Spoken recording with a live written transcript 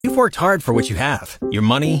You've worked hard for what you have. Your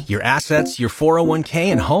money, your assets, your 401k,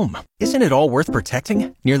 and home. Isn't it all worth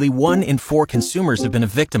protecting? Nearly 1 in 4 consumers have been a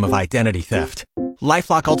victim of identity theft.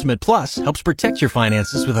 LifeLock Ultimate Plus helps protect your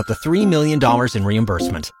finances with up to $3 million in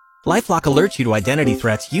reimbursement. LifeLock alerts you to identity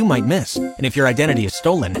threats you might miss. And if your identity is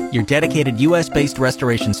stolen, your dedicated U.S.-based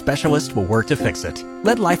restoration specialist will work to fix it.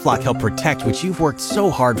 Let LifeLock help protect what you've worked so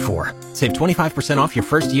hard for. Save 25% off your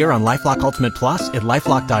first year on LifeLock Ultimate Plus at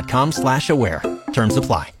LifeLock.com/aware. Terms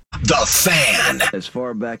apply. The Fan. As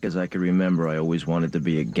far back as I can remember, I always wanted to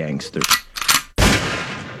be a gangster.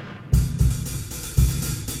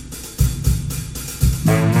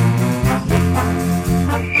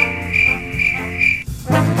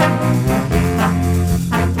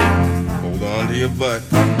 Hold on to your butt.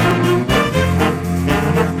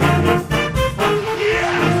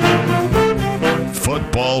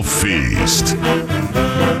 Football Feast.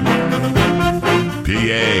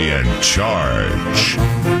 PA in charge.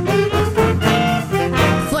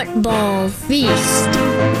 Football Feast.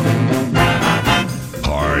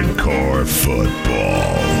 Hardcore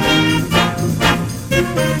football.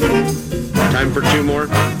 Time for 2 more.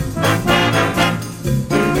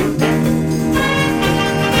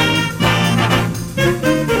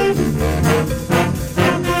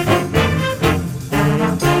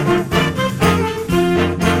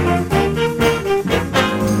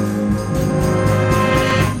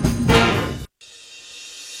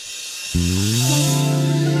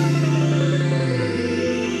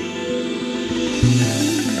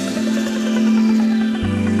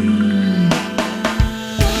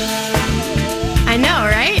 I know,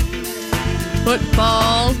 right?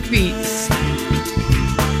 Football Feast.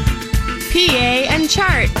 PA and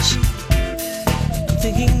Charge.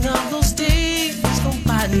 Thinking of those days gone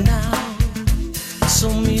by now. So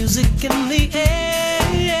music in the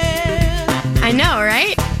air. I know,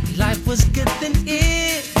 right? Life was good then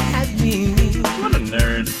it had meaning. What a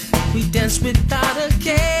nerd. We danced without a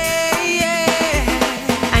care.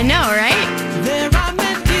 I know, right? There I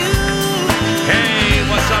met you. Hey,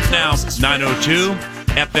 what's up now? 902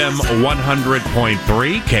 FM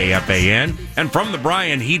 100.3 KFAN. And from the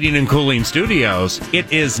Bryan Heating and Cooling Studios,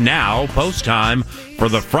 it is now post time for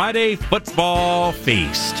the Friday Football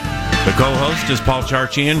Feast. The co-host is Paul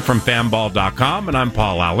Charchian from fanball.com, and I'm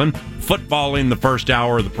Paul Allen, footballing the first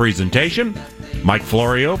hour of the presentation. Mike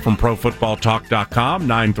Florio from ProFootballTalk.com,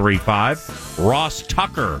 935. Ross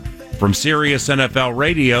Tucker from Sirius NFL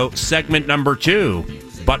Radio, segment number 2.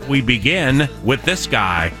 But we begin with this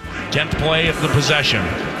guy. 10th play of the possession.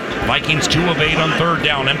 Vikings 2 of 8 on third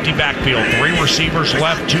down. Empty backfield. 3 receivers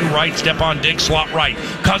left, 2 right. Stephon Diggs slot right.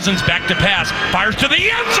 Cousins back to pass. Fires to the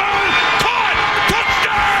end zone. Caught.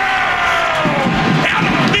 Touchdown!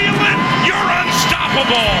 Adam Thielen, you're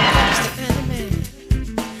unstoppable.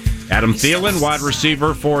 Adam Thielen, wide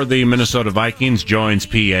receiver for the Minnesota Vikings, joins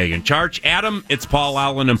PA in charge. Adam, it's Paul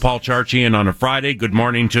Allen and Paul Charchian on a Friday. Good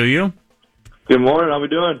morning to you. Good morning. How we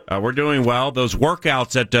doing? We're doing well. Those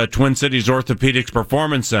workouts at Twin Cities Orthopedics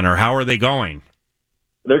Performance Center, how are they going?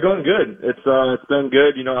 They're going good. It's been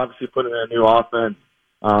good. You know, obviously putting in a new offense.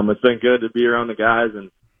 It's been good to be around the guys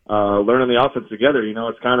and learning the offense together. You know,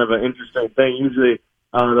 it's kind of an interesting thing. Usually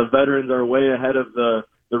the veterans are way ahead of the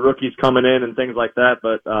rookies coming in and things like that.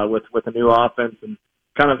 But with a new offense and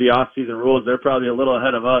kind of the off-season rules, they're probably a little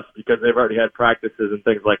ahead of us because they've already had practices and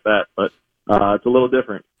things like that. But it's a little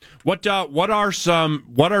different. What are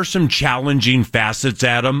some challenging facets,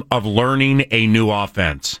 Adam, of learning a new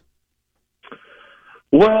offense?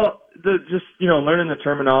 Well, learning the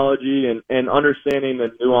terminology and understanding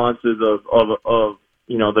the nuances of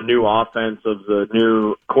the new offense, of the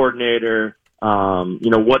new coordinator,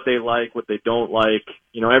 what they like, what they don't like.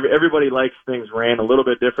 You know, everybody likes things ran a little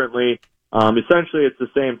bit differently. Essentially, it's the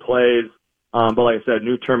same plays, but like I said,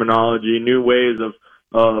 new terminology, new ways of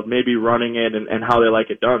maybe running it and how they like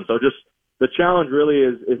it done. So just the challenge really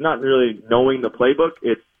is not really knowing the playbook.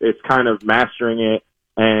 It's kind of mastering it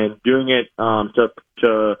and doing it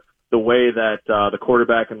to the way that the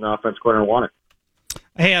quarterback and the offense coordinator want it.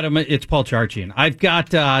 Hey, Adam, it's Paul Charchian. I've got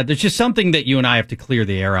there's just something that you and I have to clear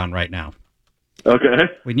the air on right now. Okay.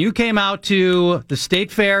 When you came out to the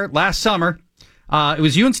State Fair last summer, it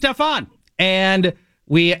was you and Stephon, and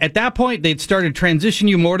at that point, they'd started transition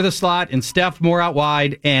you more to the slot and Steph more out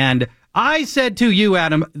wide. And I said to you,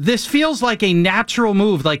 Adam, this feels like a natural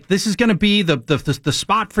move. Like, this is going to be the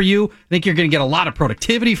spot for you. I think you're going to get a lot of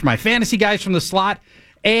productivity for my fantasy guys from the slot.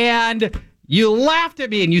 And you laughed at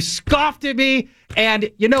me and you scoffed at me.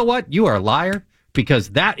 And you know what? You are a liar, because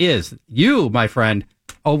that is you, my friend.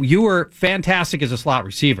 Oh, you were fantastic as a slot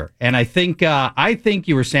receiver. And I think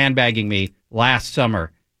you were sandbagging me last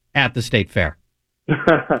summer at the State Fair.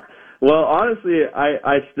 Well, honestly,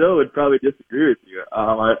 I still would probably disagree with you.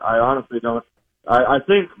 I honestly don't. I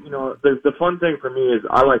think, the fun thing for me is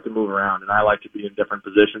I like to move around and I like to be in different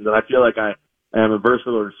positions, and I feel like I am a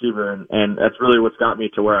versatile receiver, and that's really what's got me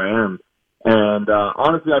to where I am. And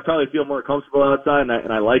honestly, I probably feel more comfortable outside,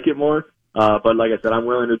 and I like it more. But like I said, I'm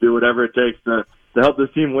willing to do whatever it takes to help this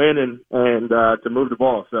team win and to move the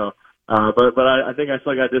ball. So, but I think I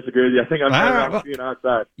still got to disagree with you. I think I'm better off being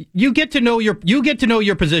outside. You get to know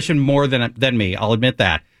your position more than me. I'll admit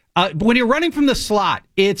that. When you're running from the slot,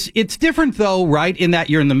 it's different though, right? In that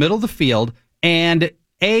you're in the middle of the field, and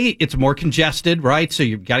it's more congested, right? So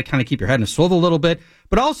you've got to kind of keep your head in a swivel a little bit.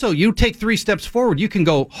 But also, you take 3 steps forward. You can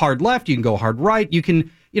go hard left. You can go hard right. You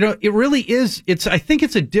can, it really is. I think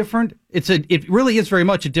it really is very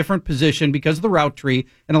much a different position because of the route tree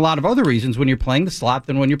and a lot of other reasons when you're playing the slot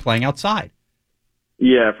than when you're playing outside.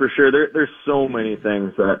 Yeah, for sure. There's so many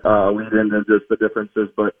things that lead into just the differences,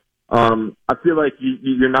 but I feel like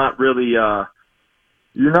you're not really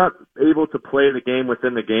you're not able to play the game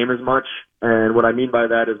within the game as much. And what I mean by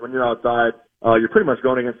that is when you're outside, you're pretty much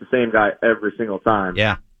going against the same guy every single time.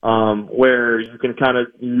 Yeah. Where you can kind of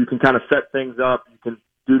set things up, you can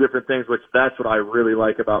do different things, which that's what I really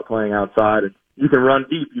like about playing outside. And you can run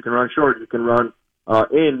deep, you can run short, you can run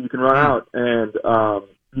in, you can run out. And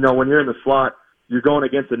when you're in the slot, you're going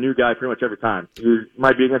against a new guy pretty much every time. You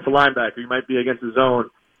might be against a linebacker, you might be against a zone,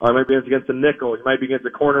 you might be against a nickel, you might be against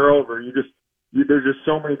a corner over. There's just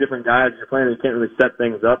so many different guys you're playing, and you can't really set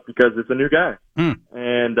things up because it's a new guy.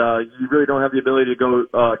 And you really don't have the ability to go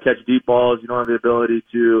catch deep balls. You don't have the ability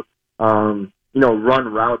to,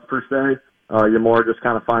 run routes per se. You're more just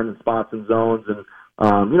kind of finding spots and zones, and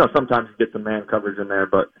sometimes you get some man coverage in there,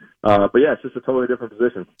 but yeah, it's just a totally different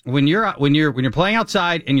position. When you're playing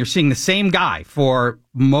outside and you're seeing the same guy for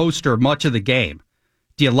most or much of the game,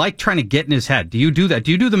 do you like trying to get in his head? Do you do that?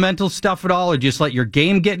 Do you do the mental stuff at all, or just let your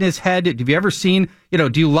game get in his head? Have you ever seen,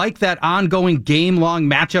 do you like that ongoing game-long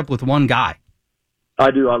matchup with one guy?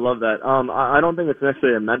 I do. I love that. I don't think it's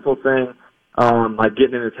necessarily a mental thing, like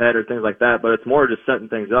getting in his head or things like that, but it's more just setting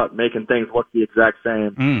things up, making things look the exact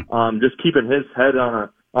same. Just keeping his head on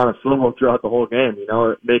a swivel throughout the whole game,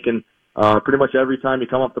 making pretty much every time you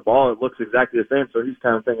come off the ball, it looks exactly the same. So he's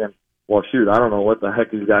kind of thinking, well, shoot, I don't know what the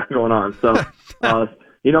heck he's got going on. So,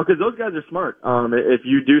 because those guys are smart. If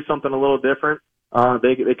you do something a little different,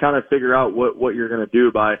 they kind of figure out what you're going to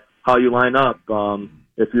do by how you line up.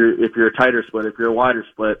 If you're a tighter split, if you're a wider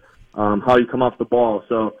split, how you come off the ball.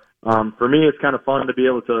 So, for me, it's kind of fun to be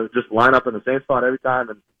able to just line up in the same spot every time,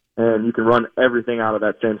 and you can run everything out of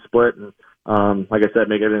that same split. And, like I said,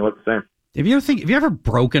 make everything look the same. Have you ever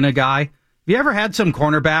broken a guy? Have you ever had some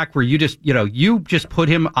cornerback where you just put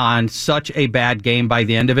him on such a bad game by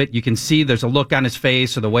the end of it? You can see there's a look on his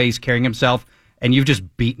face or the way he's carrying himself, and you've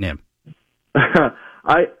just beaten him.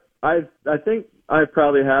 I think I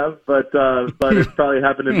probably have, but it's probably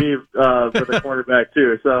happened to me for the cornerback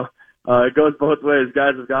too. So it goes both ways.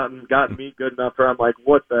 Guys have gotten me good enough where I'm like,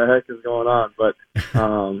 what the heck is going on? But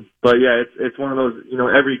yeah, it's one of those.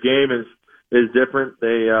 Every game is different.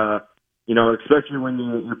 They especially when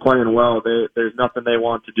you're playing well, there's nothing they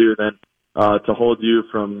want to do than to hold you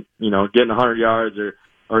from getting 100 yards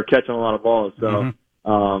or catching a lot of balls. So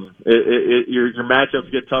your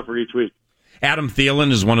matchups get tougher each week. Adam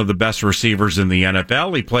Thielen is one of the best receivers in the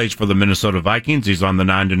NFL. He plays for the Minnesota Vikings. He's on the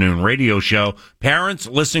 9 to Noon radio show. Parents,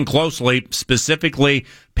 listen closely, specifically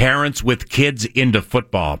parents with kids into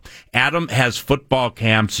football. Adam has football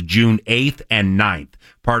camps June 8th and 9th,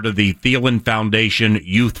 part of the Thielen Foundation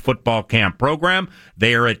Youth Football Camp program.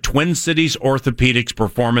 They are at Twin Cities Orthopedics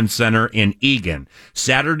Performance Center in Eagan.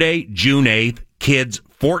 Saturday, June 8th, kids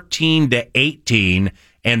 14 to 18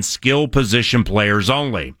 and skill position players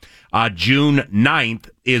only. June 9th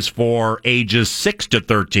is for ages 6 to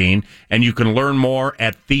 13, and you can learn more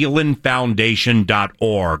at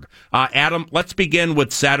thielenfoundation.org. Adam, let's begin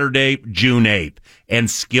with Saturday, June 8th, and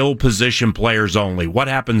skill position players only. What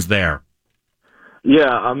happens there? Yeah,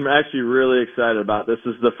 I'm actually really excited about this.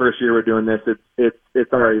 This is the first year we're doing this.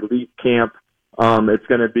 It's our elite camp. It's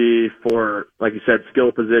going to be for, like you said,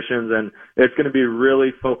 skill positions, and it's going to be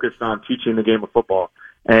really focused on teaching the game of football.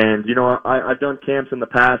 And, I've done camps in the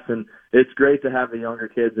past, and it's great to have the younger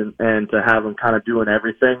kids and to have them kind of doing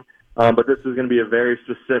everything. But this is going to be a very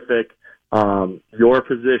specific, your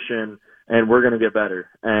position, and we're going to get better.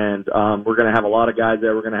 And we're going to have a lot of guys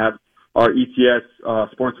there. We're going to have our ETS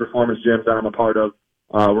sports performance gyms that I'm a part of.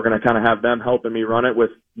 We're going to kind of have them helping me run it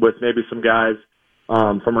with maybe some guys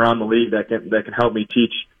from around the league that can help me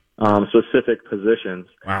teach specific positions.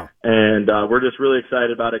 Wow. And we're just really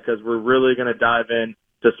excited about it because we're really going to dive in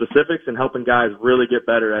to specifics and helping guys really get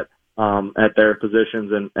better at their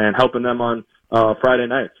positions and helping them on Friday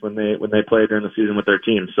nights when they play during the season with their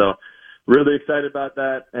team. So really excited about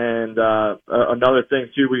that. And another thing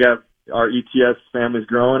too, we have our ETS family's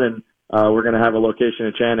growing, and we're going to have a location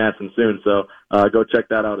in Chanhassen soon, so go check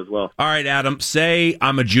that out as well. All right, Adam, say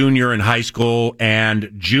I'm a junior in high school,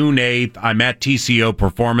 and June 8th, I'm at TCO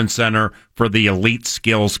Performance Center for the Elite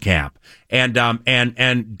Skills Camp. And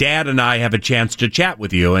Dad and I have a chance to chat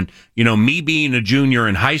with you. And, me being a junior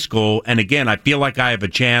in high school, and again, I feel like I have a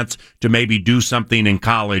chance to maybe do something in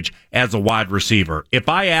college as a wide receiver. If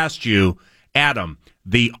I asked you, Adam,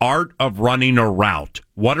 the art of running a route,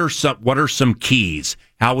 what are some keys?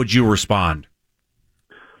 How would you respond?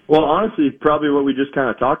 Well, honestly, probably what we just kind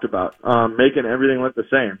of talked about, making everything look the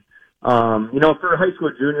same. For a high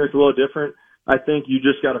school junior, it's a little different. I think you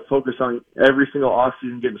just got to focus on every single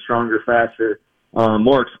offseason getting stronger, faster,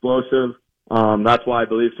 more explosive. That's why I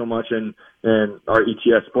believe so much in our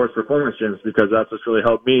ETS sports performance gyms, because that's what's really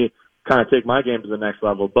helped me kind of take my game to the next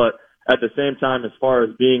level. But at the same time, as far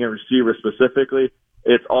as being a receiver specifically,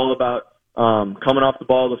 it's all about coming off the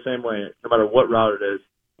ball the same way, no matter what route it is,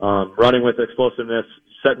 running with explosiveness,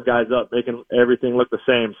 setting guys up, making everything look the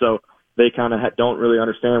same so they kind of don't really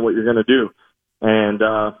understand what you're going to do. And,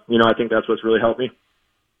 I think that's what's really helped me.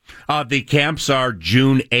 The camps are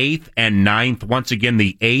June 8th and 9th. Once again,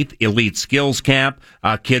 the 8th Elite Skills Camp,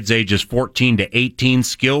 kids ages 14 to 18,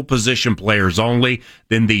 skill position players only.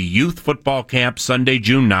 Then the Youth Football Camp, Sunday,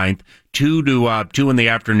 June 9th, 2 in the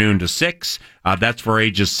afternoon to 6. That's for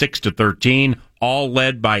ages 6 to 13, all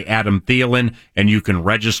led by Adam Thielen, and you can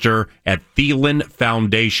register at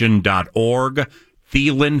thielenfoundation.org.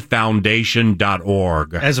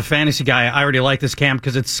 thielenfoundation.org. As a fantasy guy, I already like this camp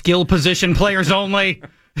because it's skill position players only.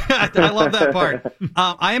 I love that part.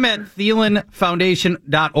 I am at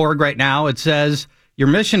thielenfoundation.org right now. It says, your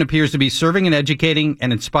mission appears to be serving and educating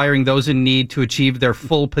and inspiring those in need to achieve their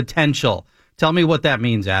full potential. Tell me what that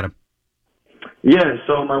means, Adam. Yeah,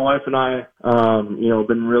 so my wife and I,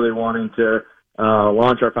 been really wanting to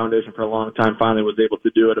launch our foundation for a long time. Finally was able to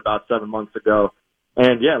do it about 7 months ago.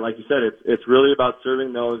 And yeah, like you said, it's really about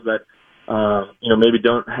serving those that maybe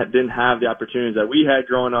didn't have the opportunities that we had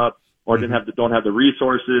growing up, or don't have the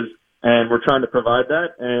resources, and we're trying to provide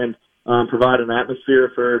that and provide an atmosphere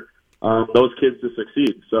for those kids to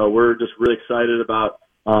succeed. So we're just really excited about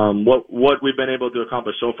what we've been able to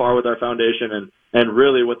accomplish so far with our foundation, and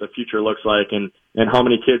really what the future looks like, and how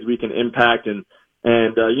many kids we can impact. And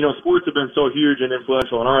sports have been so huge and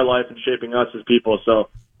influential in our life and shaping us as people. So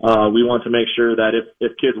we want to make sure that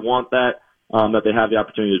if kids want that, that they have the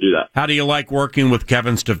opportunity to do that. How do you like working with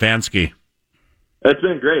Kevin Stefanski? It's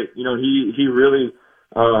been great. He really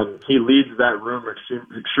he leads that room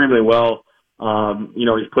extremely well.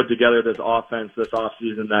 He's put together this offense this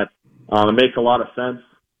offseason that it makes a lot of sense,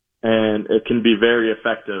 and it can be very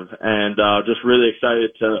effective. And just really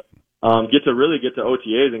excited to get to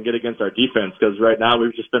OTAs and get against our defense, because right now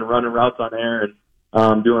we've just been running routes on air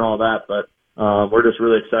and doing all that. But we're just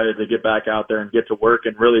really excited to get back out there and get to work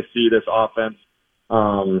and really see this offense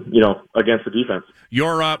against the defense.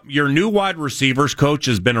 Your new wide receivers coach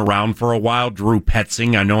has been around for a while, Drew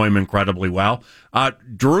Petzing. I know him incredibly well.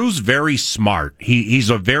 Drew's very smart. He's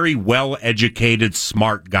a very well-educated,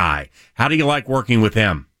 smart guy. How do you like working with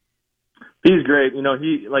him? He's great. He,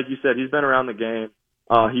 like you said, he's been around the game.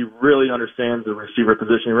 He really understands the receiver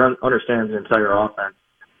position. He understands the entire offense.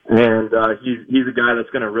 And he's a guy that's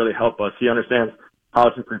going to really help us. He understands how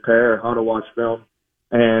to prepare, how to watch film.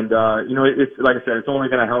 And, it's like I said, it's only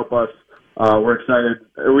going to help us. We're excited.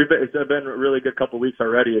 It's been a really good couple of weeks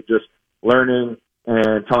already of just learning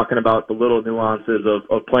and talking about the little nuances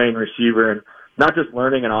of playing receiver, and not just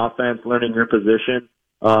learning an offense, learning your position,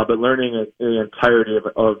 but learning the entirety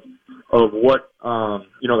of what,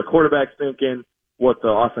 the quarterback's thinking, what the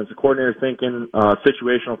offensive coordinator's thinking,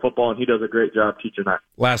 situational football, and he does a great job teaching that.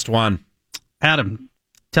 Last one. Adam,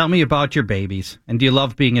 tell me about your babies, and do you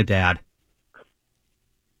love being a dad?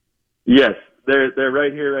 Yes, they're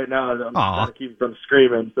right here right now. I'm trying to keep them from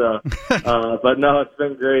screaming. So, but no, it's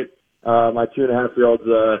been great. My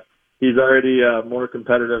 2.5-year-old's he's already more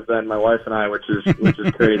competitive than my wife and I, which is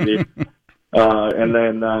crazy. And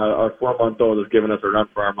then our 4-month-old is giving us a run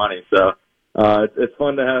for our money. So it's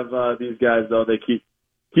fun to have these guys, though. They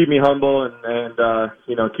keep me humble and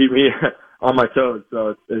keep me on my toes.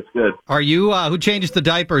 So it's good. Are you who changes the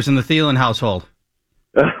diapers in the Thielen household?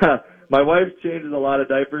 My wife changes a lot of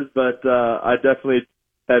diapers, but I definitely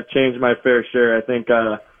have changed my fair share. I think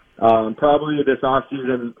Probably this off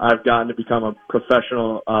season, I've gotten to become a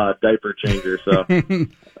professional diaper changer. So,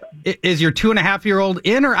 is your 2.5-year-old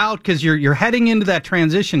in or out? Because you're heading into that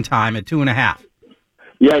transition time at 2.5.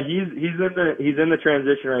 Yeah, he's in the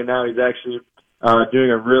transition right now. He's actually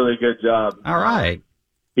doing a really good job. All right.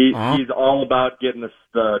 He's all about getting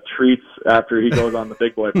the treats after he goes on the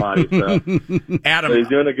big boy potty. So, Adam, so he's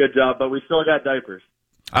doing a good job, but we still got diapers.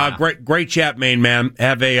 Great chat, main man.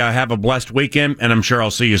 Have a blessed weekend, and I'm sure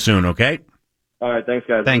I'll see you soon. Okay. All right, thanks,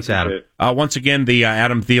 guys. Thanks, Adam. Once again, the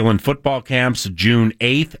Adam Thielen football camps, June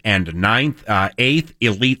 8th and 9th. 8th,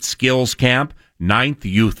 Elite Skills Camp. 9th,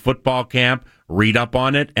 Youth Football Camp. Read up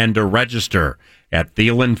on it and to register at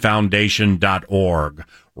ThielenFoundation.org.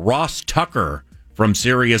 Ross Tucker from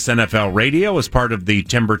Sirius NFL Radio is part of the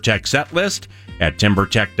TimberTech set list at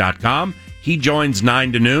TimberTech.com. He joins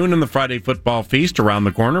 9 to noon in the Friday Football Feast around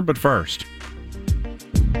the corner, but first.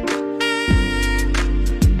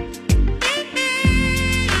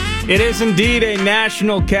 It is indeed a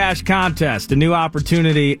national cash contest, a new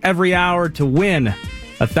opportunity every hour to win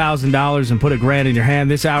 $1,000 and put $1,000 in your hand.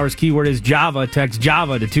 This hour's keyword is Java. Text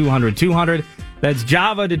Java to 200-200. That's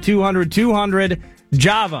Java to 200-200.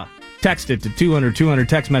 Java. Text it to 200-200.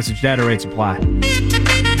 Text message data rates apply.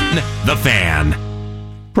 The Fan.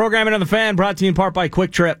 Programming on The Fan brought to you in part by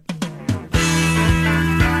Quick Trip.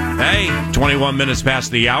 Hey, 21 minutes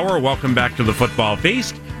past the hour. Welcome back to the Football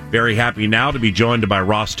Feast. Very happy now to be joined by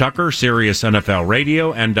Ross Tucker, Sirius NFL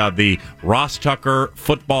Radio, and the Ross Tucker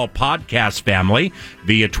Football Podcast family.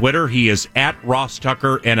 Via Twitter, he is at Ross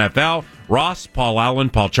Tucker NFL. Ross, Paul Allen,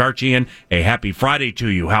 Paul Charchian, a happy Friday to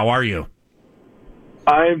you. How are you?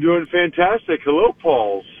 I am doing fantastic. Hello,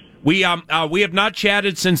 Pauls. We have not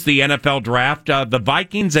chatted since the NFL draft. The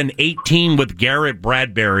Vikings in 18 with Garrett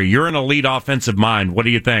Bradbury. You're an elite offensive mind. What do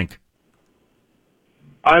you think?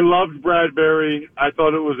 I loved Bradbury. I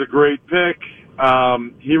thought it was a great pick.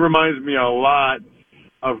 He reminds me a lot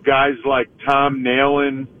of guys like Tom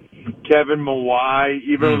Nalen, Kevin Mawai,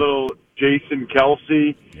 even a little Jason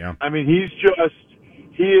Kelsey. Yeah. I mean, he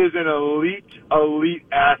is an elite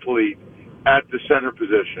athlete at the center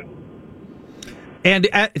position. And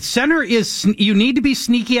at center you need to be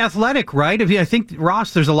sneaky athletic, right? I think,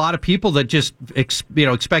 Ross, there's a lot of people that just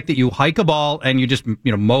expect that you hike a ball and you just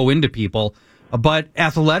mow into people. But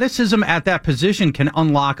athleticism at that position can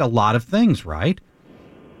unlock a lot of things, right?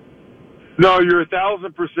 No, you're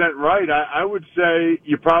 1,000% right. I would say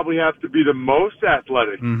you probably have to be the most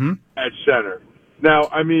athletic at center. Now,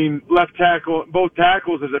 I mean, left tackle, both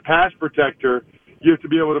tackles as a pass protector, you have to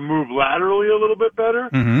be able to move laterally a little bit better.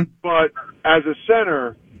 But as a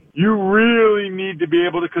center, you really need to be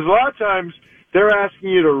able to, because a lot of times they're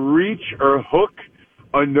asking you to reach or hook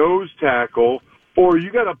a nose tackle, or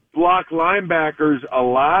you got to block linebackers a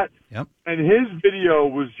lot. Yep. And his video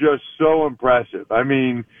was just so impressive. I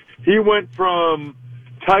mean, he went from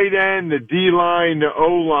tight end to D-line to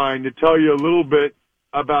O-line to tell you a little bit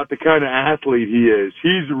about the kind of athlete he is.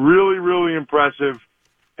 He's really, really impressive.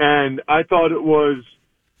 And I thought he was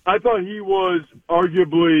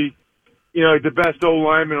arguably, the best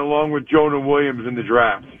O-lineman along with Jonah Williams in the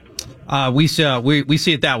draft. We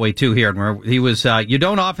see it that way too here. Where he was, you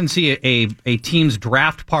don't often see a team's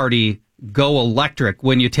draft party go electric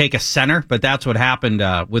when you take a center, but that's what happened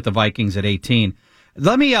with the Vikings at 18.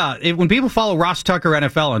 Let me, when people follow Ross Tucker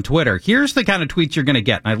NFL on Twitter, here's the kind of tweets you're going to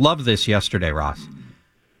get. And I loved this yesterday, Ross.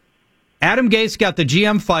 Adam Gase got the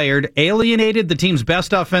GM fired, alienated the team's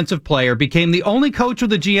best offensive player, became the only coach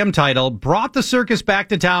with the GM title, brought the circus back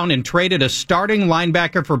to town, and traded a starting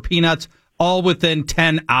linebacker for peanuts, all within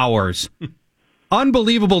 10 hours.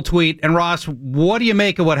 Unbelievable tweet. And Ross, what do you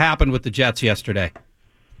make of what happened with the Jets yesterday?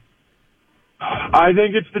 I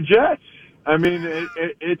think it's the Jets. I mean,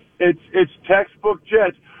 it's textbook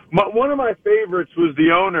Jets. One of my favorites was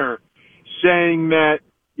the owner saying that,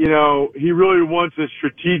 he really wants a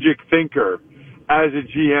strategic thinker as a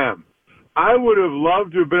GM. I would have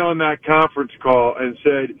loved to have been on that conference call and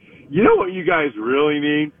said, you know what you guys really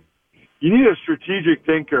need? You need a strategic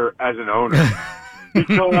thinker as an owner.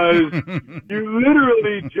 Because you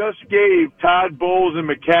literally just gave Todd Bowles and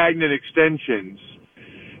Maccagnan extensions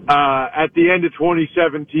at the end of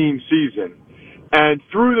 2017 season. And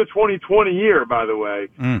through the 2020 year, by the way.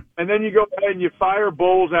 And then you go ahead and you fire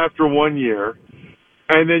Bowles after 1 year.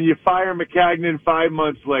 And then you fire Maccagnan 5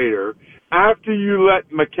 months later. After you let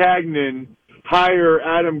Maccagnan hire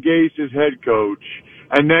Adam Gase as head coach,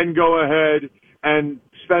 and then go ahead and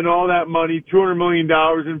spend all that money, $200 million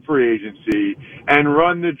in free agency, and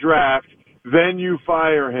run the draft, then you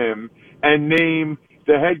fire him and name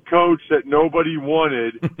the head coach that nobody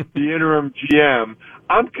wanted, the interim GM.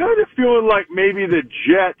 I'm kind of feeling like maybe the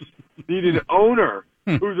Jets need an owner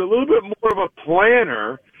who's a little bit more of a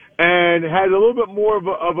planner and has a little bit more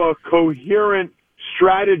of a coherent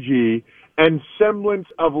strategy and semblance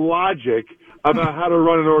of logic about how to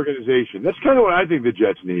run an organization. That's kind of what I think the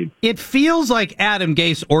Jets need. It feels like Adam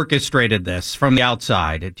Gase orchestrated this from the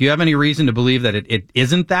outside. Do you have any reason to believe that it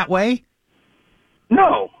isn't that way?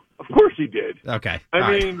 No, of course he did. Okay.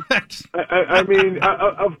 I mean,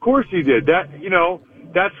 of course he did.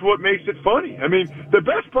 That's what makes it funny. I mean, the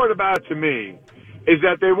best part about it to me is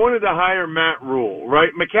that they wanted to hire Matt Rule, right?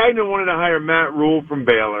 Maccagnan wanted to hire Matt Rule from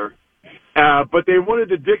Baylor, but they wanted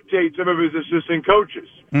to dictate some of his assistant coaches.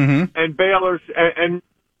 Mm-hmm. And Baylor,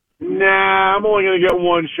 nah, I'm only going to get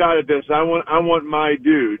one shot at this. I want my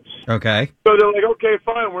dudes. Okay. So they're like, okay,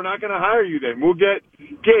 fine, we're not going to hire you then. We'll get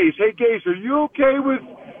Gase. Hey, Gase, are you okay with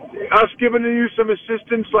us giving you some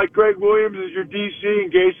assistants like Greg Williams as your DC?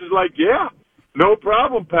 And Gase is like, yeah, no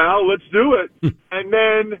problem, pal. Let's do it. And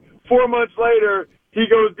then 4 months later, he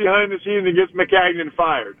goes behind the scenes and gets Maccagnan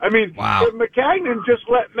fired. I mean, if Maccagnan just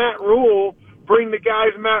let Matt Rule bring the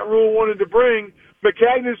guys Matt Rule wanted to bring,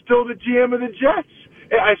 Maccagnan's still the GM of the Jets.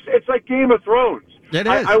 It's like Game of Thrones. It is.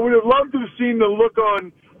 I would have loved to have seen the look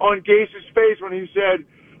on Gase's face when he said,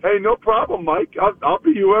 "Hey, no problem, Mike. I'll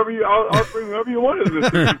be whoever I'll bring whoever you want as an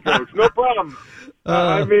assistant coach. No problem."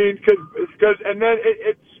 I mean, because and then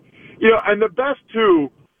it's and the best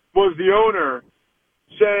too was the owner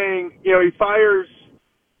saying, he fires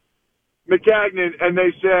Maccagnan and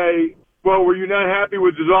they say, "Well, were you not happy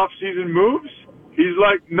with his off-season moves?" He's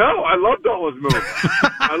like, "No, I loved all his moves.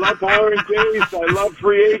 I loved hiring Gase. I loved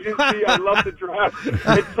free agency. I loved the draft." It's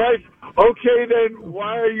like, okay, then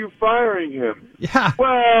why are you firing him? Yeah.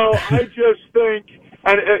 Well, I just think,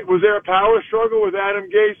 and was there a power struggle with Adam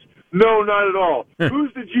Gase? No, not at all.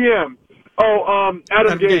 Who's the GM? Oh,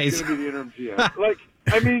 Adam Gase is going to be the interim GM. Like,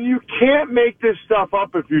 I mean, you can't make this stuff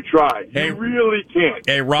up if you try. You really can't.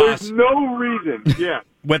 Hey, Ross. There's no reason. Yeah.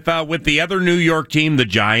 With the other New York team, the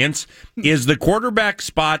Giants, is the quarterback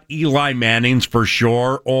spot Eli Manning's for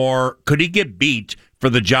sure, or could he get beat for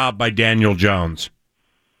the job by Daniel Jones?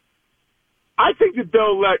 I think that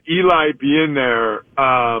they'll let Eli be in there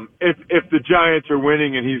if the Giants are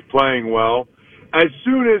winning and he's playing well. As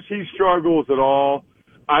soon as he struggles at all,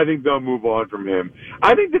 I think they'll move on from him.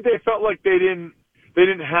 I think that they felt like they didn't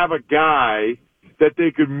have a guy that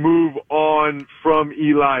they could move on from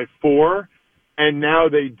Eli for. And now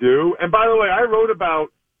they do. And by the way, I wrote about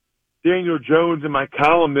Daniel Jones in my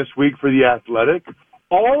column this week for The Athletic.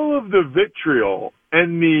 All of the vitriol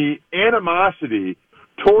and the animosity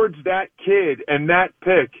towards that kid and that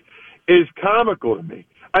pick is comical to me.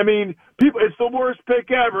 I mean, it's the worst pick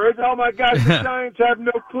ever. It's, oh my gosh, the Giants have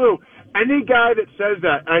no clue. Any guy that says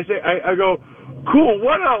that, I go, cool.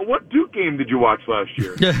 What Duke game did you watch last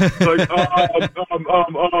year? Like, I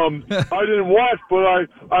didn't watch, but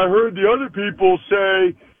I heard the other people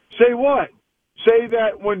say what? Say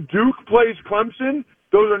that when Duke plays Clemson,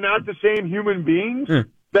 those are not the same human beings.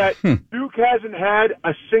 That Duke hasn't had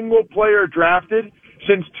a single player drafted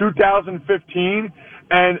since 2015,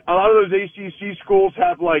 and a lot of those ACC schools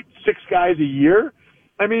have like 6 guys a year.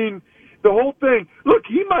 I mean, the whole thing. Look,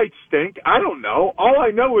 he might stink. I don't know. All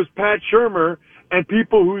I know is Pat Shurmur and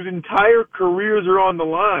people whose entire careers are on the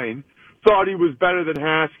line thought he was better than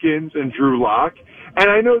Haskins and Drew Lock. And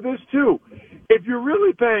I know this, too. If you're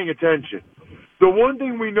really paying attention, the one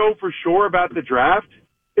thing we know for sure about the draft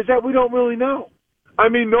is that we don't really know. I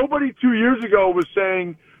mean, nobody 2 years ago was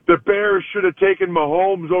saying the Bears should have taken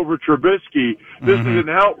Mahomes over Trubisky. This is an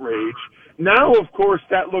outrage. Now, of course,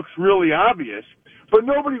 that looks really obvious, but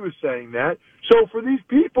nobody was saying that. So for these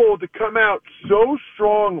people to come out so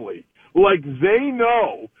strongly, like they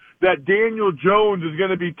know that Daniel Jones is going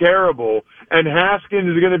to be terrible and Haskins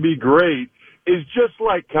is going to be great, is just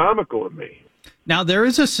like comical to me. Now, there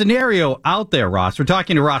is a scenario out there, Ross. We're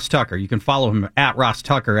talking to Ross Tucker. You can follow him at Ross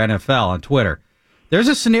Tucker NFL on Twitter. There's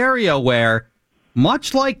a scenario where,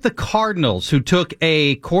 much like the Cardinals, who took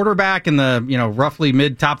a quarterback in the roughly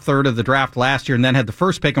mid-top third of the draft last year and then had the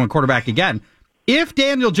first pick on a quarterback again, if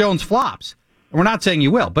Daniel Jones flops, and we're not saying he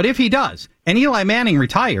will, but if he does, and Eli Manning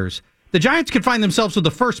retires, the Giants could find themselves with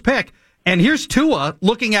the first pick, and here's Tua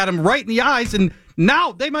looking at him right in the eyes, and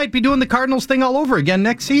now they might be doing the Cardinals thing all over again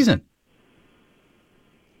next season.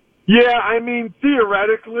 Yeah, I mean,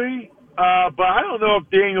 theoretically, but I don't know if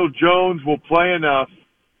Daniel Jones will play enough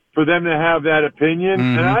for them to have that opinion,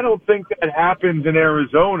 and I don't think that happens in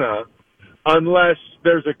Arizona unless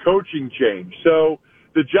there's a coaching change. So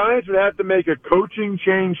the Giants would have to make a coaching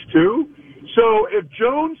change too. So if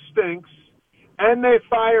Jones stinks and they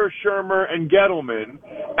fire Shermer and Gettleman,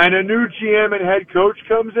 and a new GM and head coach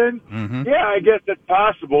comes in, yeah, I guess that's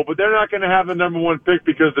possible, but they're not going to have the number one pick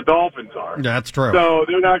because the Dolphins are. That's true. So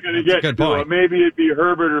they're not going to get good to point. it. Maybe it'd be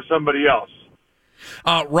Herbert or somebody else.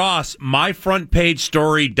 Ross,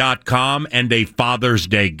 myfrontpagestory.com and a Father's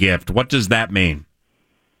Day gift. What does that mean?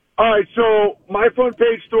 All right, so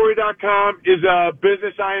myfrontpagestory.com is a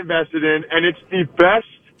business I invested in, and it's the best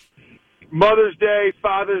Mother's Day,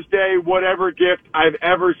 Father's Day, whatever gift I've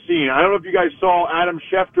ever seen. I don't know if you guys saw Adam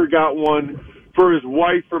Schefter got one for his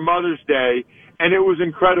wife for Mother's Day, and it was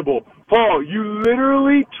incredible. Paul, you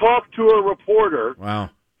literally talked to a reporter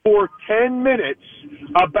for 10 minutes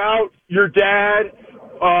about your dad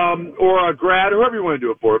or a grad, whoever you want to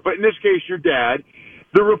do it for, but in this case, your dad.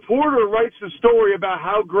 The reporter writes the story about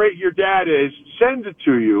how great your dad is, sends it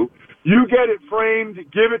to you. You get it framed,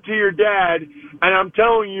 give it to your dad, and I'm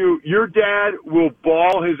telling you, your dad will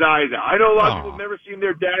bawl his eyes out. I know a lot of people have never seen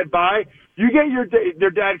their dad buy. You get their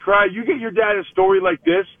dad cry. You get your dad a story like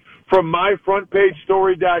this from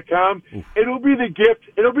myfrontpagestory.com. It'll be the gift.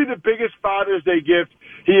 It'll be the biggest Father's Day gift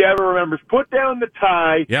he ever remembers. Put down the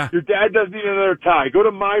tie. Yeah. Your dad doesn't need another tie. Go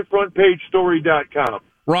to myfrontpagestory.com.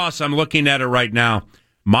 Ross, I'm looking at it right now.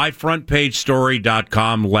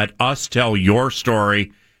 myfrontpagestory.com. Let us tell your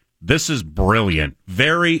story. This is brilliant.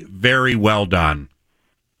 Very, very well done.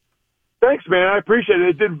 Thanks, man. I appreciate it.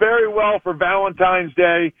 It did very well for Valentine's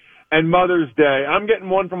Day and Mother's Day. I'm getting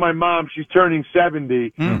one from my mom. She's turning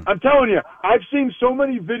 70. I'm telling you, I've seen so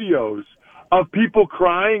many videos of people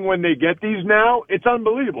crying when they get these now. It's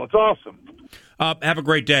unbelievable. It's awesome. Have a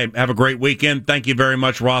great day. Have a great weekend. Thank you very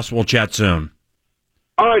much, Ross. We'll chat soon.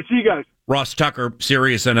 All right. See you guys. Ross Tucker,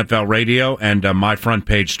 Sirius NFL Radio, and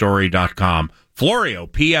myfrontpagestory.com. Florio,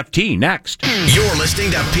 PFT, next. You're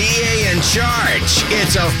listening to PA in Charge.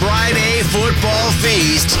 It's a Friday football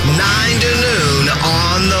feast, 9 to noon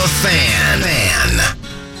on The Fan.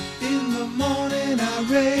 In the morning I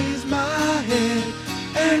raise my head,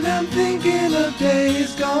 and I'm thinking of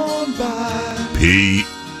days gone by. P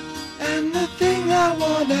And the thing I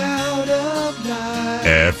want out of life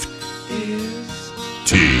F is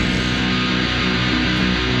T.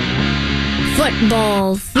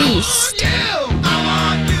 Football Feast.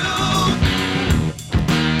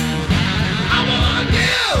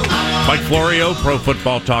 Mike Florio,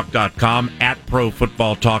 ProFootballTalk.com, at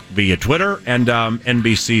ProFootballTalk via Twitter, and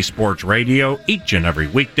NBC Sports Radio each and every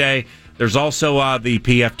weekday. There's also the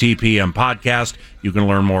PFTPM podcast. You can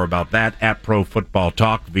learn more about that at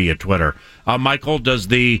ProFootballTalk via Twitter. Michael, does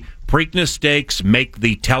the Preakness Stakes make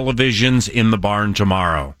the televisions in the barn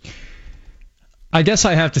tomorrow? I guess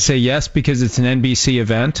I have to say yes because it's an NBC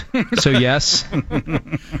event. So yes.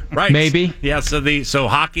 Right. Maybe. Yeah, so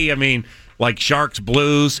hockey, I mean, like Sharks,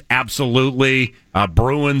 Blues, absolutely.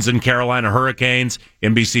 Bruins and Carolina Hurricanes,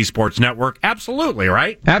 NBC Sports Network, absolutely,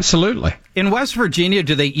 right? Absolutely. In West Virginia,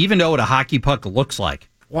 do they even know what a hockey puck looks like?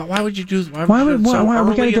 Why would you do? Why are we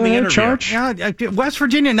going to go there, Charge? Yeah, West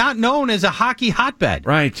Virginia not known as a hockey hotbed.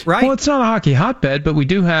 Right. Well, it's not a hockey hotbed, but we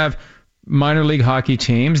do have minor league hockey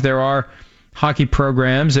teams. There are hockey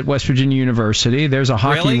programs at West Virginia University. There's a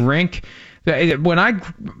hockey rink. When I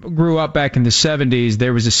grew up back in the 70s,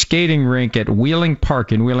 there was a skating rink at Wheeling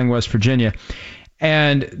Park in Wheeling, West Virginia,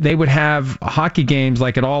 and they would have hockey games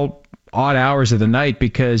like at all odd hours of the night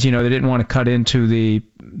because, you know, they didn't want to cut into the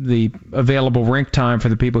available rink time for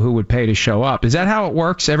the people who would pay to show up. Is that how it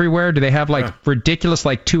works everywhere? Do they have like ridiculous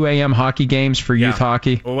like 2 a.m. hockey games for youth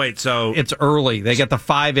hockey? Well, wait, so it's early. They get the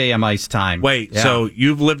 5 a.m. ice time. Wait, so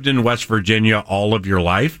you've lived in West Virginia all of your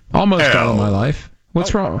life? Almost all of my life.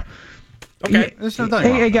 What's wrong? Okay.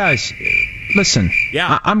 Hey, guys, listen.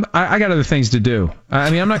 Yeah. I got other things to do. I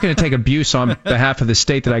mean, I'm not going to take abuse on behalf of the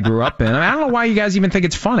state that I grew up in. I don't know why you guys even think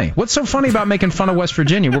it's funny. What's so funny about making fun of West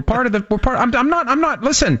Virginia? I'm not,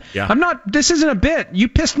 listen. Yeah. I'm not, this isn't a bit. You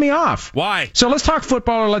pissed me off. Why? So let's talk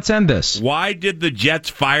football or let's end this. Why did the Jets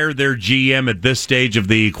fire their GM at this stage of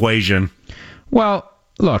the equation? Well,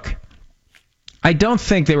 look, I don't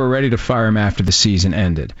think they were ready to fire him after the season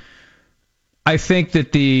ended. I think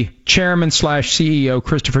that the chairman/CEO,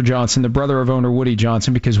 Christopher Johnson, the brother of owner Woody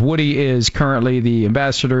Johnson, because Woody is currently the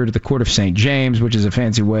ambassador to the Court of St. James, which is a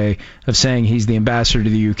fancy way of saying he's the ambassador to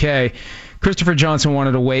the UK. Christopher Johnson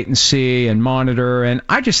wanted to wait and see and monitor, and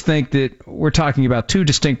I just think that we're talking about two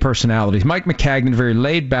distinct personalities. Mike Maccagnan, very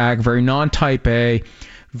laid back, very non-type A,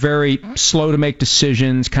 very slow to make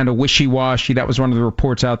decisions, kind of wishy-washy. That was one of the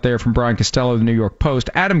reports out there from Brian Costello of the New York Post.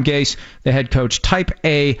 Adam Gase, the head coach, type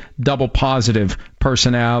A, double positive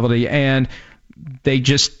personality. And they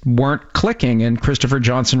just weren't clicking, and Christopher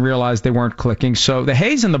Johnson realized they weren't clicking. So the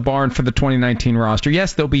hay's in the barn for the 2019 roster.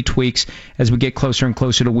 Yes, there'll be tweaks as we get closer and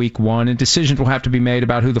closer to week one, and decisions will have to be made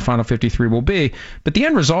about who the final 53 will be. But the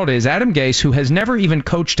end result is Adam Gase, who has never even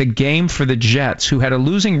coached a game for the Jets, who had a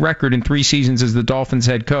losing record in 3 seasons as the Dolphins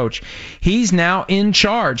head coach, he's now in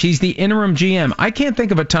charge. He's the interim GM. I can't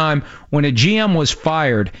think of a time when a GM was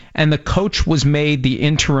fired and the coach was made the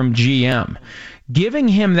interim GM. Giving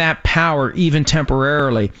him that power, even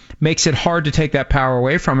temporarily, makes it hard to take that power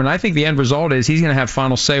away from him. And I think the end result is he's going to have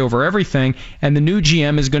final say over everything, and the new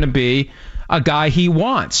GM is going to be a guy he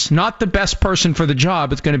wants. Not the best person for the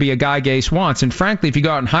job. It's going to be a guy Gase wants. And frankly, if you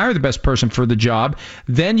go out and hire the best person for the job,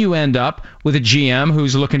 then you end up with a GM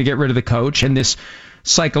who's looking to get rid of the coach, and this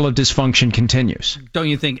cycle of dysfunction continues. Don't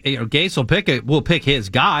you think Gase will pick his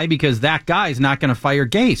guy because that guy is not going to fire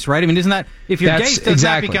Gase, right? I mean, isn't that if you're Gase,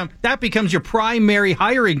 exactly. that becomes your primary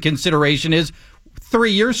hiring consideration is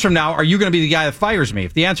 3 years from now, are you going to be the guy that fires me?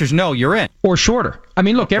 If the answer is no, you're in. Or shorter. I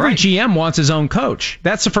mean, look, every GM wants his own coach.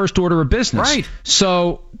 That's the first order of business. Right.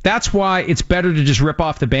 So that's why it's better to just rip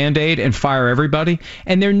off the Band-Aid and fire everybody.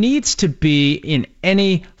 And there needs to be, in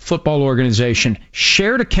any football organization,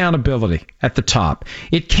 shared accountability at the top.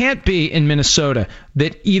 It can't be in Minnesota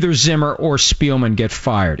that either Zimmer or Spielman get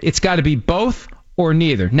fired. It's got to be both or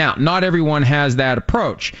neither. Now, not everyone has that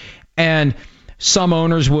approach. And some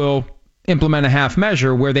owners will implement a half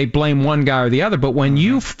measure where they blame one guy or the other. But when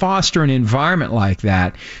you foster an environment like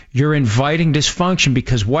that, you're inviting dysfunction,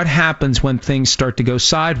 because what happens when things start to go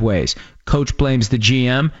sideways? Coach blames the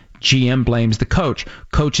GM. GM blames the coach.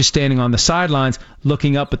 Coach is standing on the sidelines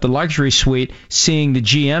looking up at the luxury suite, seeing the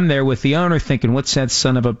GM there with the owner, thinking, what's that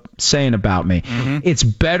son of a saying about me? It's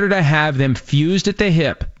better to have them fused at the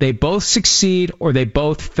hip. They both succeed or they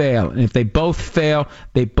both fail. And if they both fail,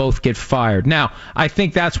 they both get fired. Now, I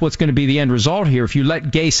think that's what's going to be the end result here. If you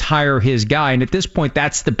let Gase hire his guy, and at this point,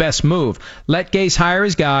 that's the best move. Let Gase hire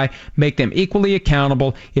his guy, make them equally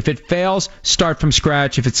accountable. If it fails, start from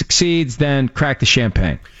scratch. If it succeeds, then crack the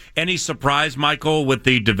champagne. Any surprise, Michael, with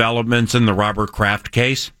the developments in the Robert Kraft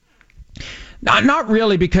case? Not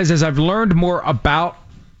really, because as I've learned more about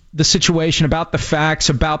the situation, about the facts,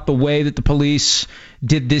 about the way that the police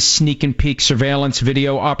did this sneak and peek surveillance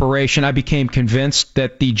video operation, I became convinced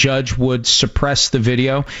that the judge would suppress the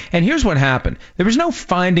video. And here's what happened. There was no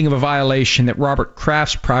finding of a violation that Robert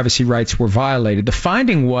Kraft's privacy rights were violated. The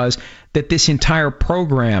finding was that this entire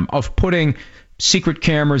program of putting secret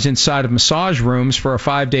cameras inside of massage rooms for a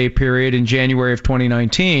 5-day period in January of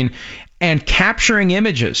 2019 and capturing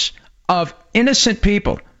images of innocent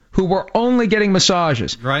people who were only getting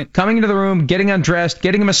massages, coming into the room, getting undressed,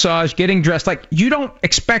 getting a massage, getting dressed. Like, you don't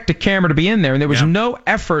expect a camera to be in there, and there was no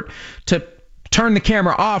effort to turn the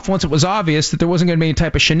camera off once it was obvious that there wasn't going to be any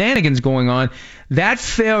type of shenanigans going on. That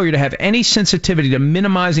failure to have any sensitivity to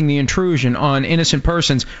minimizing the intrusion on innocent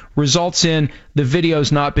persons results in the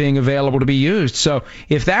videos not being available to be used. So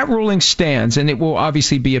if that ruling stands, and it will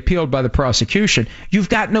obviously be appealed by the prosecution, you've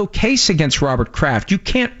got no case against Robert Kraft. You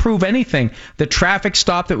can't prove anything. The traffic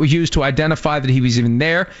stop that was used to identify that he was even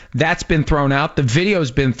there, that's been thrown out. The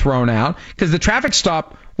video's been thrown out because the traffic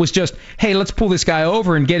stop was just, hey, let's pull this guy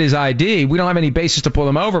over and get his ID. We don't have any basis to pull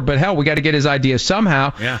him over, but hell, we got to get his ID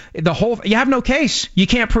somehow. Yeah. You have no case. You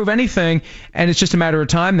can't prove anything, and it's just a matter of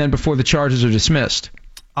time then before the charges are dismissed.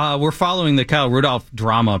 We're following the Kyle Rudolph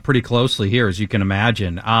drama pretty closely here, as you can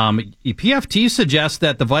imagine. PFT suggests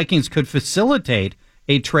that the Vikings could facilitate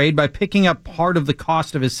a trade by picking up part of the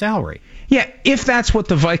cost of his salary. Yeah, if that's what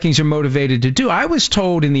the Vikings are motivated to do. I was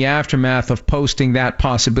told in the aftermath of posting that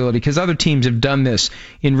possibility, because other teams have done this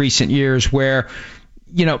in recent years, where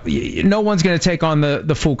no one's going to take on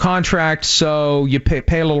the full contract, so you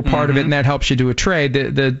pay a little part of it, and that helps you do a trade.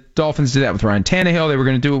 The Dolphins did that with Ryan Tannehill. They were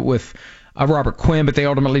going to do it with Robert Quinn, but they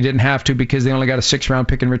ultimately didn't have to because they only got a 6th-round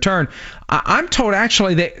pick in return. I'm told,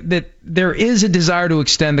 actually, that there is a desire to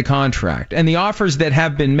extend the contract, and the offers that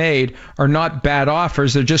have been made are not bad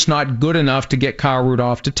offers. They're just not good enough to get Kyle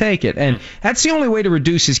Rudolph to take it, and that's the only way to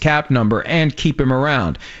reduce his cap number and keep him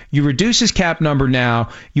around. You reduce his cap number now,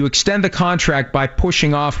 you extend the contract by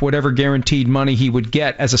pushing off whatever guaranteed money he would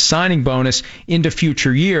get as a signing bonus into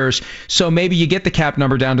future years, so maybe you get the cap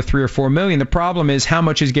number down to $3 or $4 million. The problem is how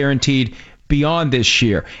much is guaranteed beyond this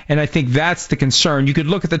year, and I think that's the concern. You could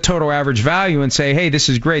look at the total average value and say, hey, this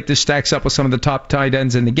is great, this stacks up with some of the top tight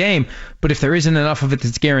ends in the game, but if there isn't enough of it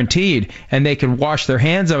that's guaranteed and they can wash their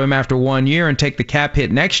hands of him after 1 year and take the cap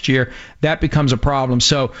hit next year, that becomes a problem.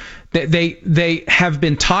 So they have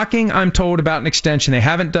been talking, I'm told, about an extension. They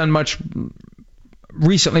haven't done much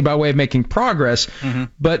recently by way of making progress,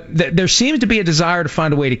 but there seems to be a desire to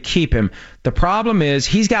find a way to keep him. The problem is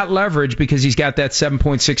he's got leverage because he's got that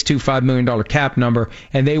 $7.625 million cap number,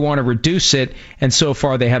 and they want to reduce it, and so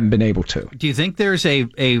far they haven't been able to. Do you think there's a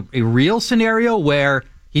real scenario where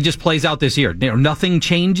he just plays out this year? Nothing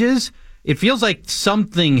changes? It feels like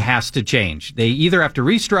something has to change. They either have to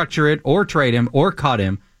restructure it or trade him or cut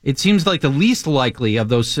him. It seems like the least likely of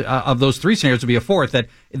those three scenarios would be a fourth, that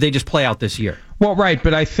they just play out this year. Well, right,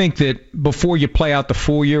 but I think that before you play out the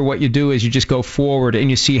full year, what you do is you just go forward and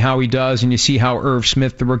you see how he does, and you see how Irv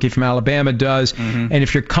Smith, the rookie from Alabama, does. And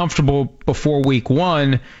if you're comfortable before week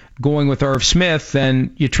 1 going with Irv Smith,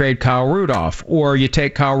 then you trade Kyle Rudolph, or you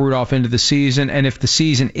take Kyle Rudolph into the season, and if the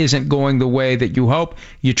season isn't going the way that you hope,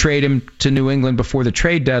 you trade him to New England before the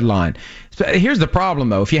trade deadline. So here's the problem,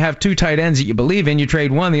 though. If you have two tight ends that you believe in, you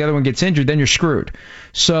trade one, the other one gets injured, then you're screwed.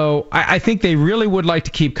 So I think they really would like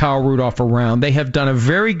to keep Kyle Rudolph around. They have done a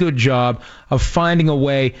very good job of finding a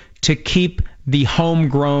way to keep the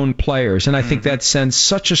homegrown players, and I think that sends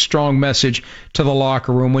such a strong message to the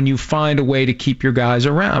locker room when you find a way to keep your guys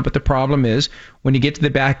around. But the problem is, when you get to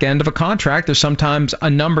the back end of a contract, there's sometimes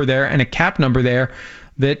a number there and a cap number there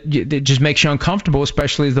that just makes you uncomfortable,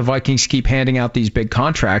 especially as the Vikings keep handing out these big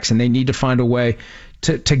contracts, and they need to find a way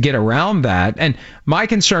to get around that. And my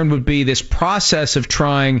concern would be this process of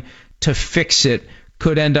trying to fix it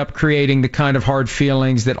could end up creating the kind of hard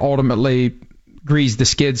feelings that ultimately grease the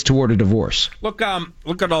skids toward a divorce. Look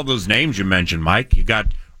at all those names you mentioned, Mike. You got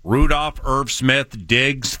Rudolph, Irv Smith,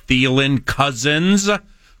 Diggs, Thielen, Cousins,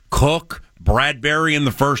 Cook, Bradbury in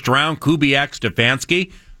the first round, Kubiak,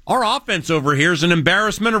 Stefanski. Our offense over here is an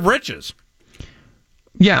embarrassment of riches.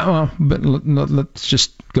 Yeah, well, but let's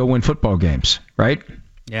just go win football games, right?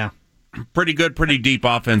 Yeah. Pretty good, pretty deep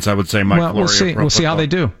offense, I would say, Mike. Well, we'll see. We'll see how they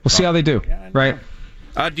do. We'll see how they do, right?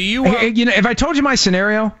 Do you? If I told you my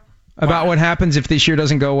scenario about what happens if this year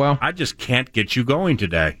doesn't go well, I just can't get you going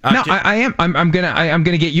today. I am. I'm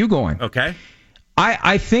gonna get you going. Okay.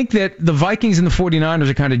 I think that the Vikings and the 49ers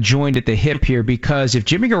are kind of joined at the hip here, because if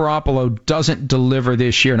Jimmy Garoppolo doesn't deliver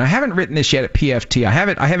this year, and I haven't written this yet at PFT, I have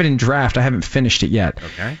it in draft, I haven't finished it yet.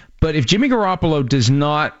 Okay. But if Jimmy Garoppolo does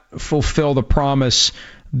not fulfill the promise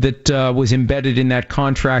that was embedded in that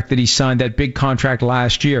contract that he signed, that big contract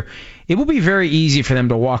last year, it will be very easy for them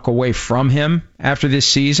to walk away from him after this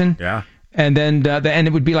season. Yeah. And then and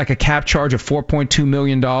it would be like a cap charge of $4.2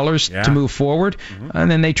 million to move forward. And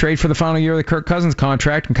then they trade for the final year of the Kirk Cousins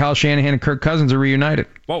contract, and Kyle Shanahan and Kirk Cousins are reunited.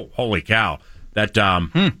 Whoa, holy cow. That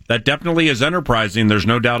definitely is enterprising. There's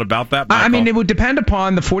no doubt about that, Michael. I mean, it would depend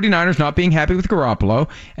upon the 49ers not being happy with Garoppolo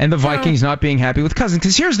and the Vikings not being happy with Cousins.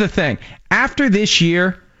 Because here's the thing. After this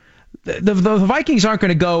year, the Vikings aren't going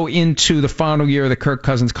to go into the final year of the Kirk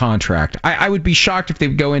Cousins contract. I would be shocked if they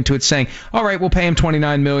would go into it saying, all right, we'll pay him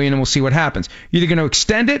 $29 million and we'll see what happens. You're either going to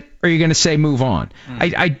extend it or you're going to say move on.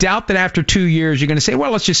 I doubt that after 2 years you're going to say,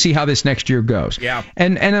 well, let's just see how this next year goes. Yeah.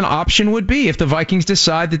 And an option would be, if the Vikings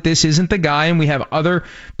decide that this isn't the guy and we have other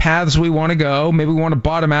paths we want to go, maybe we want to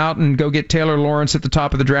bottom out and go get Taylor Lawrence at the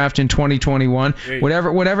top of the draft in 2021,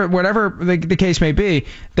 whatever the case may be,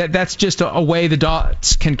 that's just a way the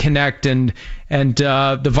dots can connect, and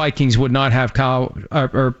the Vikings would not have Kyle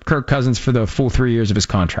or Kirk Cousins for the full 3 years of his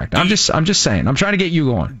contract. I'm just saying. I'm trying to get you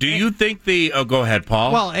going. Do you think go ahead,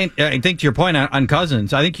 Paul. Well, and I think to your point on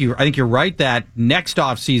Cousins, I think you're right that next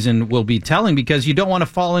offseason will be telling, because you don't want to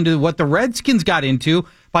fall into what the Redskins got into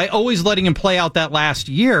by always letting him play out that last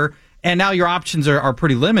year. And now your options are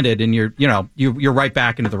pretty limited, and you're right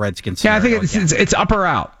back into the Redskins. Yeah, I think it's up or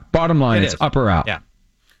out. Bottom line, it's up or out. Yeah.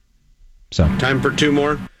 So time for two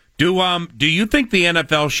more. Do you think the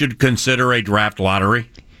NFL should consider a draft lottery?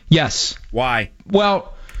 Yes. Why?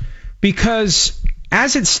 Well, because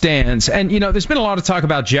as it stands, and there's been a lot of talk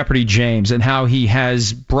about Jeopardy James and how he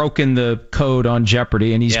has broken the code on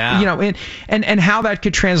Jeopardy, and he's and how that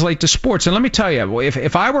could translate to sports. And let me tell you,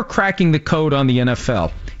 if I were cracking the code on the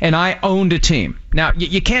NFL and I owned a team, now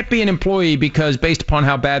you can't be an employee, because based upon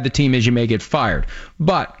how bad the team is, you may get fired.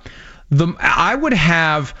 But I would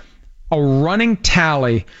have a running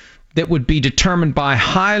tally that would be determined by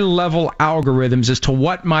high-level algorithms as to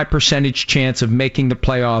what my percentage chance of making the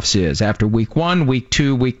playoffs is after week 1, week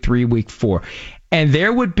 2, week 3, week 4. And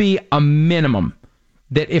there would be a minimum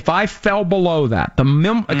that if I fell below that, I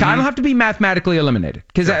don't have to be mathematically eliminated,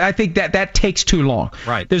 because I think that takes too long.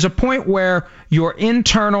 Right. There's a point where your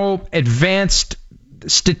internal advanced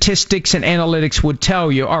statistics and analytics would tell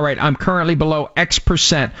you, all right, I'm currently below X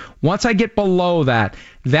percent. Once I get below that,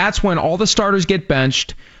 that's when all the starters get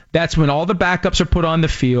benched. That's when all the backups are put on the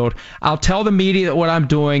field. I'll tell the media that what I'm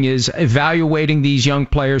doing is evaluating these young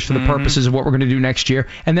players for the purposes of what we're going to do next year.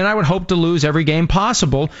 And then I would hope to lose every game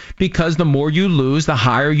possible, because the more you lose, the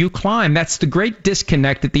higher you climb. That's the great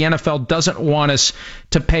disconnect that the NFL doesn't want us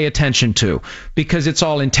to pay attention to, because it's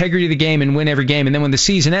all integrity of the game and win every game. And then when the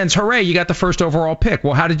season ends, hooray, you got the first overall pick.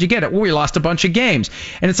 Well, how did you get it? Well, we lost a bunch of games.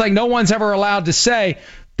 And it's like no one's ever allowed to say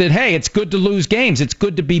that, hey, it's good to lose games. It's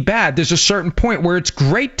good to be bad. There's a certain point where it's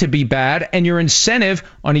great to be bad, and your incentive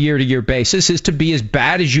on a year-to-year basis is to be as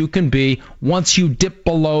bad as you can be once you dip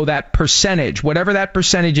below that percentage, whatever that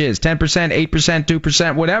percentage is, 10%, 8%,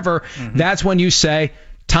 2%, whatever. That's when you say,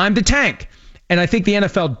 time to tank. And I think the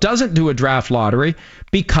NFL doesn't do a draft lottery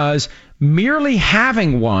because merely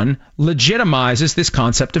having one legitimizes this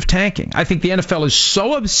concept of tanking. I think the NFL is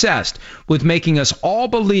so obsessed with making us all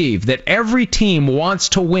believe that every team wants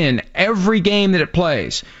to win every game that it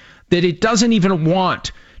plays that it doesn't even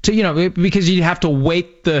want to, because you have to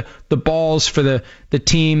weight the balls for the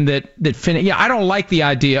team that finish. Yeah, I don't like the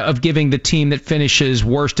idea of giving the team that finishes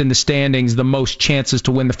worst in the standings the most chances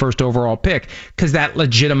to win the first overall pick, because that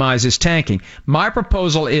legitimizes tanking. My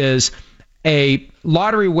proposal is a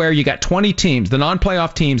lottery where you got 20 teams, the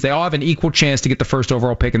non-playoff teams, they all have an equal chance to get the first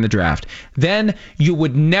overall pick in the draft. Then you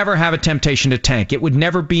would never have a temptation to tank. It would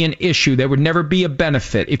never be an issue. There would never be a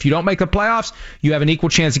benefit. If you don't make the playoffs, you have an equal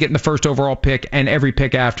chance of getting the first overall pick and every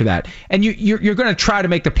pick after that. And you're going to try to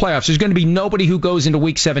make the playoffs. There's going to be nobody who goes into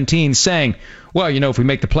Week 17 saying, well, if we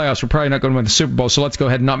make the playoffs, we're probably not going to win the Super Bowl, so let's go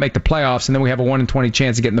ahead and not make the playoffs, and then we have a 1 in 20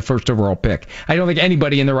 chance of getting the first overall pick. I don't think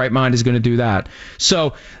anybody in their right mind is going to do that.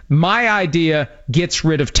 So my idea gets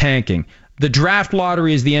rid of tanking. The draft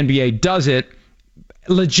lottery, as the NBA does it,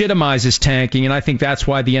 legitimizes tanking, and I think that's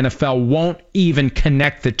why the NFL won't even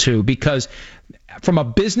connect the two, because from a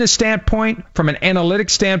business standpoint, from an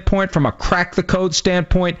analytics standpoint, from a crack the code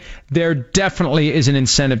standpoint, there definitely is an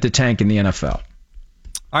incentive to tank in the NFL.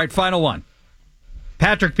 All right, final one.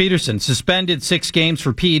 Patrick Peterson suspended 6 games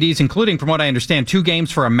for PEDs, including, from what I understand, 2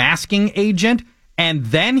 games for a masking agent. And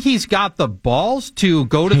then he's got the balls to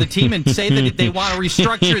go to the team and say that they want to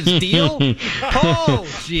restructure his deal? Oh,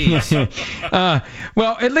 jeez.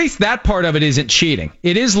 Well, at least that part of it isn't cheating.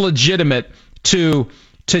 It is legitimate to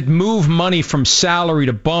move money from salary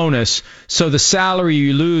to bonus, so the salary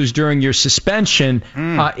you lose during your suspension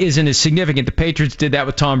isn't as significant. The Patriots did that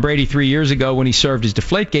with Tom Brady 3 years ago when he served his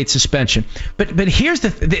Deflategate suspension. But here's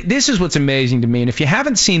this is what's amazing to me, and if you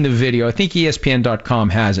haven't seen the video, I think ESPN.com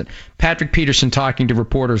has it. Patrick Peterson talking to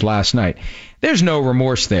reporters last night. There's no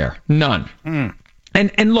remorse there, none.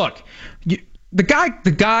 And look. The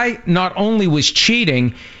guy not only was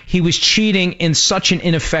cheating, he was cheating in such an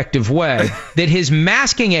ineffective way that his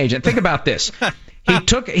masking agent, think about this. He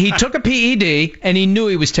took a PED, and he knew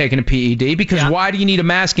he was taking a PED, because why do you need a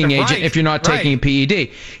masking agent if you're not taking a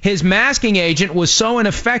PED? His masking agent was so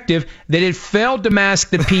ineffective that it failed to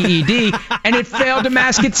mask the PED, and it failed to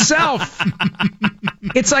mask itself.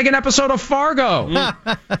 It's like an episode of Fargo.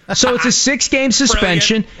 So it's a 6-game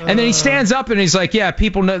suspension, and then he stands up and he's like, yeah,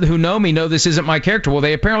 people who know me know this isn't my character. Well,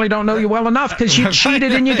 they apparently don't know you well enough, because you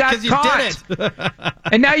cheated and you got caught.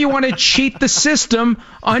 And now you want to cheat the system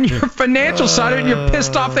on your financial side, and you're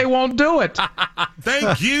pissed off they won't do it.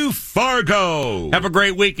 Thank you, Fargo. Have a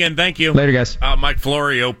great weekend. Thank you. Later, guys. Mike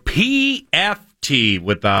Florio, PFT,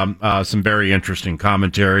 with some very interesting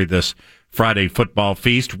commentary this Friday football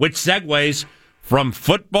feast, which segues from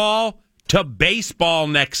football to baseball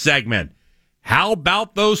next segment. How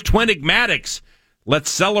about those Twinigmatics? Let's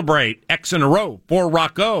celebrate X in a row for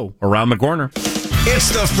Rocco around the corner.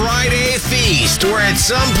 It's the Friday Feast, where at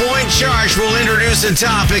some point Charge will introduce a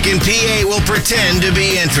topic and PA will pretend to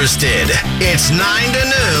be interested. It's 9 to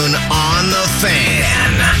noon on The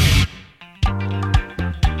Fan.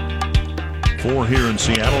 4 here in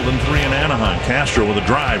Seattle, then 3 in Anaheim. Castro with a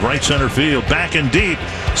drive, right center field, back and deep,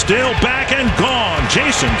 still back and gone.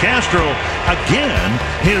 Jason Castro, again,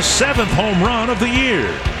 his 7th home run of the year.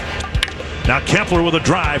 Now Kepler with a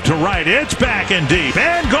drive to right, it's back and deep,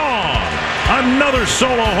 and gone. Another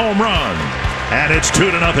solo home run, and it's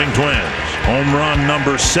 2-0 Twins. Home run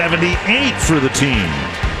number 78 for the team,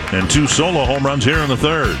 and 2 solo home runs here in the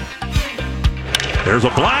 3rd. There's a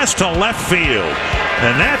blast to left field,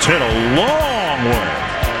 and that's hit a long way.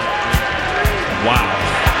 Wow.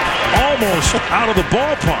 Almost out of the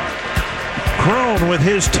ballpark. Crone with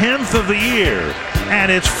his 10th of the year,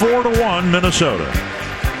 and it's 4-1 Minnesota.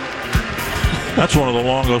 That's one of the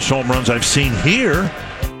longest home runs I've seen here.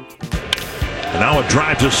 And now a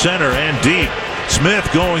drive to center and deep. Smith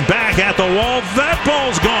going back at the wall. That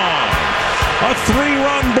ball's gone. A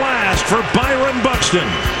 3-run blast for Byron Buxton.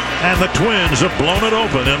 and the Twins have blown it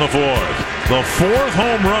open in the fourth. The fourth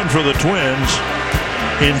home run for the Twins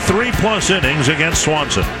in 3+ innings against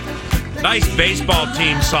Swanson. Nice baseball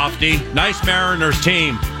team, Softy. Nice Mariners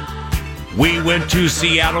team. We went to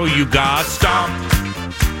Seattle, you got stomped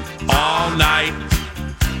all night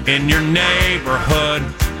in your neighborhood.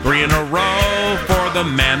 3 in a row for the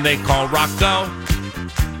man they call Rocco.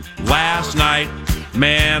 Last night,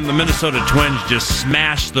 man, the Minnesota Twins just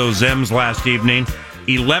smashed those M's last evening.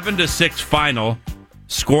 11-6 final.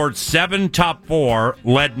 Scored 7 top 4.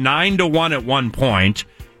 Led 9-1 at one point.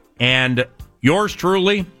 And yours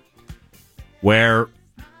truly, where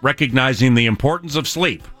recognizing the importance of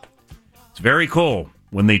sleep. It's very cool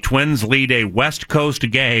when the Twins lead a West Coast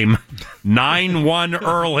game 9-1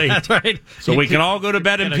 early. That's right. So we can all go to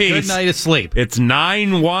bed in peace. A good night of sleep. It's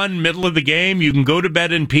 9-1, middle of the game. You can go to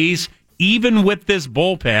bed in peace. Even with this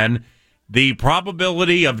bullpen, the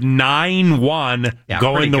probability of 9-1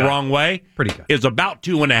 going the wrong way is about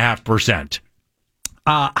 2.5%.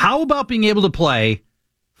 How about being able to play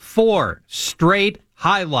 4 straight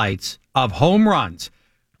highlights of home runs?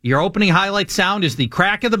 Your opening highlight sound is the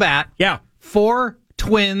crack of the bat. Yeah. 4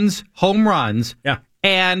 Twins home runs. Yeah.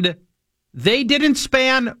 And they didn't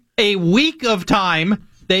span a week of time.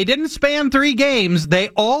 They didn't span 3 games. They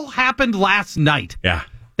all happened last night. Yeah.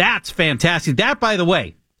 That's fantastic. That, by the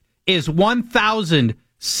way, is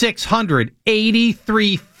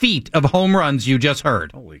 1,683 feet of home runs you just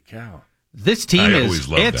heard. Holy cow. This team I always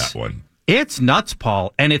loved that one. It's nuts,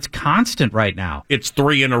 Paul, and it's constant right now. It's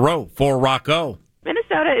 3 in a row for Rocco.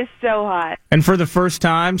 Minnesota is so hot. And for the first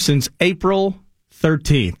time since April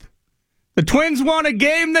 13th, the Twins won a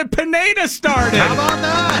game that Pineda started. How about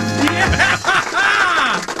that?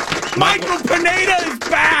 Yeah! Michael Pineda is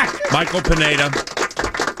back. Michael Pineda.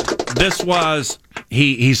 This was,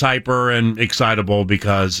 he's hyper and excitable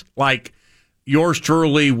because, like, yours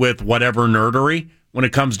truly with whatever nerdery, when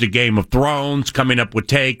it comes to Game of Thrones, coming up with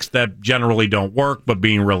takes that generally don't work, but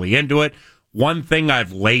being really into it. One thing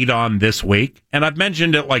I've laid on this week, and I've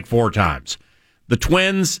mentioned it like 4 times, the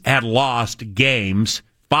Twins had lost games,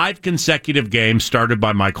 5 consecutive games started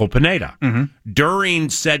by Michael Pineda. Mm-hmm. During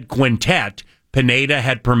said quintet, Pineda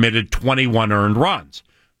had permitted 21 earned runs.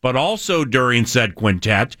 But also during said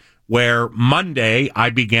quintet, where Monday I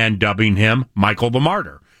began dubbing him Michael the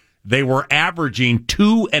Martyr. They were averaging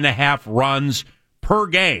 2.5 runs per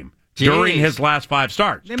game during his last 5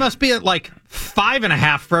 starts. They must be at like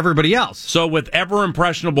 5.5 for everybody else. So with ever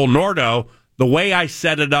impressionable Nordo, the way I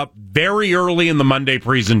set it up very early in the Monday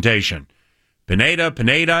presentation, Pineda,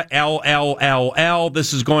 L,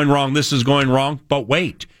 this is going wrong. But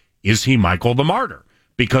wait, is he Michael the Martyr?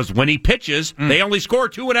 Because when he pitches, they only score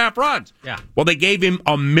 2.5 runs. Yeah. Well, they gave him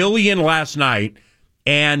 1 million last night,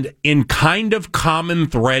 and in kind of common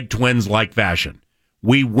thread Twins-like fashion,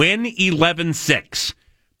 we win 11-6.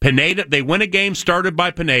 Pineda, they win a game started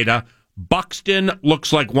by Pineda. Buxton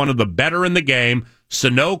looks like one of the better in the game.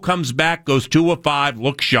 Sano comes back, goes 2 of 5,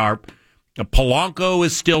 looks sharp. Polanco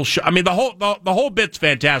is still I mean, the whole bit's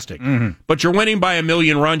fantastic. Mm-hmm. But you're winning by 1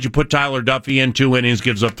 million runs. You put Tyler Duffy in 2 innings,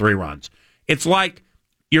 gives up 3 runs. It's like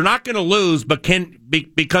you're not going to lose, but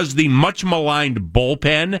because the much maligned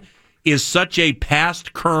bullpen is such a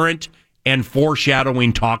past, current, and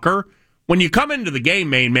foreshadowing talker. When you come into the game,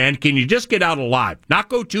 main man, can you just get out alive? Not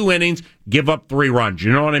go 2 innings, give up 3 runs.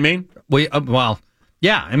 You know what I mean? Well,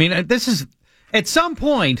 yeah. I mean, this is at some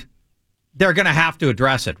point they're going to have to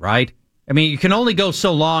address it, right? I mean, you can only go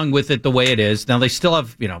so long with it the way it is. Now they still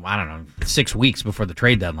have, I don't know, 6 weeks before the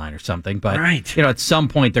trade deadline or something. But right. At some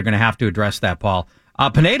point they're going to have to address that, Paul.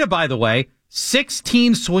 Pineda, by the way,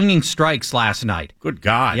 16 swinging strikes last night. Good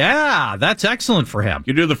God. Yeah, that's excellent for him.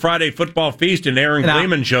 You do the Friday football feast and Aaron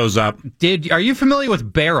Kleeman shows up. Are you familiar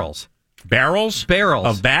with barrels? Barrels? Barrels.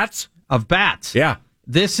 Of bats? Of bats. Yeah.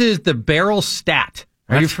 This is the barrel stat.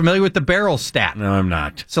 Are you familiar with the barrel stat? No, I'm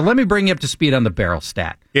not. So let me bring you up to speed on the barrel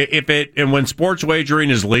stat. And when sports wagering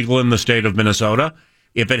is legal in the state of Minnesota,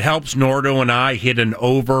 if it helps Nordo and I hit an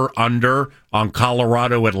over-under on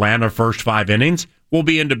Colorado-Atlanta first 5 innings, we'll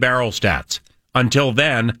be into barrel stats. Until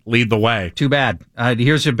then, lead the way. Too bad.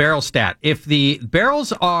 Here's your barrel stat. If the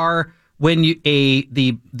barrels are when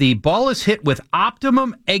the ball is hit with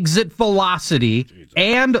optimum exit velocity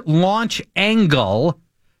and launch angle,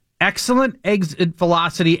 excellent exit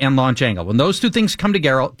velocity and launch angle. When those 2 things come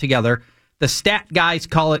together, the stat guys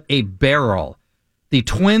call it a barrel. The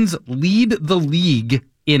Twins lead the league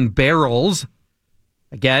in barrels.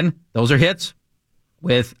 Again, those are hits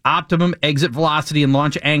with optimum exit velocity and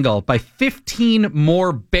launch angle by 15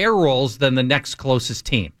 more barrels than the next closest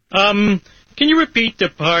team. Can you repeat the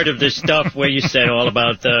part of this stuff where you said all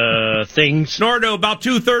about the things? Nordo, about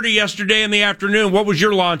 2:30 yesterday in the afternoon, what was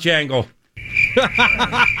your launch angle?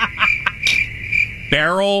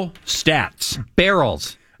 Barrel stats.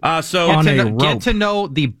 Barrels. So get to know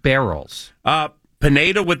the barrels.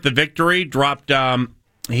 Pineda with the victory dropped.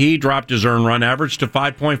 He dropped his earned run average to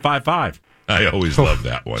 5.55. I always love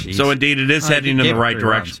that one. So indeed, it is heading in the right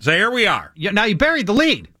direction. So here we are. Yeah, now you buried the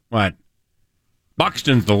lead. What?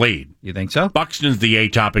 Buxton's the lead. You think so? Buxton's the A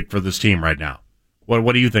topic for this team right now.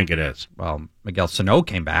 What do you think it is? Well, Miguel Sano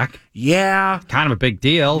came back. Yeah. Kind of a big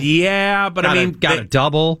deal. Yeah, but got a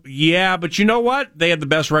double. Yeah, but you know what? They had the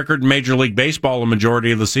best record in Major League Baseball a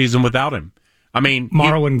majority of the season without him. I mean,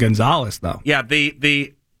 Marwin Gonzalez, though. Yeah,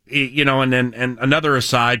 and another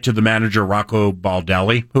aside to the manager Rocco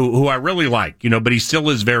Baldelli, who I really like, but he still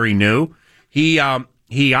is very new. He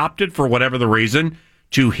opted for whatever the reason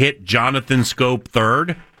to hit Jonathan Scope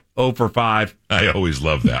third, 0 for 5. I always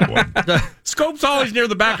love that one. Scope's always near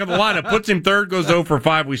the back of the lineup. Puts him third, goes 0 for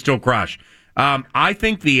 5. We still crush. I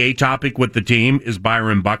think the A topic with the team is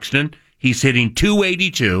Byron Buxton. He's hitting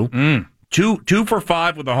 282, 2 for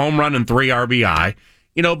 5 with a home run and 3 RBI.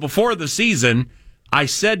 Before the season, I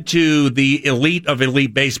said to the elite of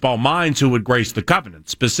elite baseball minds who would grace the covenant,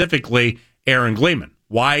 specifically Aaron Gleeman.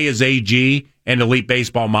 Why is AG an elite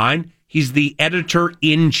baseball mind? He's the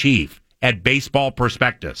editor-in-chief at Baseball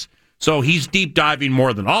Prospectus. So he's deep diving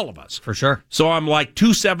more than all of us. For sure. So I'm like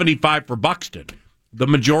 275 for Buxton. The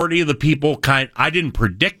majority of the people I didn't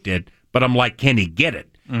predict it, but I'm like, can he get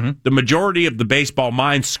it? Mm-hmm. The majority of the baseball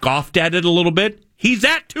minds scoffed at it a little bit. He's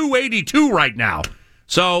at 282 right now.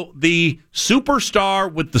 So the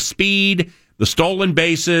superstar with the speed, the stolen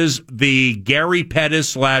bases, the Gary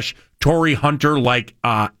Pettis / Torrey Hunter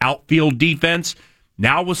outfield defense,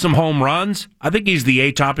 now with some home runs, I think he's the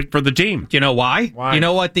A topic for the team. Do you know why? Do you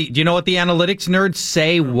know what the analytics nerds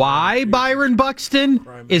say why Byron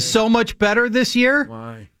Buxton is so much better this year?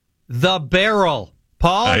 Why? The barrel.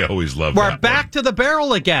 Paul, I always love we're that back to the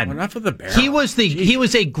barrel again. Enough of the barrel. He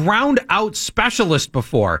was a ground out specialist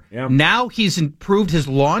before. Yeah. Now he's improved his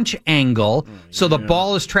launch angle, so the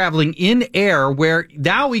ball is traveling in air where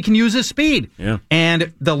now he can use his speed. Yeah.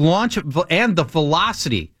 And the launch and the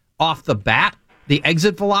velocity off the bat, the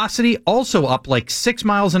exit velocity also up like 6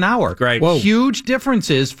 miles an hour. Great. Whoa. Huge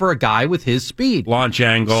differences for a guy with his speed. Launch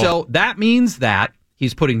angle. So that means that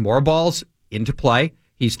he's putting more balls into play.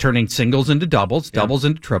 He's turning singles into doubles, doubles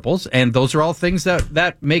into triples, and those are all things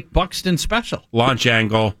that make Buxton special. Launch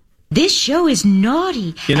angle. This show is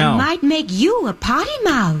naughty and might make you a potty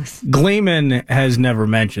mouth. Gleeman has never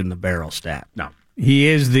mentioned the barrel stat. No.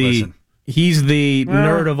 He's the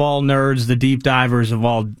nerd of all nerds, the deep divers of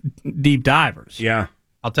all deep divers. Yeah.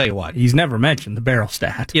 I'll tell you what. He's never mentioned the barrel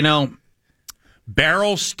stat.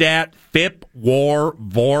 Barrel stat, FIP, WAR,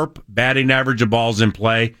 VORP, batting average of balls in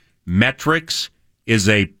play, metrics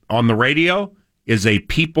on the radio is a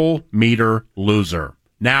people meter loser.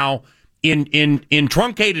 Now, in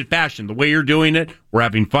truncated fashion, the way you're doing it, we're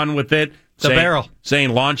having fun with it. Barrel.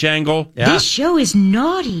 Saying launch angle. Yeah. This show is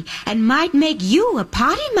naughty and might make you a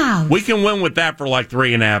potty mouth. We can win with that for like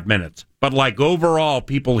 3.5 minutes. But overall,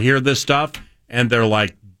 people hear this stuff and they're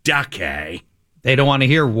like, okay. They don't want to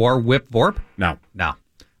hear WAR, WHIP, VORP? No.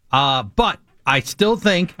 But I still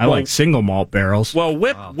think I like single malt barrels. Well,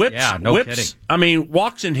 whips. Yeah, no kidding. I mean,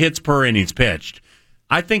 walks and hits per innings pitched.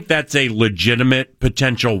 I think that's a legitimate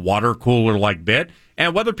potential water cooler like bit.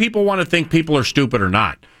 And whether people want to think people are stupid or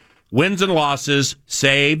not, wins and losses,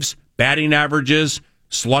 saves, batting averages,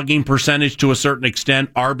 slugging percentage to a certain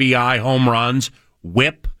extent, RBI, home runs,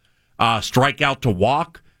 whip, strikeout to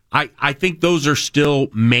walk. I think those are still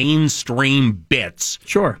mainstream bits.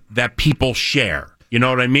 Sure. That people share. You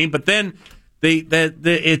know what I mean? But then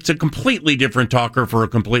it's a completely different talker for a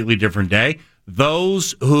completely different day.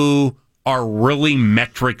 Those who are really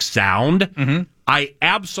metric sound, I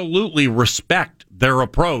absolutely respect their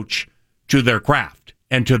approach to their craft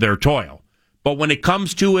and to their toil. But when it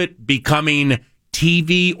comes to it becoming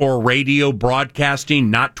TV or radio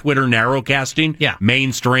broadcasting, not Twitter narrowcasting,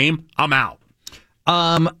 mainstream, I'm out.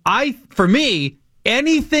 For me,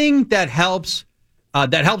 anything that helps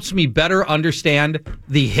me better understand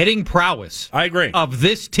the hitting prowess I agree. of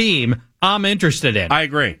this team, I'm interested in. I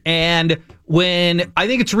agree. And when I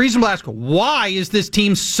think it's reasonable to ask, why is this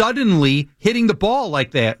team suddenly hitting the ball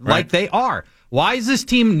like that, like they are? Why is this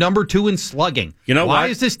team number 2 in slugging? Why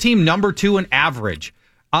is this team number 2 in average?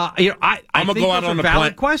 I'm gonna go out on a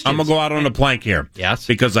plank. I'm gonna go out on a plank here. Yes,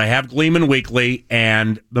 because I have Gleeman Weekly,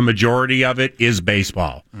 and the majority of it is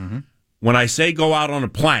baseball. Mm-hmm. When I say go out on a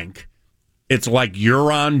plank, It's like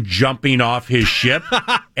Euron jumping off his ship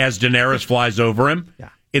as Daenerys flies over him. Yeah.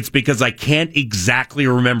 It's because I can't exactly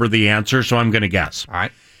remember the answer, so I'm going to guess. All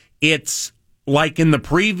right. It's like in the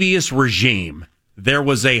previous regime, there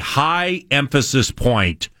was a high emphasis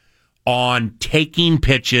point on taking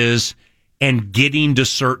pitches and getting to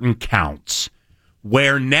certain counts.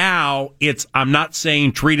 Where now I'm not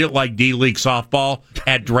saying treat it like D-League softball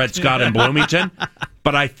at Dred Scott and Bloomington,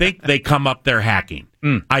 but I think they come up there hacking.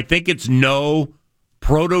 I think it's no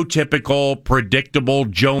prototypical, predictable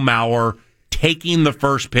Joe Mauer taking the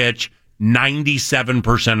first pitch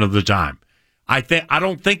 97% of the time. I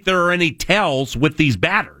don't think there are any tells with these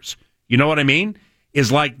batters. You know what I mean?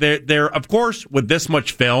 Is like they're of course with this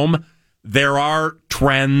much film, there are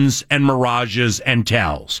trends and mirages and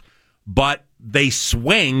tells, but they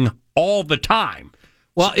swing all the time.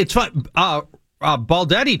 Well, it's fun.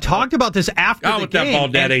 Baldetti talked about this after the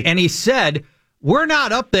game, and he said, we're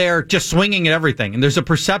not up there just swinging at everything. And there's a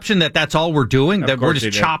perception that that's all we're doing, that we're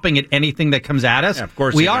just chopping at anything that comes at us. Yeah, of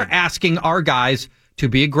course we are asking our guys to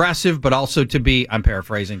be aggressive, but also to be, I'm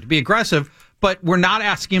paraphrasing, to be aggressive, but we're not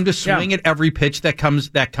asking them to swing at every pitch that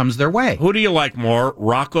comes their way. Who do you like more,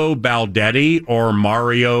 Rocco Baldetti or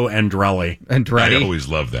Mario Andretti? I always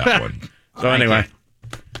love that one. So anyway,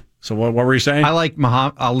 so what were you saying? I like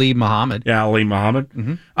Ali Muhammad. Yeah, Ali Muhammad.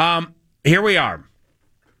 Mm-hmm. Here we are,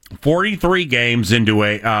 43 games into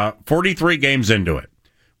it.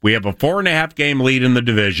 We have a 4.5 game lead in the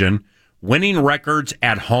division, winning records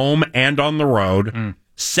at home and on the road.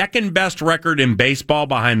 Second best record in baseball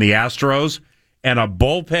behind the Astros, and a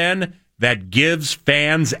bullpen that gives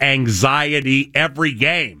fans anxiety every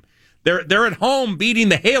game. They're at home beating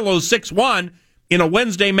the Halos 6-1 in a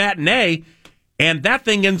Wednesday matinee, and that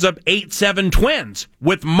thing ends up 8-7 Twins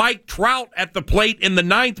with Mike Trout at the plate in the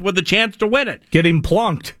ninth with a chance to win it. Getting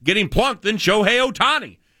plunked. Then Shohei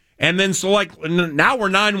Ohtani. And then now we're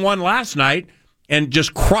 9-1 last night and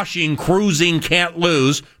just cruising, can't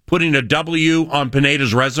lose, putting a W on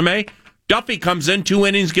Pineda's resume. Duffy comes in, 2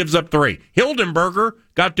 innings, gives up 3. Hildenberger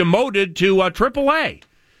got demoted to AAA.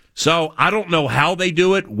 So I don't know how they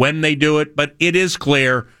do it, when they do it, but it is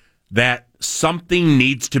clear that something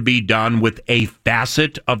needs to be done with a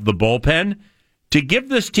facet of the bullpen to give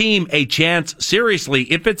this team a chance,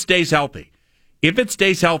 seriously, if it stays healthy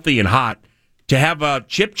and hot, to have a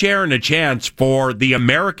chip chair and a chance for the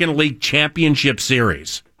American League Championship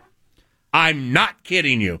Series. I'm not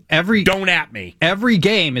kidding you. Don't at me. Every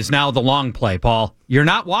game is now the long play, Paul. You're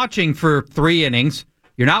not watching for 3 innings.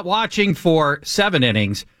 You're not watching for 7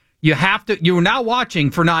 innings. You're now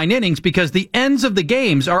watching for 9 innings because the ends of the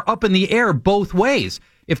games are up in the air both ways.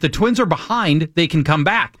 If the Twins are behind, they can come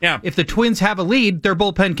back. Yeah. If the Twins have a lead, their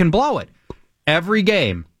bullpen can blow it. Every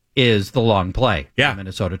game is the long play. Yeah. The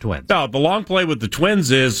Minnesota Twins. No, the long play with the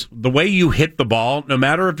Twins is the way you hit the ball, no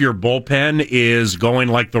matter if your bullpen is going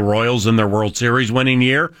like the Royals in their World Series winning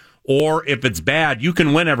year, or if it's bad, you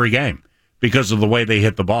can win every game because of the way they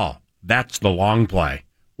hit the ball. That's the long play.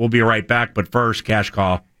 We'll be right back, but first, cash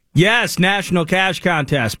call. Yes, National Cash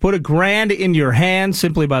Contest. Put $1,000 in your hand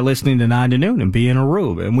simply by listening to 9 to Noon and being a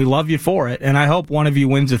rube. And we love you for it. And I hope one of you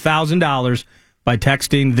wins $1,000 by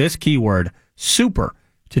texting this keyword, SUPER,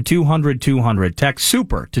 to 200-200. Text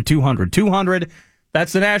SUPER to 200-200.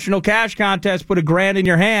 That's the National Cash Contest. Put $1,000 in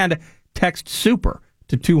your hand. Text SUPER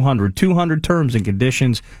to 200-200. Terms and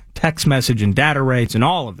conditions, text message and data rates, and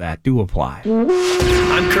all of that do apply.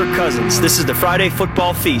 I'm Kirk Cousins. This is the Friday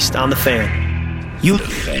Football Feast on The Fan. The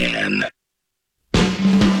Fan.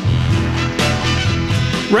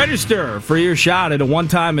 Register for your shot at a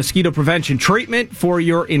one-time mosquito prevention treatment for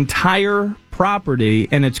your entire property,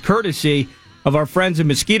 and it's courtesy of our friends at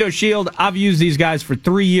Mosquito Shield. I've used these guys for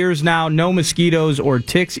 3 years now. No mosquitoes or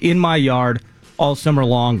ticks in my yard all summer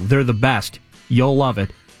long. They're the best. You'll love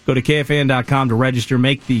it. Go to KFAN.com to register.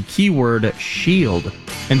 Make the keyword SHIELD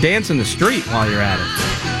and dance in the street while you're at it.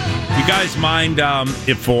 You guys mind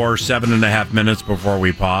if for 7.5 minutes before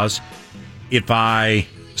we pause, if I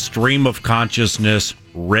stream of consciousness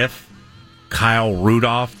riff Kyle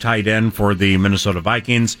Rudolph, tight end for the Minnesota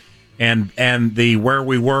Vikings, and the where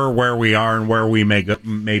we were, where we are, and where we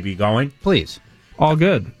may be going? Please. All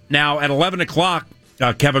good. Now, at 11 o'clock,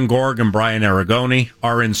 Kevin Gorg and Brian Aragoni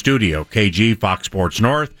are in studio. KG, Fox Sports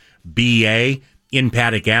North, BA,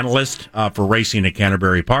 in-paddock analyst for racing at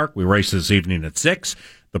Canterbury Park. We race this evening at 6.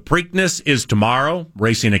 The Preakness is tomorrow.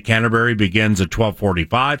 Racing at Canterbury begins at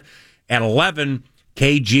 12:45. At 11,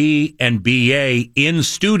 KG and BA in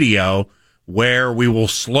studio, where we will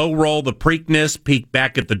slow roll the Preakness, peek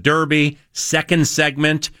back at the Derby. Second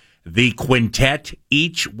segment, the quintet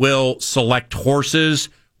each will select horses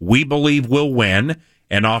we believe will win,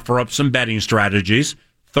 and offer up some betting strategies.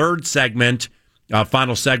 Third segment,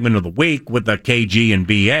 final segment of the week with the KG and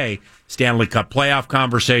BA Stanley Cup playoff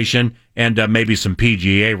conversation and maybe some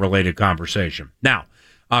PGA-related conversation. Now,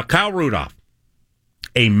 Kyle Rudolph,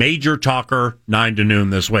 a major talker 9 to noon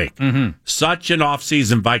this week. Such an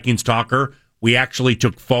off-season Vikings talker. We actually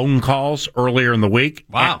took phone calls earlier in the week.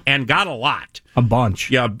 Wow. And got a lot. A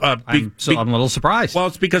bunch. Yeah. I'm a little surprised. Well,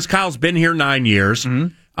 it's because Kyle's been here 9 years.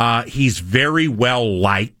 He's very well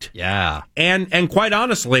liked. Yeah. And quite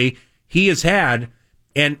honestly, he has had,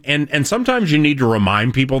 and sometimes you need to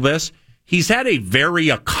remind people this, he's had a very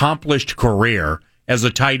accomplished career as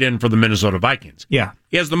a tight end for the Minnesota Vikings. Yeah.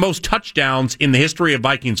 He has the most touchdowns in the history of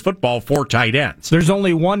Vikings football for tight ends. There's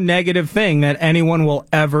only one negative thing that anyone will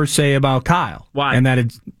ever say about Kyle. Why? And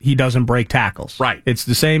that he doesn't break tackles. Right. It's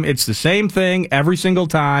the same thing every single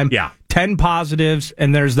time. Yeah. 10 positives,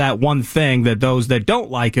 and there's that one thing that those that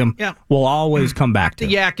don't like him will always come back to.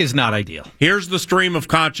 The yak is not ideal. Here's the stream of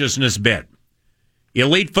consciousness bit.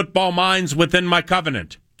 Elite football minds within my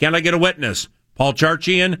covenant. Can I get a witness? Paul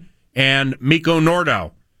Charchian and Miko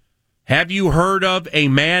Nordo. Have you heard of a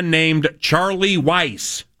man named Charlie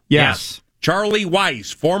Weiss? Yes. Charlie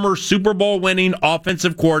Weiss, former Super Bowl winning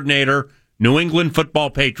offensive coordinator, New England Football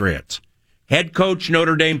Patriots. Head coach,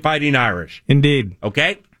 Notre Dame Fighting Irish. Indeed.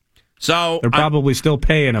 Okay? So they're probably still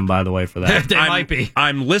paying him, by the way, for that. They might be.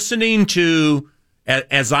 I'm listening to,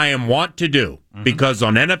 as I am wont to do, because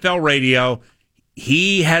on NFL radio,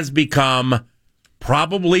 he has become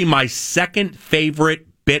probably my second favorite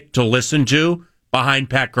bit to listen to behind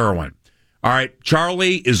Pat Kerwin. All right,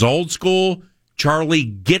 Charlie is old school. Charlie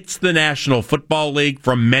gets the National Football League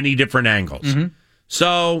from many different angles.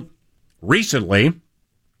 So recently,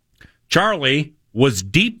 Charlie was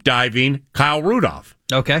deep diving Kyle Rudolph.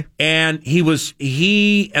 Okay. And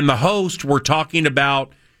he and the host were talking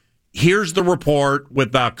about, here's the report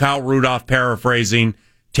with Kyle Rudolph paraphrasing,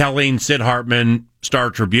 telling Sid Hartman, Star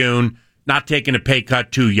Tribune, not taking a pay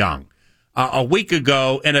cut too young. A week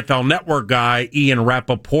ago, NFL Network guy Ian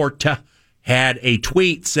Rappaport had a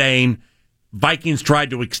tweet saying Vikings tried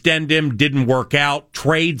to extend him, didn't work out.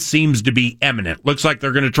 Trade seems to be imminent. Looks like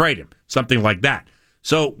they're going to trade him, something like that.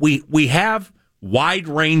 So we have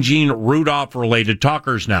wide-ranging Rudolph-related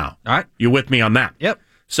talkers now. All right, you with me on that? Yep.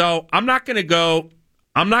 So I'm not going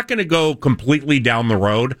to go completely down the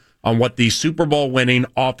road on what the Super Bowl winning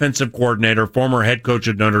offensive coordinator, former head coach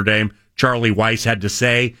at Notre Dame, Charlie Weiss, had to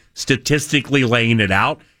say, statistically laying it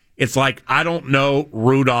out. It's like, I don't know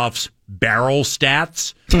Rudolph's barrel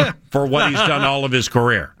stats for what he's done all of his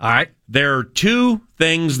career. All right. There are two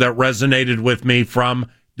things that resonated with me from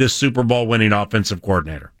this Super Bowl winning offensive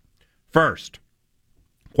coordinator. First,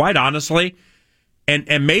 quite honestly,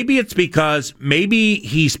 and maybe it's because maybe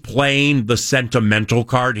he's playing the sentimental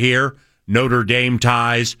card here, Notre Dame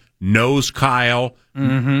ties, knows Kyle,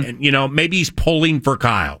 and maybe he's pulling for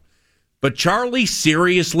Kyle. But Charlie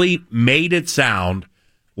seriously made it sound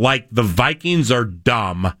like the Vikings are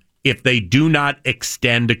dumb if they do not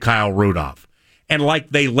extend to Kyle Rudolph. And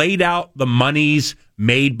like they laid out the monies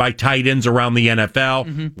made by tight ends around the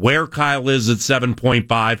NFL, where Kyle is at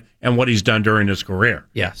 7.5 and what he's done during his career.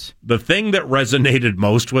 Yes. The thing that resonated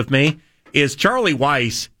most with me is Charlie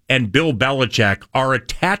Weiss and Bill Belichick are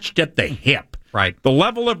attached at the hip. Right. The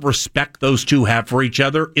level of respect those two have for each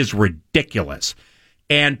other is ridiculous.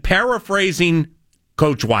 And paraphrasing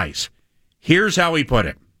Coach Weiss, here's how he put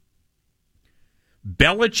it.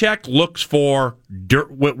 Belichick looks for,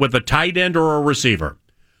 with a tight end or a receiver,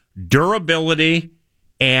 durability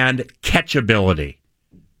and catchability.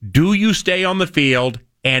 Do you stay on the field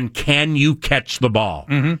and can you catch the ball?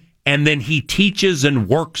 And then he teaches and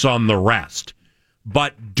works on the rest.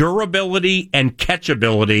 But durability and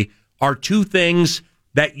catchability are two things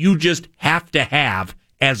that you just have to have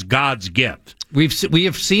as God's gift. We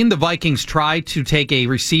have seen the Vikings try to take a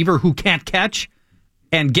receiver who can't catch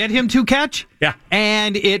and get him to catch. Yeah.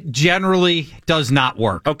 And it generally does not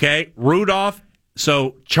work. Okay, Rudolph.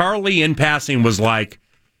 So Charlie in passing was like,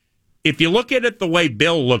 if you look at it the way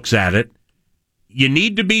Bill looks at it, you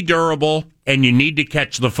need to be durable and you need to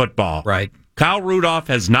catch the football. Right. Kyle Rudolph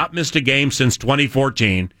has not missed a game since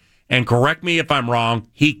 2014. And correct me if I'm wrong,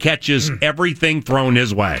 he catches everything thrown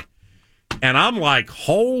his way. And I'm like,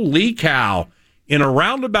 holy cow. In a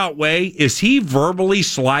roundabout way, is he verbally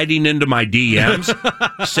sliding into my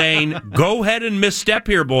DMs saying, go ahead and misstep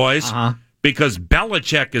here, boys, because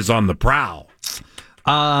Belichick is on the prowl?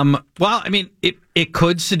 Well, I mean, it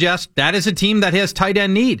could suggest that is a team that has tight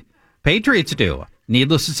end need. Patriots do.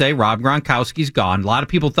 Needless to say, Rob Gronkowski's gone. A lot of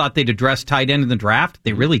people thought they'd address tight end in the draft.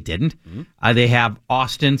 They really didn't. They have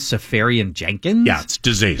Austin Seferian-Jenkins. Yeah, it's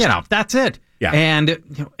diseased. That's it. Yeah.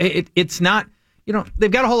 And it's not,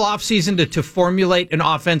 they've got a whole offseason to formulate an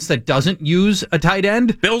offense that doesn't use a tight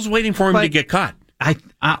end. Bill's waiting for him to get cut.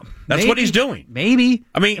 That's what he's doing. Maybe.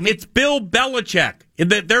 I mean, it's Bill Belichick.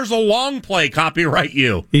 There's a long play, copyright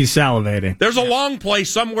you. He's salivating. There's a long play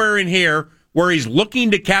somewhere in here where he's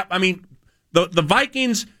looking to cap. I mean, the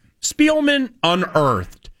Vikings, Spielman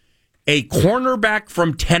unearthed a cornerback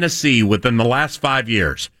from Tennessee within the last 5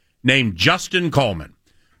 years named Justin Coleman.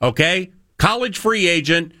 Okay? College free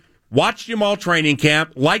agent, watched him all training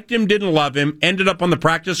camp, liked him, didn't love him, ended up on the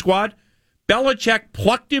practice squad. Belichick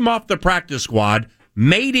plucked him off the practice squad,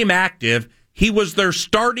 made him active. He was their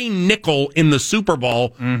starting nickel in the Super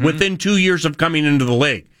Bowl within 2 years of coming into the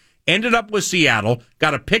league. Ended up with Seattle,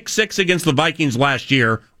 got a pick six against the Vikings last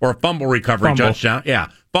year, or a fumble recovery touchdown. Yeah,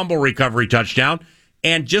 fumble recovery touchdown,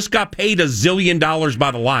 and just got paid $1 zillion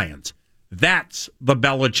by the Lions. That's the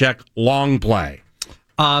Belichick long play.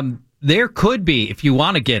 There could be, if you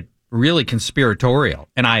want to get really conspiratorial,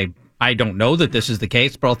 and I don't know that this is the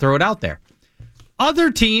case, but I'll throw it out there.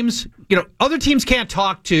 Other teams can't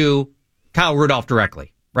talk to Kyle Rudolph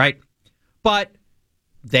directly, right? But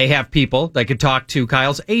they have people that could talk to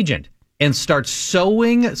Kyle's agent and start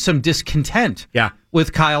sowing some discontent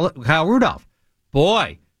with Kyle Rudolph.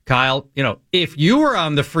 Boy, Kyle, if you were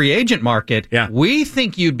on the free agent market, we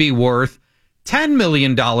think you'd be worth $10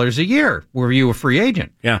 million a year were you a free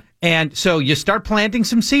agent. Yeah. And so you start planting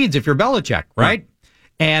some seeds if you're Belichick, right?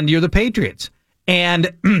 And you're the Patriots.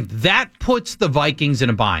 And that puts the Vikings in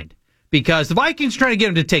a bind because the Vikings are trying to get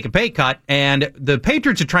him to take a pay cut, and the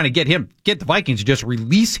Patriots are trying to get the Vikings to just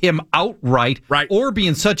release him outright, or be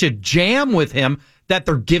in such a jam with him that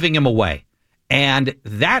they're giving him away. And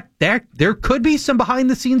that there could be some behind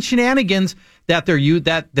the scenes shenanigans that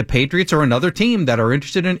the Patriots or another team that are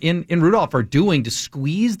interested in Rudolph are doing to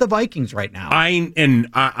squeeze the Vikings right now. I in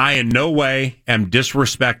no way am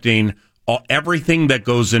disrespecting everything that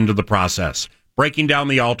goes into the process. Breaking down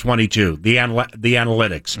the all-22, the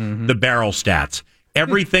analytics, the barrel stats,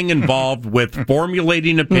 everything involved with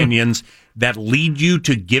formulating opinions that lead you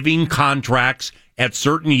to giving contracts at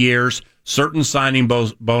certain years, certain signing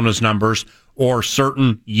bonus numbers, or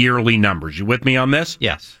certain yearly numbers. You with me on this?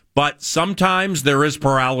 Yes. But sometimes there is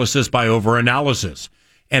paralysis by overanalysis.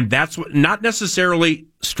 And that's not necessarily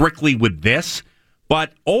strictly with this,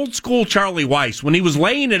 but old school Charlie Weiss, when he was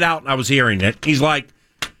laying it out and I was hearing it, he's like,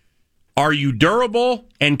 are you durable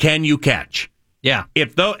and can you catch? Yeah.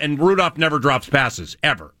 And Rudolph never drops passes,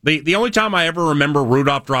 ever. The only time I ever remember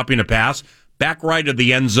Rudolph dropping a pass, back right of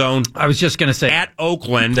the end zone. I was just going to say. At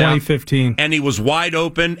Oakland. 2015. And he was wide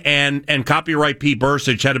open, and copyright Pete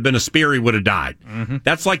Bursich, had it been a spear, he would have died.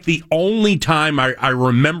 That's like the only time I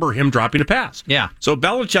remember him dropping a pass. Yeah. So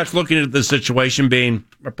Belichick's looking at the situation being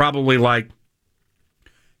probably like,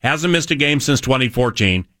 hasn't missed a game since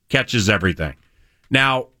 2014, catches everything.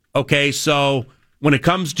 Now, okay, so when it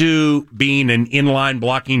comes to being an inline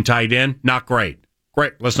blocking tight end, not great.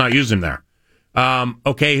 Great, let's not use him there.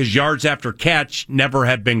 Okay, his yards after catch never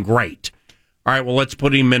have been great. All right, well, let's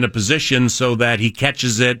put him in a position so that he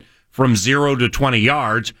catches it from 0 to 20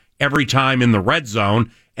 yards every time in the red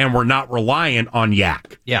zone, and we're not reliant on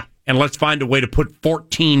Yak. Yeah. And let's find a way to put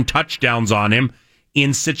 14 touchdowns on him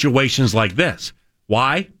in situations like this.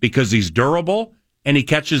 Why? Because he's durable and he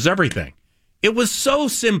catches everything. It was so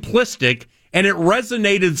simplistic, and it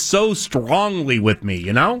resonated so strongly with me,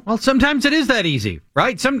 Well, sometimes it is that easy,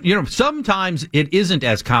 right? Sometimes it isn't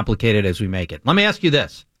as complicated as we make it. Let me ask you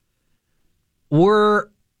this.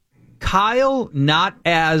 Were Kyle not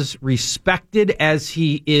as respected as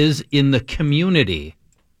he is in the community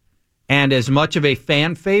and as much of a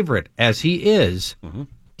fan favorite as he is,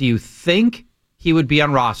 do you think he would be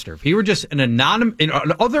on roster if he were just an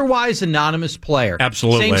otherwise anonymous player?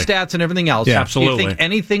 Absolutely. Same stats and everything else. Yeah, absolutely. Do you think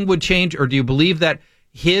anything would change, or do you believe that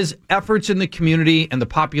his efforts in the community and the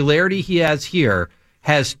popularity he has here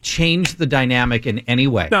has changed the dynamic in any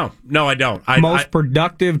way? No, I don't. Most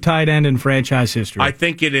productive tight end in franchise history. I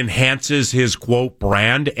think it enhances his, quote,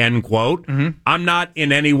 brand, end quote. I'm not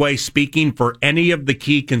in any way speaking for any of the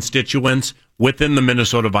key constituents within the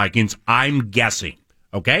Minnesota Vikings. I'm guessing.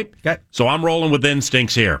 Okay? So I'm rolling with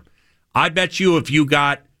instincts here. I bet you if you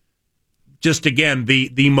got, just again,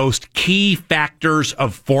 the most key factors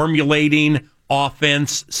of formulating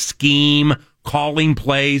offense, scheme, calling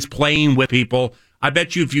plays, playing with people, I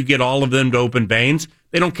bet you if you get all of them to open veins,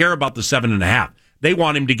 they don't care about the 7.5. They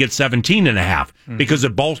want him to get 17.5 because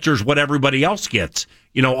it bolsters what everybody else gets,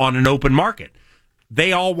 on an open market.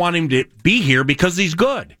 They all want him to be here because he's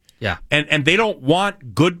good. Yeah. And they don't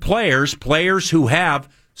want good players who have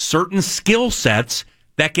certain skill sets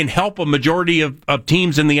that can help a majority of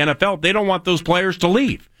teams in the NFL. They don't want those players to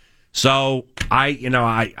leave. So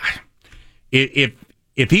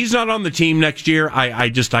if he's not on the team next year, I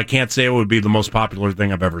can't say it would be the most popular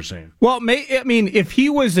thing I've ever seen. Well, if he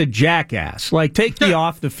was a jackass, like take the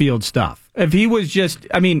off the field stuff. If he was just,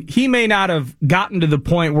 he may not have gotten to the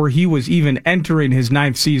point where he was even entering his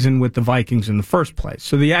 9th season with the Vikings in the first place.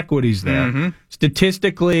 So the equity's there. Mm-hmm.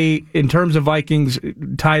 Statistically, in terms of Vikings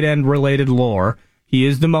tight end related lore, he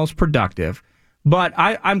is the most productive. But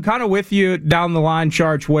I'm kind of with you down the line,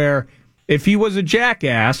 Charge, where if he was a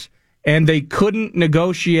jackass and they couldn't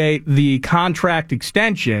negotiate the contract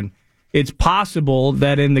extension, it's possible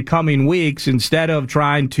that in the coming weeks, instead of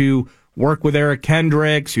trying to work with Eric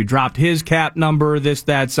Kendricks, who dropped his cap number, this,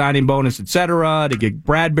 that, signing bonus, etc., to get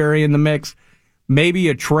Bradbury in the mix, maybe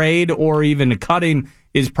a trade or even a cutting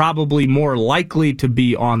is probably more likely to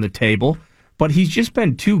be on the table. But he's just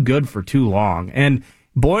been too good for too long. And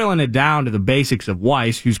boiling it down to the basics of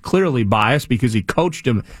Weiss, who's clearly biased because he coached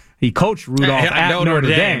Rudolph at Notre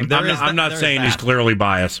Dame. I'm not saying he's clearly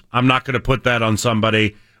biased. I'm not going to put that on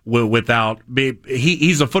somebody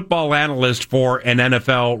he's a football analyst for an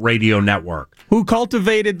NFL radio network. Who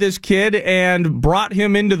cultivated this kid and brought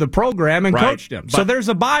him into the program and coached him. So there's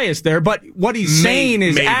a bias there, but what he's saying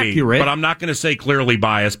is accurate. But I'm not going to say clearly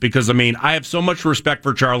biased because, I have so much respect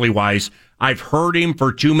for Charlie Weiss. I've heard him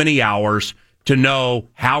for too many hours to know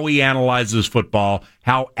how he analyzes football,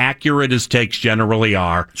 how accurate his takes generally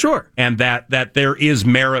are. Sure. And that there is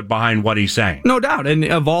merit behind what he's saying. No doubt. And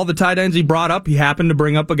of all the tight ends he brought up, he happened to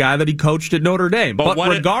bring up a guy that he coached at Notre Dame. But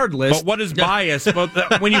regardless... But what is bias?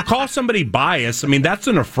 When you call somebody bias, that's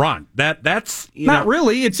an affront. That's... Not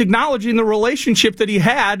really. It's acknowledging the relationship that he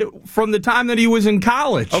had from the time that he was in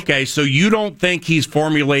college. Okay, so you don't think he's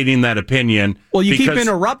formulating that opinion... Well, you keep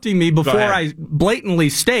interrupting me before I blatantly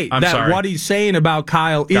state what he's saying about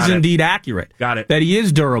Kyle is indeed accurate. Got it. That he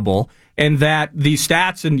is durable, and that the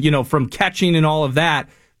stats and, from catching and all of that,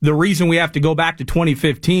 the reason we have to go back to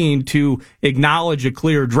 2015 to acknowledge a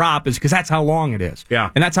clear drop is because that's how long it is. Yeah.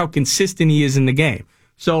 And that's how consistent he is in the game.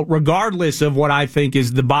 So regardless of what I think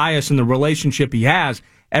is the bias and the relationship he has,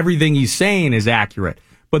 everything he's saying is accurate.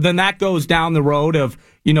 But then that goes down the road of,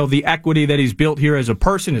 the equity that he's built here as a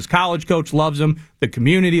person. His college coach loves him. The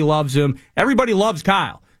community loves him. Everybody loves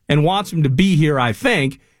Kyle and wants him to be here, I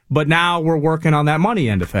think. But now we're working on that money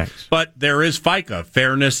end of things. But there is FICA,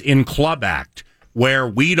 Fairness in Club Act, where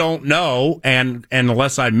we don't know, and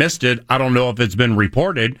unless I missed it, I don't know if it's been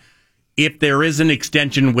reported, if there is an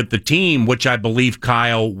extension with the team, which I believe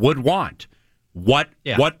Kyle would want. What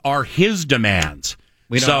are his demands?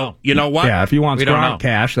 We don't know. You know what? Yeah, if he wants Gronk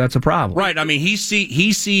cash, that's a problem. Right. He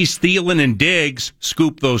sees Thielen and Diggs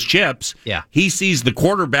scoop those chips. Yeah. He sees the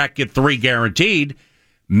quarterback get 3 guaranteed.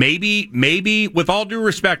 Maybe, with all due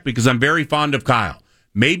respect, because I'm very fond of Kyle,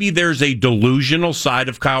 maybe there's a delusional side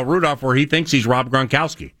of Kyle Rudolph where he thinks he's Rob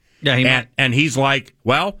Gronkowski. Yeah, and he's like,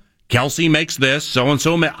 well, Kelsey makes this,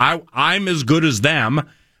 so-and-so, I'm as good as them,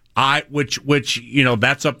 which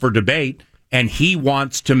that's up for debate, and he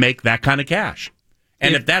wants to make that kind of cash.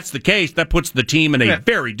 And if that's the case, that puts the team in a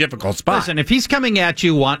very difficult spot. Listen, if he's coming at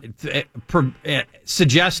you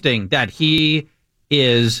suggesting that he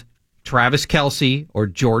is Travis Kelce or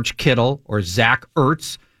George Kittle or Zach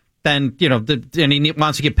Ertz, then and he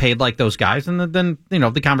wants to get paid like those guys, and then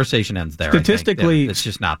the conversation ends there. Statistically, it's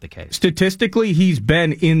just not the case. Statistically, he's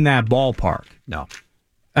been in that ballpark. No,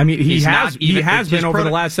 he has been over the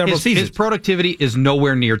last several seasons. His productivity is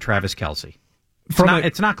nowhere near Travis Kelce.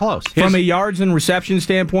 It's not close. From a yards and reception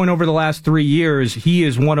standpoint over the last 3 years, he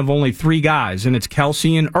is one of only 3 guys, and it's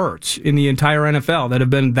Kelce and Ertz in the entire NFL that have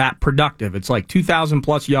been that productive. It's like 2,000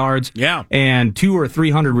 plus yards and 200 or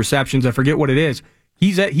 300 receptions. I forget what it is.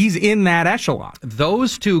 He's in that echelon.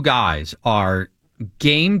 Those 2 guys are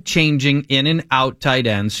game-changing in and out tight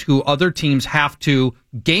ends who other teams have to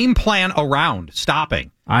game plan around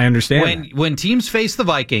stopping. I understand. When teams face the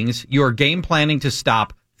Vikings, you're game planning to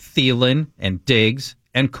stop Thielen and Diggs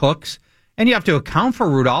and Cooks, and you have to account for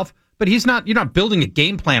Rudolph, but you're not building a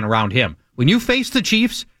game plan around him. When you face the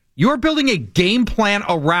Chiefs, you're building a game plan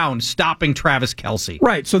around stopping Travis Kelce.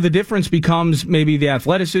 Right, so the difference becomes maybe the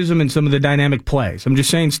athleticism and some of the dynamic plays. I'm just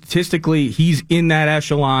saying statistically he's in that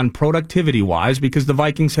echelon productivity-wise because the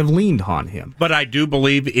Vikings have leaned on him. But I do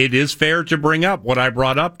believe it is fair to bring up what I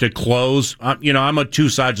brought up to close. I'm a 2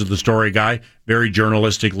 sides of the story guy, very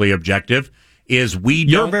journalistically objective.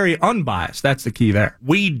 You're very unbiased. That's the key there.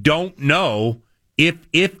 We don't know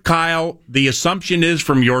if Kyle, the assumption is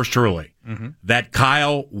from yours truly, that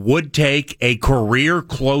Kyle would take a career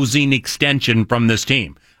closing extension from this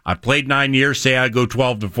team. I played 9 years. Say I go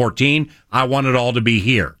 12 to 14. I want it all to be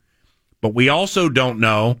here. But we also don't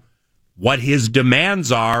know what his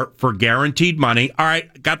demands are for guaranteed money. All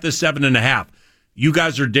right, got this 7.5. You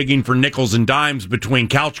guys are digging for nickels and dimes between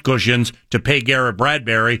couch cushions to pay Garrett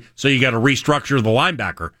Bradbury, so you got to restructure the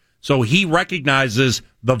linebacker. So he recognizes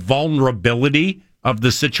the vulnerability of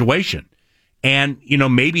the situation. And,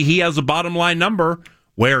 maybe he has a bottom line number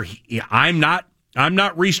where I'm not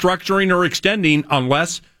restructuring or extending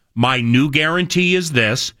unless my new guarantee is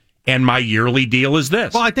this and my yearly deal is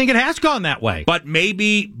this. Well, I think it has gone that way. But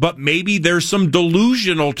maybe there's some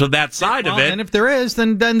delusional to that side of it. And if there is,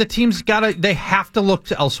 then the team's they have to look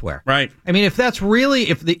to elsewhere. Right. I mean, if that's really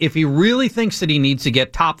if he really thinks that he needs to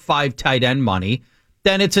get top 5 tight end money,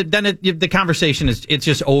 then the conversation it's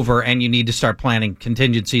just over, and you need to start planning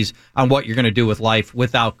contingencies on what you're going to do with life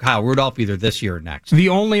without Kyle Rudolph either this year or next. The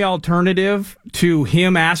only alternative to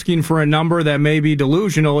him asking for a number that may be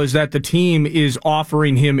delusional is that the team is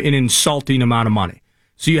offering him an insulting amount of money.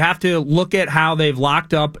 So you have to look at how they've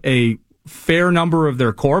locked up a fair number of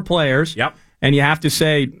their core players. Yep. And you have to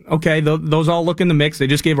say, okay, those all look in the mix. They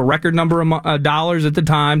just gave a record number of dollars at the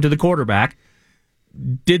time to the quarterback.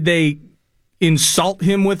 Did they insult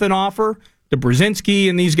him with an offer? The Brzezinski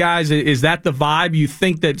and these guys, is that the vibe you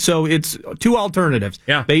think that? So it's two alternatives.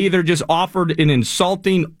 Yeah. They either just offered an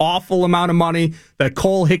insulting, awful amount of money that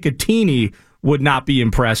Cole Hicatini would not be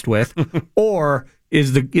impressed with, or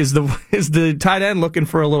is the tight end looking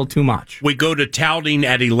for a little too much? We go to touting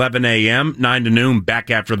at 11 a.m., 9 to noon,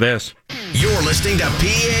 back after this. You're listening to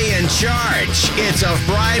PA in Charge. It's a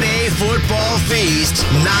Friday football feast,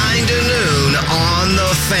 9 to noon on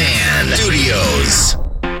the Fan Studios.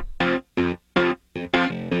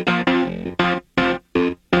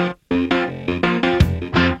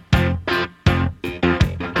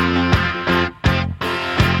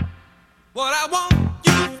 What I want,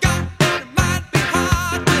 you've got, and it might be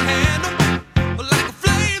hard to handle. But like a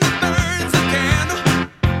flame that burns a candle,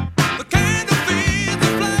 the candle feeds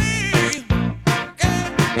the flame.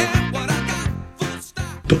 Yeah, what I got, full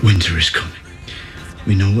stop. But winter is coming.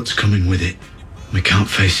 We know what's coming with it. We can't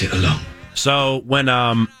face it alone. So when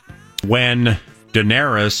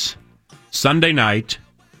Daenerys, Sunday night,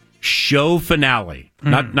 show finale,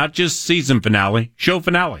 not just season finale, show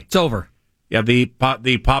finale. It's over. Yeah, the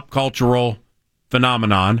pop cultural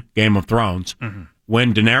phenomenon, Game of Thrones. Mm-hmm.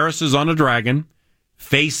 When Daenerys is on a dragon,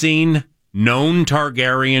 facing known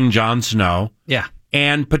Targaryen Jon Snow, Yeah.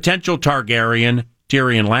 and potential Targaryen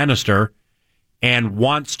Tyrion Lannister, and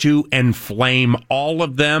wants to enflame all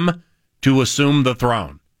of them to assume the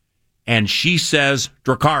throne. And she says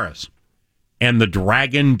Dracarys, and the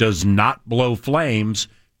dragon does not blow flames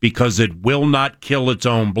because it will not kill its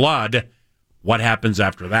own blood. What happens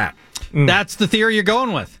after that? That's the theory you're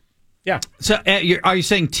going with. Yeah. So are you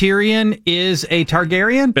saying Tyrion is a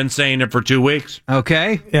Targaryen? Been saying it for 2 weeks.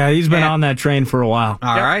 Okay. Yeah, he's been on that train for a while.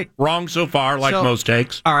 All right. Wrong so far, like most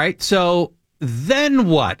takes. All right. So then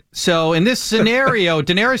what? So in this scenario,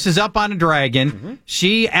 Daenerys is up on a dragon. Mm-hmm.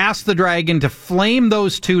 She asks the dragon to flame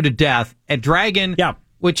those two to death. A dragon,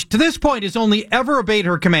 which to this point has only ever obeyed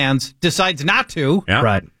her commands, decides not to. Yeah.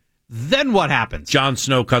 Right. Then what happens? Jon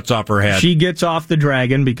Snow cuts off her head. She gets off the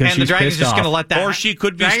dragon because and she's the dragon's pissed just off. going to let that. Or she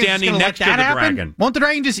could be standing next to the dragon. Won't the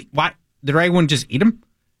dragon just? What? The dragon wouldn't just eat him?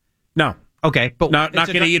 No. Okay, but not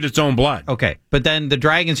going to eat its own blood. Okay, but then the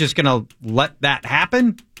dragon's just going to let that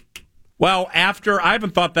happen? Well, after I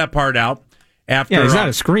haven't thought that part out. After he's not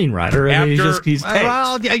a screenwriter. I mean, he's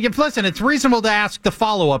well, listen, it's reasonable to ask the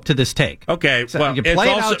follow-up to this take. Okay, so well, you play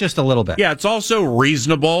it out just a little bit. Yeah, it's also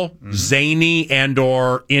reasonable, zany, and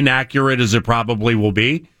or inaccurate as it probably will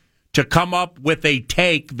be, to come up with a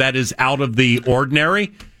take that is out of the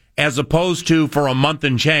ordinary, as opposed to, for a month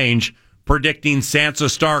and change, predicting Sansa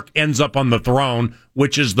Stark ends up on the throne,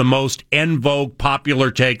 which is the most en vogue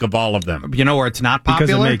popular take of all of them. You know where it's not popular?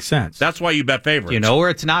 Because it makes sense. That's why you bet favorites. You know where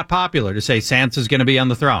it's not popular to say Sansa's going to be on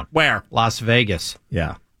the throne? Where? Las Vegas.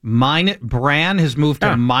 Yeah. Bran has moved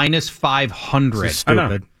to minus 500.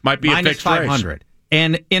 Stupid. Might be minus a fixed 500. race.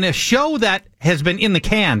 And in a show that has been in the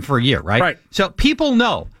can for a year, right? Right. So people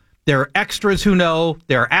know. There are extras who know.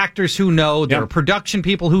 There are actors who know. There are production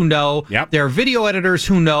people who know. There are video editors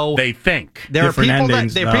who know. They think. There are people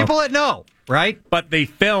that know, right? But they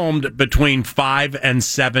filmed between 5 and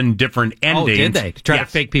 7 different endings. Oh, did they? To try to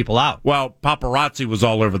fake people out. Well, paparazzi was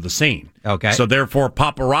all over the scene. Okay. So therefore,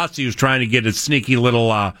 paparazzi was trying to get a sneaky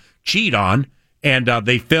little cheat on, and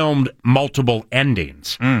they filmed multiple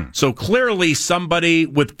endings. So clearly somebody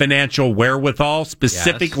with financial wherewithal,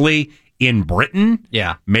 specifically in Britain,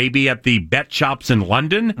 maybe at the bet shops in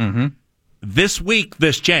London, this week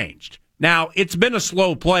this changed. Now, it's been a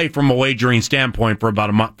slow play from a wagering standpoint for about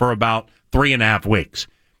a month, for about 3.5 weeks,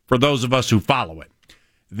 for those of us who follow it.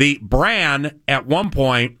 The Bran at one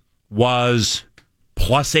point was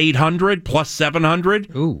plus 800, plus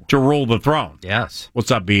 700 to rule the throne. Yes.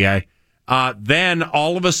 What's up, BA? Then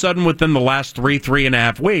all of a sudden, within the last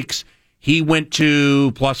 3.5 weeks, he went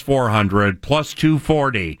to plus 400, plus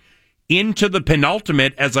 240, into the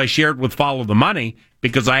penultimate, as I shared with Follow the Money,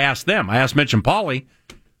 because I asked Mitch and Paulie,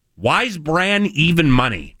 why is Bran even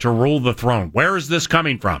money to rule the throne? Where is this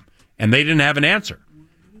coming from? And they didn't have an answer.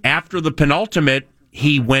 After the penultimate,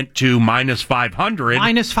 he went to minus 500.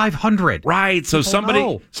 Minus 500. Right. So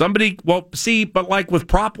somebody, well, see, but like with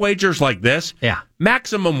prop wagers like this,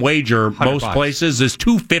 maximum wager most places is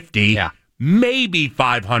 250. Yeah. Maybe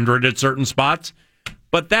 500 at certain spots,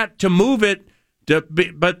 but to move it,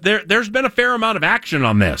 but there's been a fair amount of action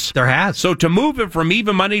on this. There has. So to move it from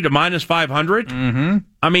even money to minus 500,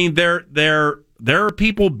 I mean, there are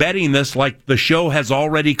people betting this like the show has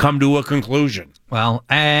already come to a conclusion. Well,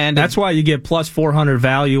 and that's why you get plus 400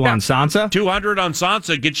 value on Sansa. 200 on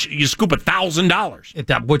Sansa you scoop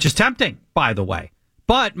 $1,000, which is tempting, by the way.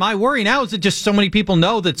 But my worry now is that just so many people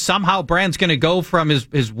know that somehow Bran's going to go from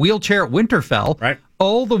his wheelchair at Winterfell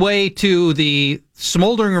all the way to the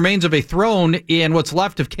smoldering remains of a throne in what's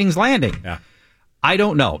left of King's Landing. Yeah. I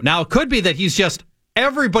don't know. Now, it could be that he's just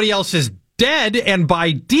everybody else is dead, and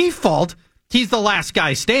by default, he's the last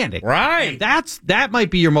guy standing. Right. And that might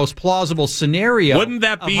be your most plausible scenario. Wouldn't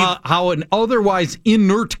that be how an otherwise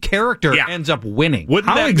inert character ends up winning?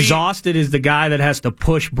 How exhausted is the guy that has to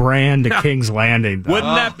push Bran to King's Landing? Though?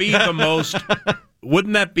 Wouldn't that be the most?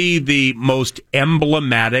 Wouldn't that be the most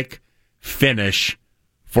emblematic finish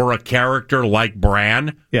for a character like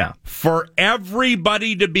Bran? Yeah. For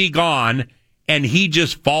everybody to be gone, and he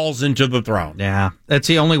just falls into the throne. Yeah, that's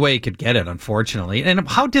the only way he could get it, unfortunately. And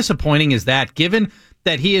how disappointing is that, given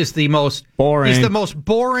that he is the most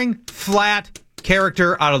boring, flat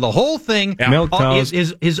character out of the whole thing. Yeah.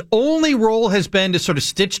 Milquetoast. His only role has been to sort of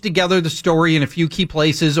stitch together the story in a few key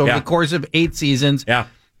places over the course of 8 seasons. Yeah.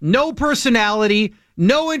 No personality,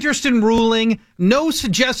 no interest in ruling, no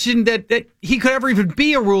suggestion that he could ever even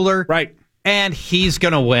be a ruler. Right. And he's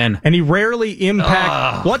going to win. And he rarely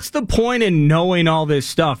impacts. What's the point in knowing all this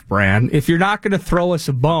stuff, Bran, if you're not going to throw us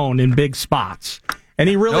a bone in big spots? And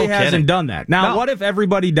he really hasn't done that. Now, what if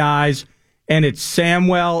everybody dies and it's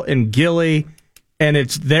Samwell and Gilly and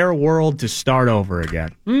it's their world to start over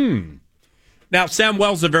again? Now,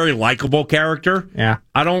 Samwell's a very likable character. Yeah.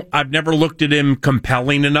 I've never looked at him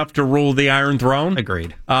compelling enough to rule the Iron Throne.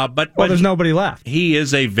 Agreed. But there's nobody left. He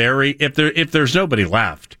is a very, if there's nobody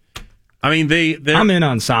left, I mean, I'm in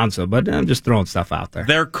on Sansa, but I'm just throwing stuff out there.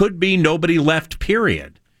 There could be nobody left,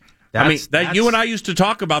 period. You and I used to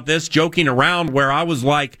talk about this, joking around, where I was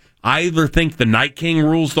like, I either think the Night King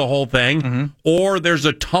rules the whole thing, or there's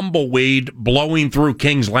a tumbleweed blowing through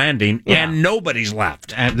King's Landing, and nobody's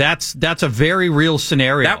left. And that's a very real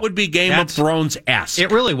scenario. That would be Game of Thrones-esque.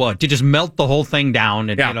 It really would. To just melt the whole thing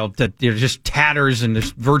down, and that there's just tatters, and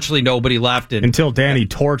there's virtually nobody left. And, until Danny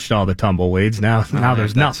torched all the tumbleweeds. Now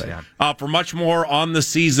there's nothing. For much more on the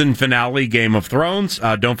season finale, Game of Thrones,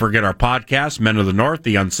 don't forget our podcast, Men of the North,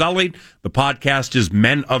 The Unsullied. The podcast is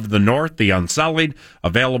Men of the North, The Unsullied,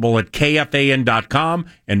 available at KFAN.com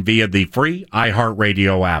and via the free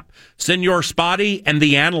iHeartRadio app. Senor Spotty and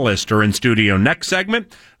the Analyst are in studio next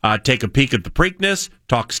segment. Take a peek at the Preakness,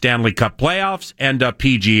 talk Stanley Cup playoffs, and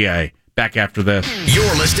PGA. Back after this. You're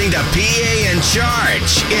listening to PA in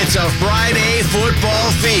Charge. It's a Friday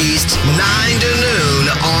football feast, 9 to noon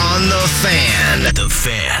on The Fan. The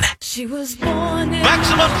Fan. She was born in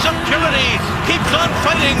Maximum Security keeps on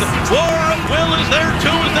fighting. War of Will is there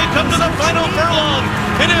too as they come to the final furlong.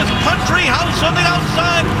 It is Country House on the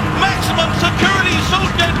outside. Maximum Security, so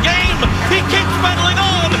dead game. He keeps battling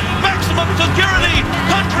on. Maximum Security.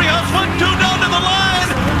 Country House 1-2 down to the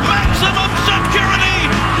line. Maximum Security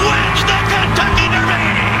wins the Kentucky Derby.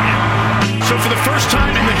 So for the first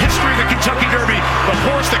time in the history of the Kentucky Derby, the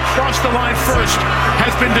horse that crossed the line first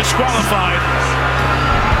has been disqualified.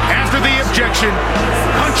 After the objection,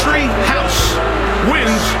 Country House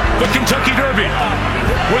wins the Kentucky Derby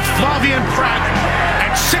with Flavien Prat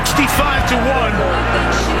at 65 to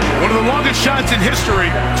 1, one of the longest shots in history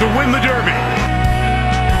to win the Derby.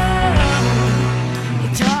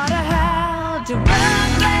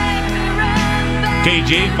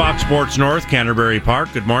 KG, Fox Sports North, Canterbury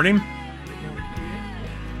Park. Good morning.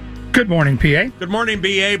 Good morning, PA. Good morning,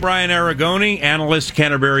 BA. Brian Aragoni, analyst,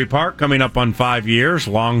 Canterbury Park, coming up on 5 years.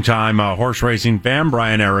 Longtime horse racing fan,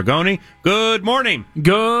 Brian Aragoni. Good morning.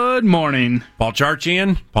 Good morning. Paul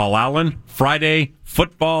Charchian, Paul Allen, Friday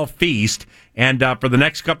Football Feast. And for the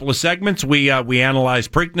next couple of segments, we analyze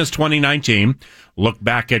Preakness 2019, look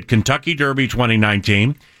back at Kentucky Derby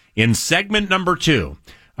 2019. In segment number 2,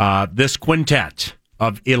 this quintet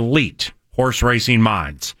of elite horse racing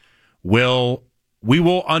minds we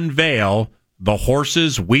will unveil the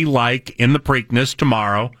horses we like in the Preakness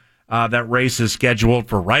tomorrow. That race is scheduled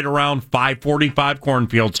for right around 5:45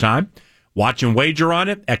 Cornfields time. Watch and wager on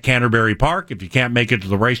it at Canterbury Park. If you can't make it to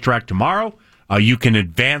the racetrack tomorrow, you can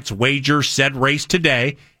advance wager said race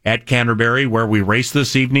today at Canterbury, where we race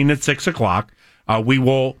this evening at 6 o'clock. We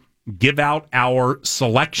will give out our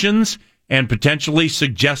selections and potentially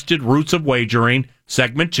suggested routes of wagering,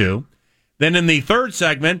 segment 2. Then in the third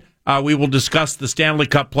segment, we will discuss the Stanley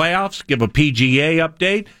Cup playoffs, give a PGA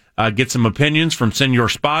update, get some opinions from Senor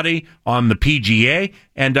Spotty on the PGA,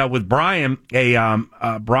 and with Brian,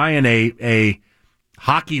 a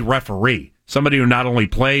hockey referee, somebody who not only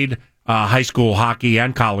played high school hockey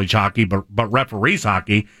and college hockey, but referees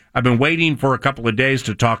hockey. I've been waiting for a couple of days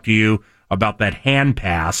to talk to you about that hand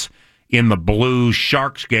pass in the Blues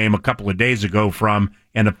Sharks game a couple of days ago from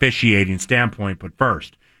an officiating standpoint. But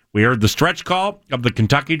first, we heard the stretch call of the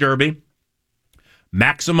Kentucky Derby.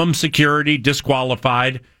 Maximum Security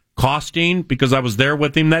disqualified, costing, because I was there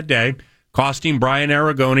with him that day, costing Brian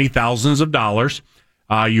Aragoni thousands of dollars.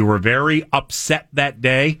 You were very upset that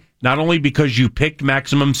day, not only because you picked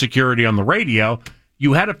Maximum Security on the radio,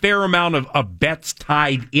 you had a fair amount of bets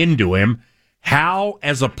tied into him. How,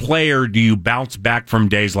 as a player, do you bounce back from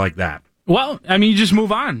days like that? Well, I mean, you just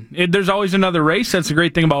move on. There's always another race. That's the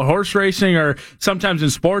great thing about horse racing, or sometimes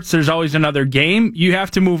in sports, there's always another game. You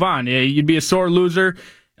have to move on. You'd be a sore loser.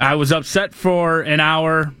 I was upset for an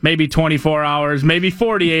hour, maybe 24 hours, maybe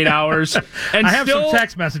 48 hours. And I have some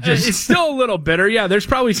text messages. It's still a little bitter. Yeah, there's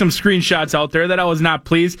probably some screenshots out there that I was not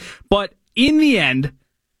pleased. But in the end,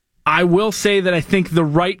 I will say that I think the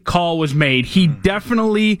right call was made. He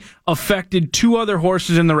definitely affected two other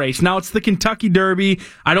horses in the race. Now, it's the Kentucky Derby.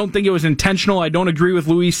 I don't think it was intentional. I don't agree with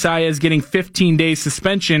Luis Saez getting 15 days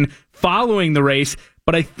suspension following the race,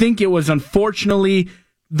 but I think it was unfortunately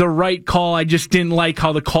the right call. I just didn't like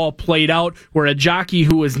how the call played out, where a jockey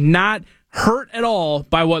who was not hurt at all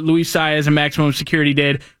by what Luis Saez and Maximum Security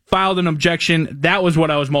did filed an objection. That was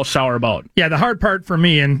what I was most sour about. Yeah, the hard part for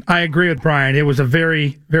me, and I agree with Brian, it was a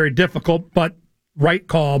very, very difficult but right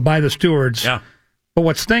call by the stewards. Yeah. But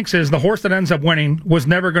what stinks is the horse that ends up winning was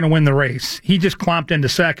never going to win the race. He just clomped into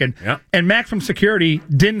second. Yeah. And Maximum Security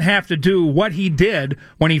didn't have to do what he did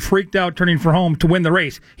when he freaked out turning for home to win the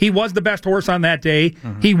race. He was the best horse on that day.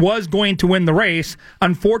 Mm-hmm. He was going to win the race.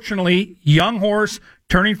 Unfortunately, young horse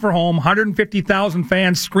turning for home, 150,000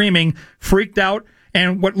 fans screaming, freaked out,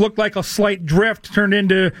 and what looked like a slight drift turned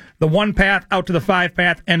into the 1 path out to the 5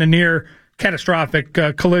 path and a near catastrophic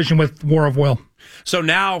collision with War of Will. So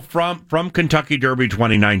now from Kentucky Derby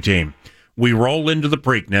 2019, we roll into the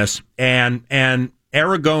Preakness, and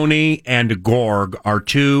Aragoni and Gorg are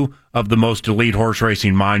two of the most elite horse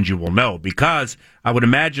racing minds you will know, because I would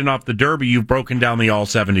imagine off the Derby you've broken down the all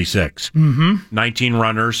 76. Mm-hmm. 19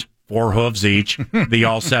 runners, 4 hooves each, the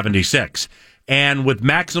all 76. And with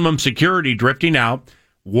Maximum Security drifting out,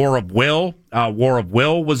 War of Will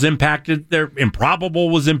was impacted. There, Improbable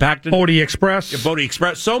was impacted. Bodie Express.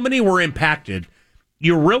 So many were impacted.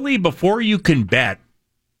 You really, before you can bet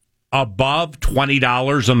above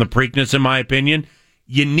 $20 on the Preakness, in my opinion,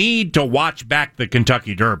 you need to watch back the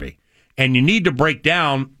Kentucky Derby. And you need to break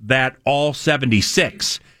down that all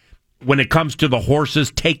 76 when it comes to the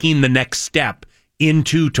horses taking the next step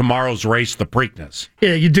into tomorrow's race, the Preakness.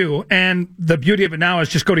 Yeah, you do. And the beauty of it now is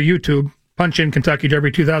just go to YouTube, punch in Kentucky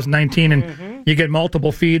Derby 2019, and you get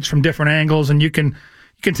multiple feeds from different angles, and you can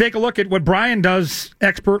take a look at what Brian does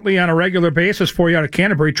expertly on a regular basis for you out of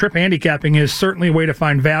Canterbury. Trip handicapping is certainly a way to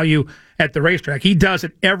find value at the racetrack. He does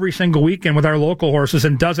it every single weekend with our local horses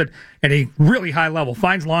and does it at a really high level,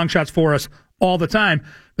 finds long shots for us all the time.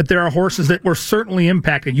 But there are horses that were certainly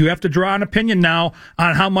impacted. You have to draw an opinion now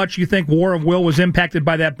on how much you think War of Will was impacted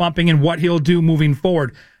by that bumping and what he'll do moving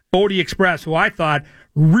forward. Bodie Express, who I thought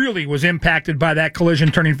really was impacted by that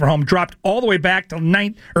collision turning for home, dropped all the way back to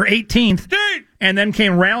 9th or 18th, and then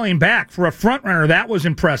came rallying back for a front runner. That was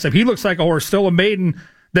impressive. He looks like a horse, still a maiden,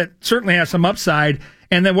 that certainly has some upside.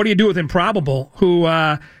 And then what do you do with Improbable, who,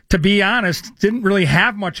 to be honest, didn't really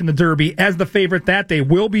have much in the Derby as the favorite that day,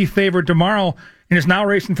 will be favored tomorrow. and is now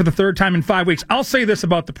racing for the third time in 5 weeks. I'll say this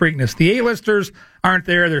about the Preakness. The A-listers aren't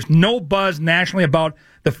there. There's no buzz nationally about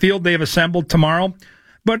the field they've assembled tomorrow.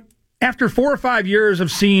 But after 4 or 5 years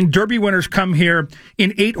of seeing Derby winners come here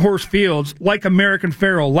in 8-horse fields, like American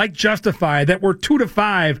Pharoah, like Justify, that were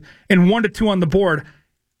 2-5 and 1-2 on the board,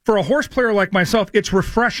 for a horse player like myself, it's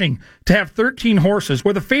refreshing to have 13 horses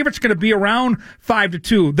where the favorite's going to be around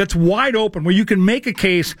 5-2. That's wide open, where you can make a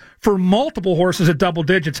case for multiple horses at double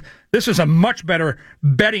digits. This is a much better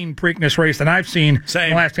betting Preakness race than I've seen in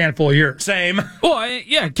the last handful of years. Same. Well,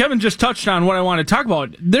 yeah, Kevin just touched on what I want to talk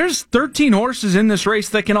about. There's 13 horses in this race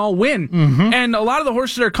that can all win. Mm-hmm. And a lot of the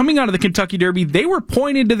horses that are coming out of the Kentucky Derby, they were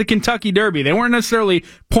pointed to the Kentucky Derby. They weren't necessarily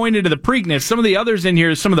pointed to the Preakness. Some of the others in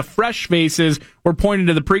here, some of the fresh faces, were pointed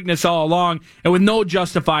to the Preakness all along. And with no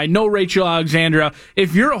Justify, no Rachel Alexandra,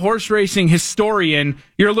 if you're a horse racing historian,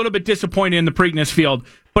 you're a little bit disappointed in the Preakness field.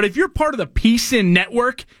 But if you're part of the Peason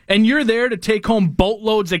network and you're there to take home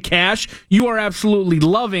boatloads of cash, you are absolutely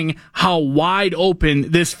loving how wide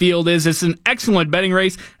open this field is. It's an excellent betting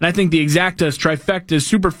race, and I think the exactas, trifectas,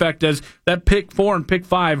 superfectas, that pick 4 and pick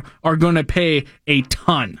 5 are going to pay a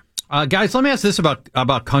ton. Guys, let me ask this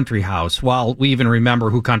about Country House. While we even remember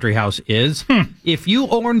who Country House is, if you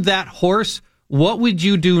owned that horse, what would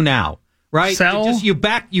you do now? Right? Sell? You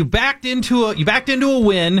backed into a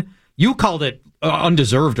win. You called it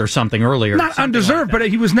undeserved or something earlier. Not undeserved, but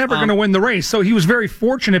he was never going to win the race. So he was very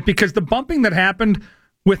fortunate because the bumping that happened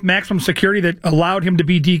with Maximum Security that allowed him to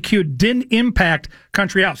be DQ'd didn't impact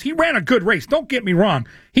Country House. He ran a good race. Don't get me wrong.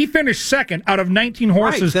 He finished second out of 19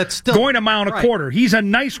 horses, going a mile and a quarter. He's a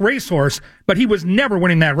nice racehorse, but he was never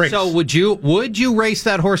winning that race. So would you race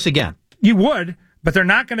that horse again? You would. But they're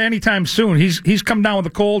not going to anytime soon. He's come down with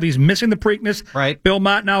a cold. He's missing the Preakness. Right. Bill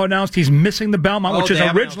Mott now announced he's missing the Belmont, which is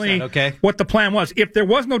originally that. what the plan was. If there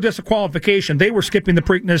was no disqualification, they were skipping the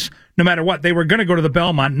Preakness no matter what. They were going to go to the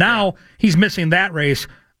Belmont. Now he's missing that race.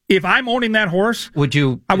 If I'm owning that horse,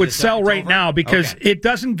 I would sell right now because it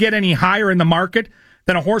doesn't get any higher in the market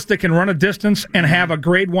than a horse that can run a distance and have a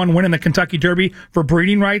Grade 1 win in the Kentucky Derby for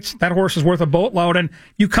breeding rights. That horse is worth a boatload. And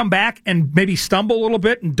you come back and maybe stumble a little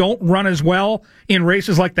bit and don't run as well in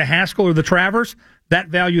races like the Haskell or the Travers, that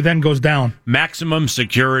value then goes down. Maximum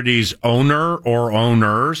Security's owner or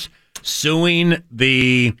owners suing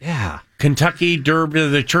the Kentucky Derby,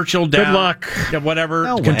 the Churchill Downs, good luck,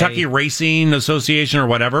 whatever, Kentucky Racing Association or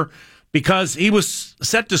whatever, because he was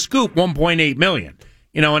set to scoop $1.8 million.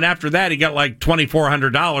 And after that, he got like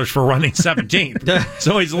 $2,400 for running 17th.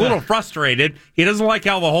 So he's a little frustrated. He doesn't like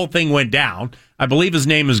how the whole thing went down. I believe his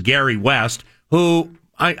name is Gary West, who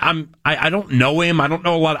I don't know him. I don't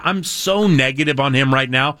know a lot. I'm so negative on him right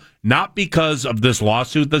now, not because of this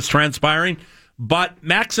lawsuit that's transpiring, but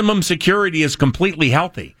Maximum Security is completely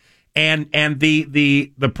healthy. And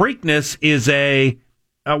the Preakness is a,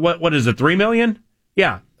 what is it, $3 million?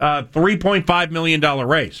 Yeah, $3.5 million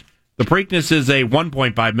race. The Preakness is a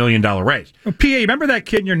 $1.5 million race. PA, remember that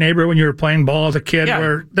kid in your neighborhood when you were playing ball as a kid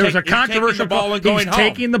where there was a controversial ball and going home.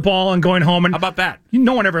 Taking the ball and going home. And how about that?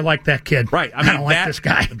 No one ever liked that kid. Right. I don't like this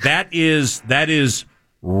guy. That is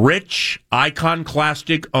rich,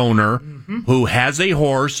 iconoclastic owner who has a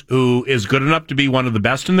horse who is good enough to be one of the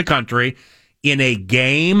best in the country in a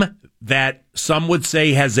game that some would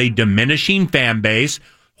say has a diminishing fan base.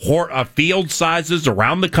 Field sizes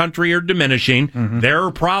around the country are diminishing. There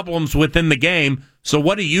are problems within the game. So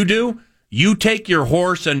what do? You take your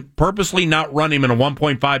horse and purposely not run him in a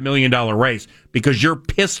 $1.5 million race because you're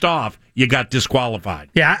pissed off you got disqualified.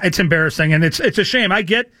 Yeah, it's embarrassing, and it's a shame. I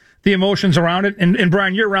get the emotions around it. And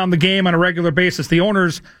Brian, you're around the game on a regular basis. The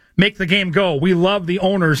owners make the game go. We love the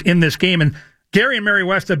owners in this game. And Gary and Mary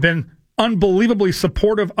West have been unbelievably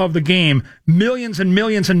supportive of the game. Millions and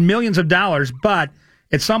millions and millions of dollars, but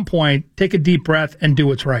at some point, take a deep breath and do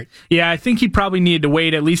what's right. Yeah, I think he probably needed to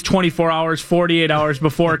wait at least 24 hours, 48 hours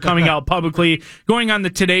before coming out publicly. Going on the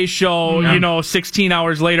Today Show, 16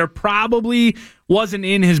 hours later, probably wasn't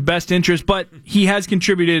in his best interest, but he has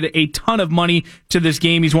contributed a ton of money to this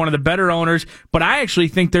game. He's one of the better owners, but I actually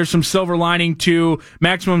think there's some silver lining to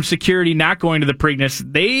Maximum Security not going to the Preakness.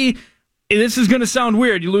 This is going to sound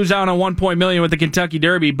weird. You lose out on $1 million with the Kentucky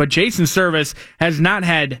Derby, but Jason Service has not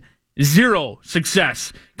had zero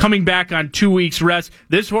success coming back on 2 weeks rest.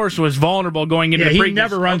 This horse was vulnerable going into the Preakness. He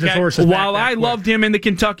never runs his horses While I loved him in the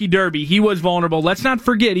Kentucky Derby, he was vulnerable. Let's not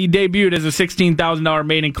forget he debuted as a $16,000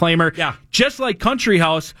 maiden claimer. Yeah. Just like Country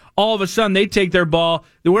House, all of a sudden they take their ball.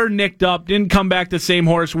 They were nicked up, didn't come back the same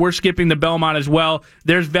horse. We're skipping the Belmont as well.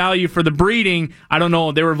 There's value for the breeding. I don't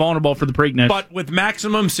know. They were vulnerable for the Preakness. But with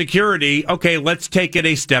Maximum Security, okay, let's take it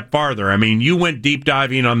a step farther. I mean, you went deep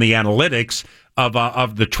diving on the analytics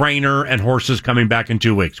of the trainer and horses coming back in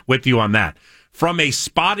 2 weeks. With you on that. From a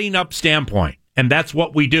spotting up standpoint, and that's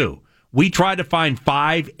what we do. We try to find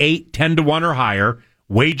 5, 8, 10 to 1 or higher,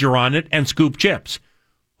 wager on it, and scoop chips.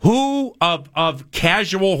 Who of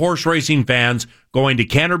casual horse racing fans going to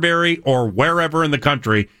Canterbury or wherever in the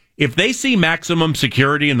country, if they see Maximum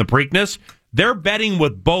Security in the Preakness, they're betting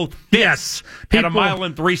with both fists at 1 mile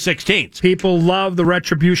and 3/16. People love the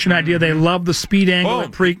retribution idea. They love the speed angle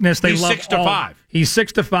at Preakness. They He's love 6 to 5. He's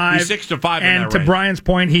 6 to 5. He's 6 to 5 in And that to race. Brian's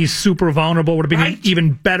point, he's super vulnerable. Would have been an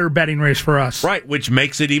even better betting race for us. Right, which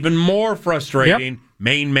makes it even more frustrating.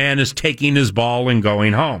 Main man is taking his ball and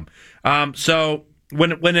going home. So when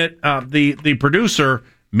the producer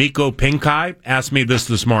Miko Pinkai asked me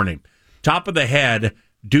this morning, top of the head,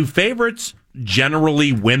 do favorites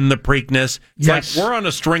generally win the Preakness? It's Yes. like we're on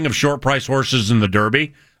a string of short price horses in the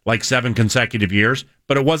Derby, like 7 consecutive years,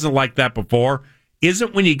 but it wasn't like that before.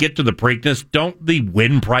 Isn't when you get to the Preakness, don't the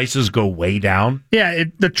win prices go way down? Yeah,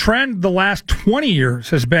 the trend the last 20 years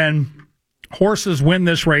has been horses win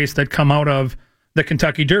this race that come out of the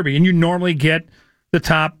Kentucky Derby, and you normally get the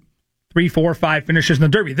top 3, 4, 5 finishes in the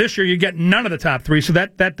Derby. This year, you get none of the top 3, so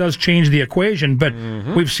that does change the equation, but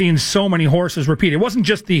we've seen so many horses repeat. It wasn't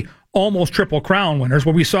just the almost Triple Crown winners,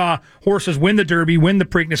 where we saw horses win the Derby, win the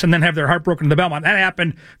Preakness, and then have their heart broken in the Belmont. That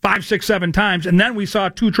happened 5, 6, 7 times, and then we saw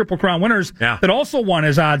 2 Triple Crown winners that also won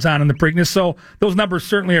as odds-on in the Preakness, so those numbers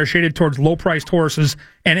certainly are shaded towards low-priced horses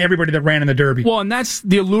and everybody that ran in the Derby. Well, and that's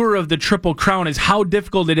the allure of the Triple Crown, is how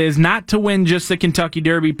difficult it is not to win just the Kentucky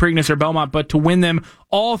Derby, Preakness, or Belmont, but to win them,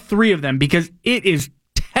 all 3 of them, because it is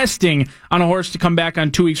testing on a horse to come back on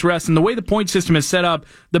 2 weeks rest. And the way the point system is set up,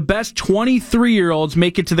 the best 23-year-olds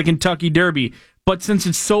make it to the Kentucky Derby. But since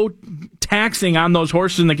it's so taxing on those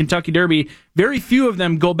horses in the Kentucky Derby, very few of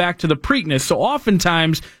them go back to the Preakness. So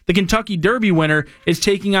oftentimes, the Kentucky Derby winner is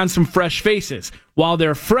taking on some fresh faces. While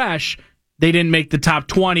they're fresh, they didn't make the top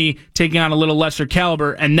 20, taking on a little lesser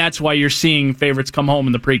caliber, and that's why you're seeing favorites come home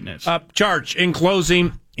in the Preakness. Charge, in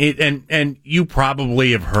closing, and you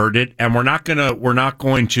probably have heard it, and we're not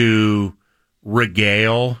going to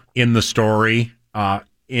regale in the story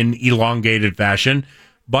in elongated fashion.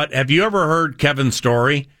 But have you ever heard Kevin's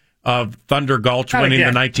story of Thunder Gulch winning the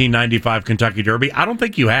 1995 Kentucky Derby? I don't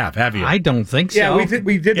think you have you? I don't think so. Yeah,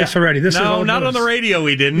 we did this already. No, not on the radio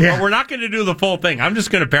we didn't. Yeah. But we're not going to do the full thing. I'm just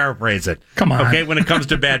going to paraphrase it. Come on. Okay, when it comes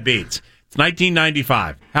to bad beats. It's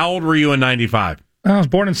 1995. How old were you in 95? I was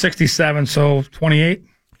born in 67, so 28.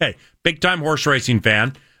 Okay, big-time horse racing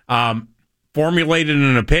fan. Formulated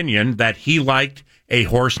an opinion that he liked a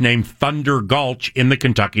horse named Thunder Gulch in the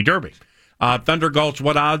Kentucky Derby. Thunder Gulch,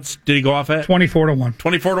 what odds did he go off at? 24 to 1.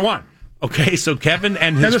 24 to 1. Okay, so Kevin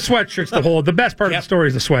and his... And the sweatshirt's the best part of the story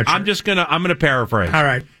is the sweatshirt. I'm gonna paraphrase. All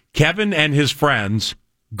right. Kevin and his friends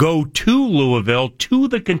go to Louisville to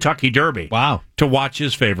the Kentucky Derby. Wow. To watch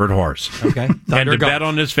his favorite horse. Okay. And to bet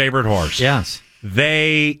on his favorite horse. Yes.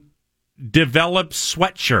 They developed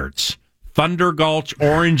sweatshirts. Thunder Gulch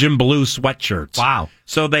orange and blue sweatshirts. Wow.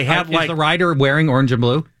 So they had is the rider wearing orange and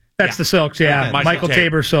blue? That's the silks, yeah. Okay. Michael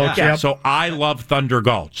Tabor silks, Yeah. yep. So I love Thunder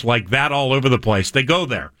Gulch. Like that all over the place. They go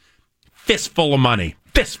there. Fistful of money.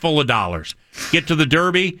 Fistful of dollars. Get to the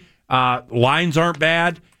Derby. Lines aren't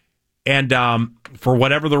bad. And for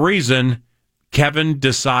whatever the reason, Kevin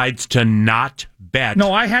decides to not bet.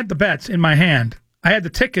 No, I had the bets in my hand. I had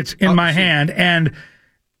the tickets in my hand, and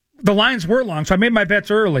the lines were long, so I made my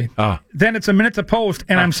bets early. Then it's a minute to post,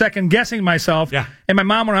 and I'm second-guessing myself. Yeah. And my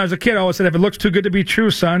mom, when I was a kid, always said, if it looks too good to be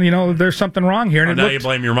true, son, there's something wrong here. And now you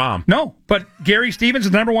blame your mom. No, but Gary Stevens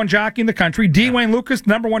is the number 1 jockey in the country. D. Wayne Lucas,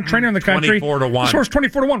 the number 1 trainer in the country. 24 to 1. This horse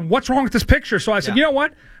 24 to 1. What's wrong with this picture? So I said, you know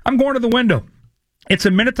what? I'm going to the window. It's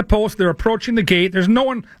a minute to post. They're approaching the gate. There's no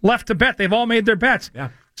one left to bet. They've all made their bets. Yeah.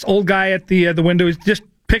 This old guy at the window is just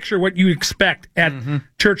picture what you expect at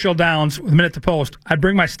Churchill Downs with a minute to post. I'd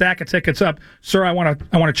bring my stack of tickets up. Sir, I want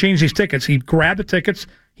to change these tickets. He grabbed the tickets.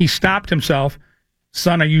 He stopped himself.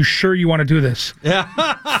 Son, are you sure you want to do this? Yeah.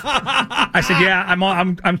 I said, yeah,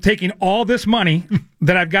 I'm taking all this money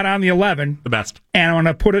that I've got on the 11. The best. And I'm going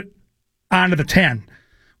to put it onto the 10,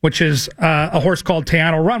 which is a horse called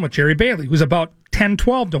Teano Run with Jerry Bailey, who's about 10,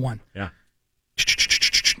 12 to 1. Yeah.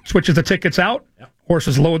 Switches the tickets out. Yep.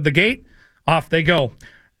 Horses load the gate. Off they go.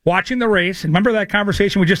 Watching the race. Remember that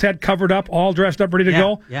conversation we just had covered up, all dressed up, ready to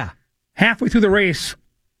go? Yeah. Halfway through the race,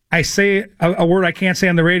 I say a word I can't say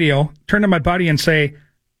on the radio, turn to my buddy and say,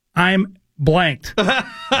 I'm blanked.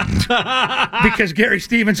 Because Gary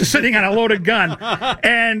Stevens is sitting on a loaded gun.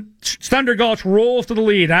 And Thunder Gulch rolls to the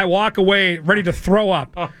lead. I walk away ready to throw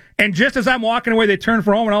up. And just as I'm walking away, they turn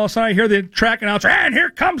for home, and all of a sudden I hear the track announcer, and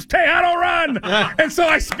here comes Tejano Run! And so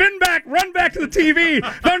I spin back, run back to the TV.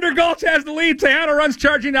 Thunder Gulch has the lead. Tejano Run's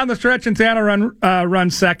charging down the stretch, and Tejano Run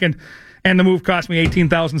runs second. And the move cost me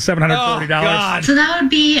 $18,740. So that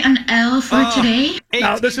would be an L for today?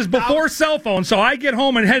 Now, this is before cell phone, so I get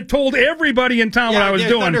home and had told everybody in town what I was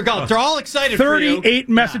doing. Thunder Gulch. They're all excited for you. 38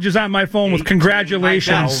 messages on my phone with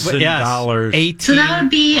congratulations. $8. So that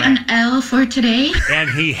would be an L for today?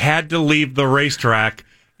 And he had to leave the racetrack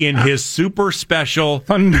in his super special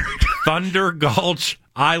Thunder Gulch.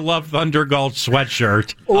 I love Thunder Gulch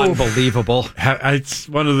sweatshirt. Unbelievable. It's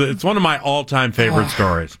one of my all-time favorite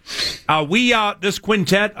stories. This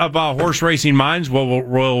quintet of horse racing minds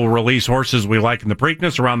will release horses we like in the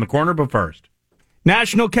Preakness around the corner, but first.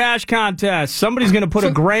 National Cash Contest. Somebody's going to put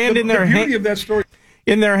 $1,000 in their hand. Of that story.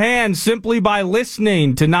 In their hands simply by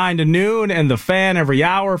listening to 9 to noon and the Fan every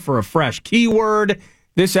hour for a fresh keyword.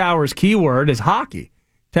 This hour's keyword is hockey.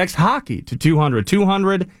 Text hockey to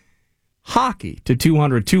 200-200. Hockey to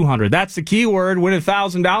 200-200. That's the keyword. Win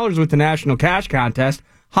 $1,000 with the National Cash Contest.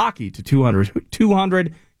 Hockey to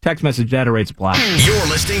 200-200. Text message data rates apply. You're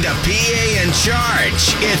listening to PA in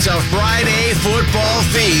Charge. It's a Friday football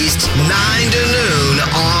feast, 9 to noon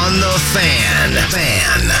on the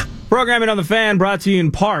Fan. Programming on the Fan brought to you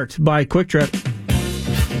in part by Quick Trip.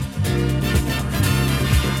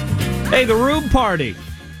 Hey, the Rube Party.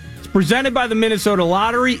 It's presented by the Minnesota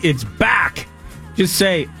Lottery. It's back. Just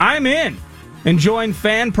say, I'm in, and join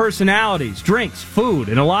fan personalities, drinks, food,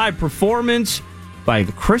 and a live performance by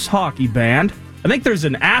the Chris Hockey Band. I think there's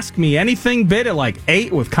an Ask Me Anything bit at like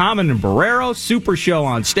 8 with Common and Barrero. Super show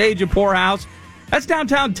on stage at Poorhouse. That's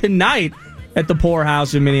downtown tonight at the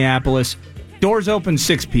Poorhouse in Minneapolis. Doors open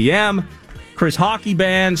 6 p.m. Chris Hockey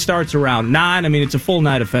Band starts around 9. I mean, it's a full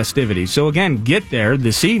night of festivities. So again, get there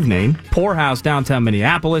this evening. Poorhouse, downtown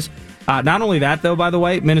Minneapolis. Not only that, though, by the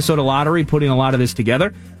way, Minnesota Lottery putting a lot of this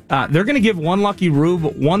together. They're going to give one lucky Rube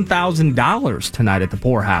 $1,000 tonight at the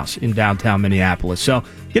Poorhouse in downtown Minneapolis. So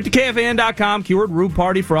get to KFAN.com, keyword Rube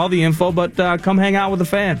Party for all the info, but come hang out with the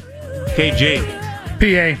Fan.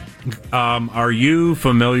 KG. PA. Are you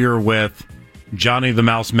familiar with Johnny the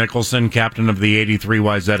Mouse Mickelson, captain of the 83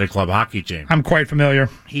 Wayzata Club hockey team? I'm quite familiar.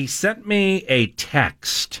 He sent me a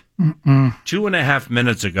text 2.5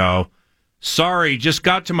 minutes ago. Sorry, just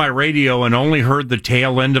got to my radio and only heard the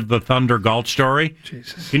tail end of the Thunder Gulch story.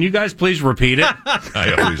 Jesus. Can you guys please repeat it?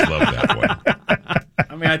 I always love that one.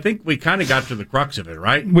 I mean, I think we kind of got to the crux of it,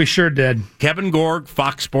 right? We sure did. Kevin Gorg,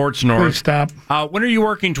 Fox Sports North. Please stop. When are you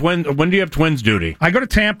working Twins? When do you have Twins duty? I go to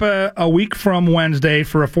Tampa a week from Wednesday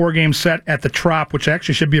for a 4-game set at the Trop, which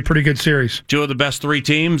actually should be a pretty good series. 2 of the best 3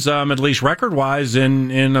 teams, at least record-wise,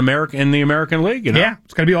 in America, in the American League. You know? Yeah,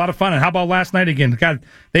 it's going to be a lot of fun. And how about last night again? God,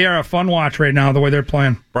 they are a fun watch right now, the way they're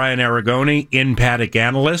playing. Brian Aragoni, in-paddock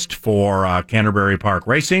analyst for Canterbury Park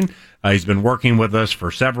Racing. He's been working with us for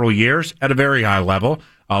several years at a very high level.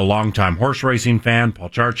 A longtime horse racing fan, Paul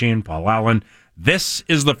Charchian, Paul Allen. This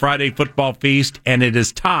is the Friday Football Feast, and it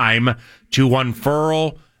is time to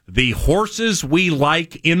unfurl the horses we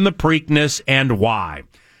like in the Preakness and why.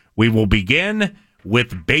 We will begin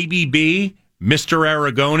with Baby B, Mr.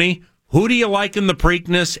 Aragoni. Who do you like in the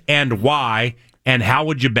Preakness and why, and how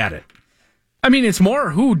would you bet it? I mean, it's more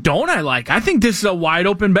who don't I like. I think this is a wide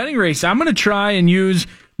open betting race. I'm going to try and use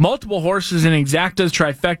multiple horses in exactas,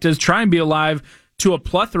 trifectas, try and be alive to a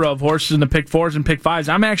plethora of horses in the pick 4s and pick 5s.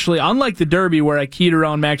 I'm actually, unlike the Derby where I keyed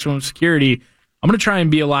around maximum security, I'm going to try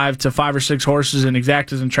and be alive to 5 or 6 horses in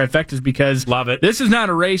exactas and trifectas because love it. This is not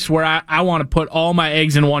a race where I want to put all my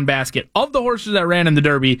eggs in one basket. Of the horses that ran in the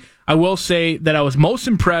Derby, I will say that I was most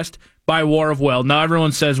impressed by War of Will. Now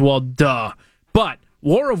everyone says, well, duh. But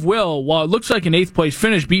War of Will, while it looks like an 8th place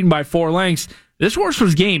finish beaten by 4 lengths, this horse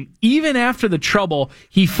was game. Even after the trouble,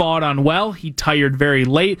 he fought on well. He tired very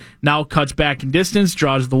late. Now cuts back in distance,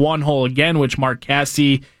 draws the 1 hole again, which Mark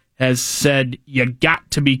Casse has said, you got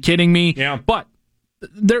to be kidding me. Yeah. But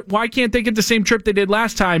why can't they get the same trip they did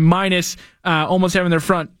last time, minus almost having their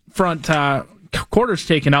front quarters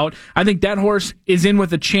taken out? I think that horse is in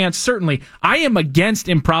with a chance, certainly. I am against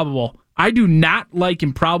Improbable. I do not like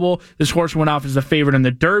Improbable. This horse went off as the favorite in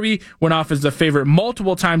the Derby, went off as the favorite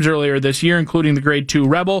multiple times earlier this year, including the Grade 2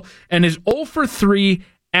 Rebel, and is 0 for 3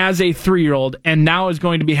 as a 3-year-old, and now is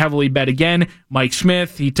going to be heavily bet again. Mike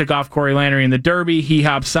Smith, he took off Corey Lanery in the Derby. He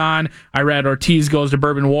hops on. Irad Ortiz goes to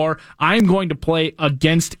Bourbon War. I'm going to play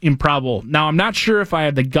against Improbable. Now, I'm not sure if I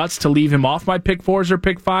have the guts to leave him off my pick 4s or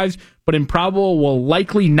pick 5s, but Improbable will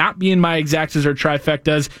likely not be in my exactas or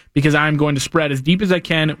trifectas because I'm going to spread as deep as I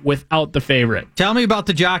can without the favorite. Tell me about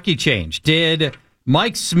the jockey change. Did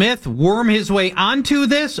Mike Smith worm his way onto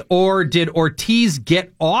this, or did Ortiz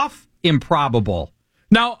get off? Improbable.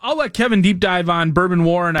 Now, I'll let Kevin deep dive on Bourbon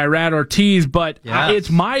War and Irad Ortiz, but it's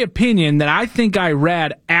my opinion that I think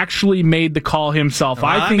Irad actually made the call himself.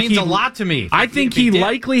 Well, that means a lot to me. I think he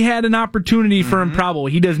likely had an opportunity for Improbable.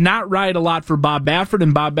 He does not ride a lot for Bob Baffert,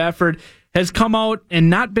 and Bob Baffert has come out and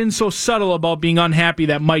not been so subtle about being unhappy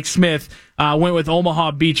that Mike Smith went with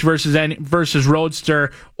Omaha Beach versus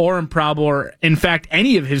Roadster or Improbable, or in fact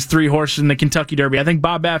any of his 3 horses in the Kentucky Derby. I think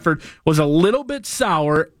Bob Baffert was a little bit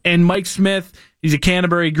sour, and Mike Smith, he's a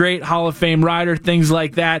Canterbury great, Hall of Fame rider, things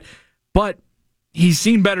like that. But he's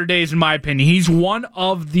seen better days, in my opinion. He's one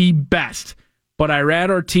of the best. But Irad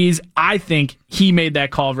Ortiz, I think he made that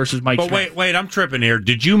call versus Mike Smith. But wait, I'm tripping here.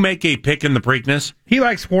 Did you make a pick in the Preakness? He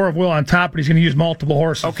likes War of Will on top, but he's going to use multiple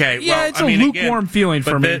horses. Okay, yeah, it's a lukewarm feeling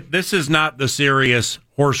for me. This is not the serious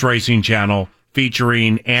horse racing channel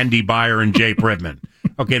featuring Andy Beyer and Jay Privman.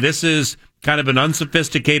 Okay, this is kind of an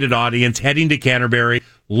unsophisticated audience heading to Canterbury,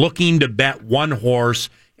 looking to bet one horse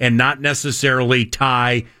and not necessarily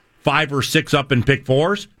tie 5 or 6 up in pick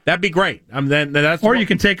 4s. That'd be great. Or you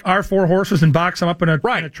can take our 4 horses and box them up in a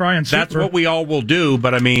try and super. That's what we all will do.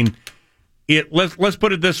 But I mean, let's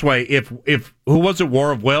put it this way: if who was it?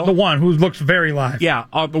 War of Will, the one who looks very live. Yeah,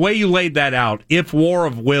 the way you laid that out. If War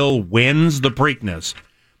of Will wins the Preakness,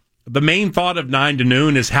 the main thought of 9 to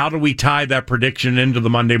noon is how do we tie that prediction into the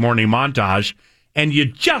Monday morning montage? And you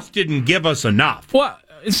just didn't give us enough. Well,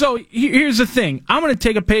 so here's the thing. I'm going to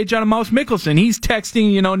take a page out of Mouse Mickelson. He's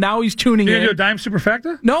texting, now he's tuning in. You do a dime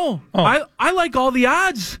superfecta? No. Oh. I like all the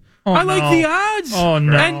odds. I like the odds. Oh,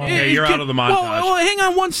 no. And, you're out of the montage. Well, hang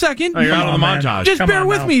on one second. You're out of the montage. Just bear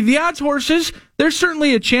with me. The odds horses, there's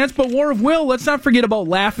certainly a chance, but War of Will, let's not forget about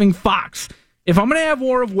Laughing Fox. If I'm going to have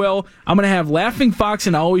War of Will, I'm going to have Laughing Fox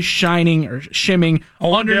and Always Shining or Shimming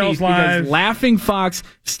underneath, because Laughing Fox,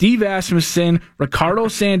 Steve Asmussen, Ricardo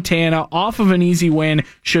Santana off of an easy win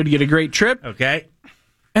should get a great trip. Okay.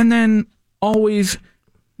 And then Always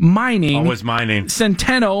Mining,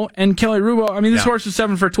 Centeno and Kelly Rubo. I mean, this horse is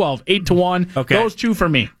 7 for 12, 8 to 1. Okay. Those 2 for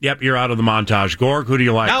me. Yep, you're out of the montage. Gorg, who do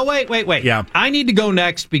you like? Oh, wait. Yeah. I need to go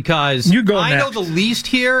next because I know the least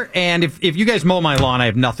here, and if you guys mow my lawn, I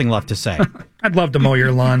have nothing left to say. I'd love to mow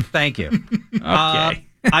your lawn. Thank you. Okay.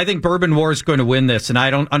 I think Bourbon War is going to win this, and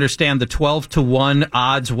I don't understand the 12 to 1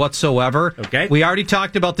 odds whatsoever. Okay. We already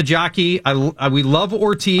talked about the jockey. We love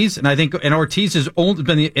Ortiz, and I think Ortiz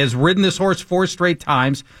has ridden this horse 4 straight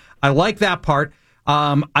times. I like that part.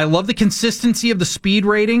 I love the consistency of the speed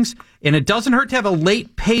ratings, and it doesn't hurt to have a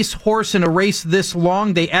late pace horse in a race this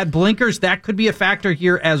long. They add blinkers. That could be a factor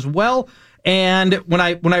here as well. And when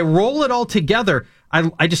I roll it all together, I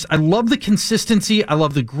love the consistency. I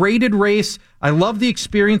love the graded race. I love the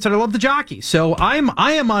experience, and I love the jockey. So I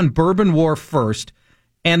am on Bourbon War first,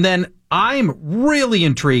 and then I'm really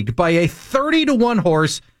intrigued by a 30 to 1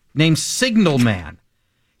 horse named Signal Man.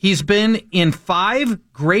 He's been in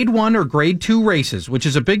 5 Grade 1 or Grade 2 races, which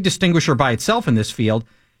is a big distinguisher by itself in this field.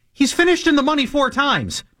 He's finished in the money 4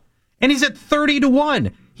 times, and he's at 30 to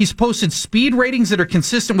 1. He's posted speed ratings that are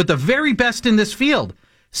consistent with the very best in this field.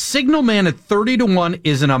 Signal Man at 30 to 1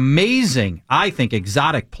 is an amazing, I think,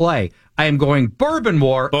 exotic play. I am going Bourbon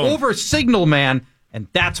War over Signal Man, and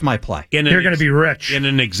that's my play. You're going to be rich. In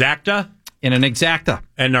an exacta? In an exacta.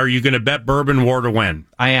 And are you going to bet Bourbon War to win?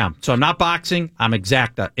 I am. So I'm not boxing. I'm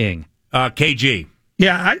exacta-ing. KG.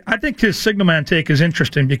 Yeah, I think his Signal Man take is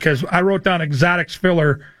interesting because I wrote down Exotics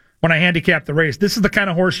Filler when I handicapped the race. This is the kind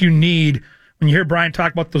of horse you need when you hear Brian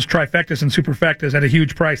talk about those trifectas and superfectas at a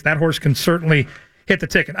huge price. That horse can certainly hit the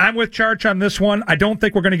ticket. I'm with Charch on this one. I don't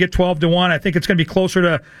think we're going to get 12 to 1. I think it's going to be closer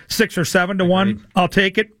to 6 or 7 to 1. I'll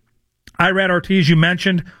take it. Irad Ortiz, you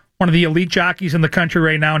mentioned, one of the elite jockeys in the country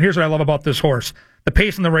right now. And here's what I love about this horse. The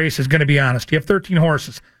pace in the race is going to be honest. You have 13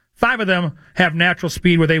 horses. 5 of them have natural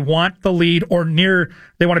speed where they want the lead or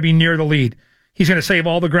they want to be near the lead. He's going to save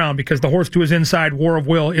all the ground because the horse to his inside, War of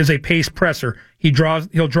Will, is a pace presser. He'll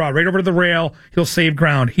draw right over to the rail. He'll save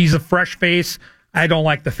ground. He's a fresh face. I don't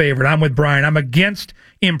like the favorite. I'm with Brian. I'm against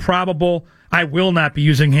Improbable. I will not be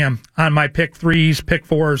using him on my pick 3s, pick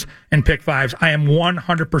 4s, and pick 5s. I am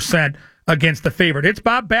 100% against the favorite. It's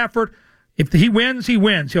Bob Baffert. If he wins, he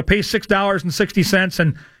wins. He'll pay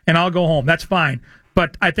 $6.60 and I'll go home. That's fine.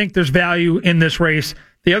 But I think there's value in this race.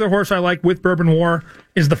 The other horse I like with Bourbon War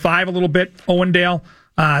is the 5 a little bit, Owendale.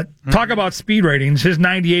 Talk about speed ratings. His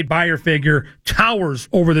 98 buyer figure towers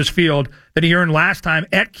over this field that he earned last time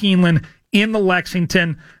at Keeneland in the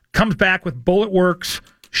Lexington. Comes back with Bullet Works,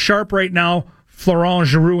 sharp right now, Florent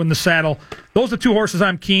Giroux in the saddle. Those are the 2 horses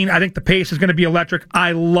I'm keen. I think the pace is going to be electric.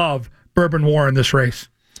 I love Bourbon War in this race.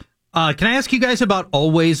 Can I ask you guys about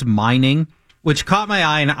Always Mining, which caught my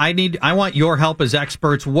eye, and I want your help as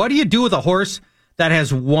experts. What do you do with a horse that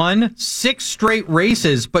has won 6 straight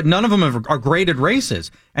races, but none of them are graded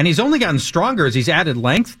races, and he's only gotten stronger as he's added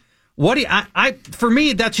length? What do you, for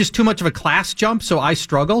me, that's just too much of a class jump, so I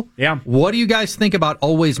struggle. Yeah. What do you guys think about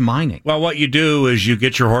Always Mining? Well, what you do is you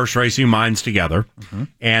get your horse racing minds together,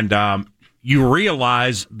 and you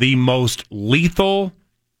realize the most lethal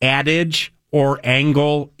adage or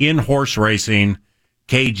angle in horse racing,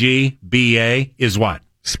 KG, BA, is what?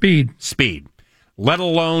 Speed. Speed. Let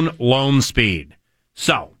alone lone speed.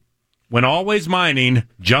 So, when Always Mining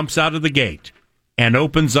jumps out of the gate and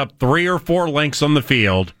opens up 3 or 4 lengths on the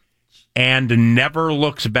field and never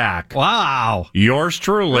looks back. Wow. Yours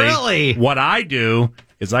truly. Really? What I do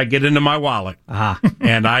is I get into my wallet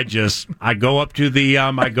and I go up to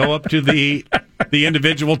the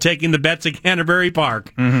individual taking the bets at Canterbury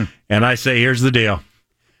Park, and I say, here's the deal.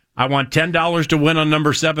 I want $10 to win on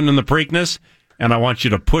number 7 in the Preakness, and I want you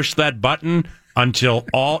to push that button until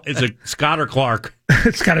is it Scott or Clark?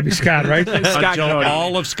 It's got to be Scott, right? Until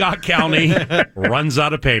all of Scott County runs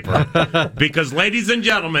out of paper. Because, ladies and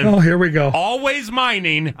gentlemen, here we go. Always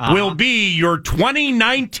Mining will be your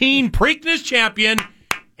 2019 Preakness champion,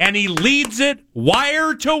 and he leads it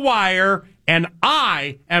wire to wire. And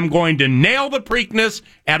I am going to nail the Preakness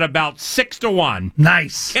at about 6-1.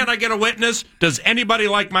 Nice. Can I get a witness? Does anybody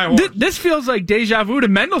like my horse? This feels like deja vu to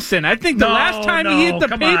Mendelssohn. I think the last time he hit the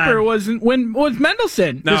paper was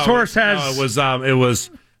Mendelssohn. No, this horse has. It was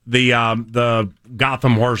the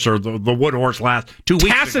Gotham horse or the Wood horse 2 weeks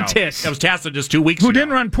Tacitus. ago. It was Tacitus 2 weeks ago. Who didn't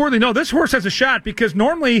run poorly. No, this horse has a shot because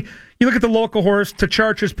normally you look at the local horse, to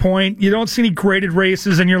Charcher's point, you don't see any graded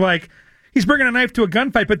races, and you're like, he's bringing a knife to a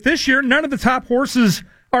gunfight. But this year, none of the top horses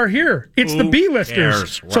are here. It's the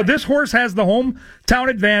B-listers. Right. So this horse has the hometown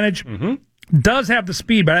advantage. Does have the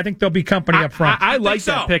speed, but I think there'll be company up front. I like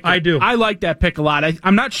that pick. I do. I like that pick a lot.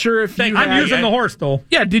 I'm not sure if I'm using the horse though.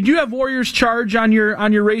 Yeah. Did you have Warriors Charge on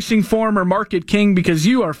your racing form or Market King? Because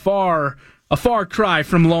you are a far cry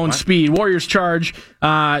from lone speed. Warriors Charge,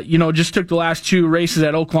 just took the last 2 races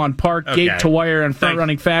at Oaklawn Park, gate to wire in front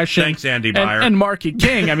running fashion. Thanks, Andy Meyer. And Market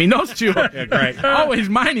King. I mean, those two. Great. Always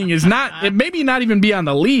Mining is not. It maybe not even be on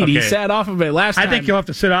the lead. Okay. He sat off of it last time. I think he'll have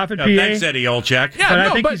to sit off at PA. Thanks, Eddie Olczyk. Yeah, but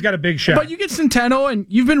I think he's got a big shot. But you get Centeno, and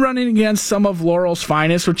you've been running against some of Laurel's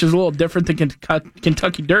finest, which is a little different than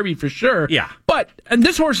Kentucky Derby for sure. Yeah. And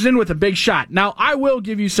this horse is in with a big shot. Now, I will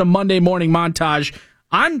give you some Monday morning montage.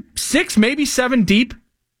 I'm 6, maybe 7 deep.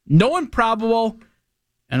 No improbable.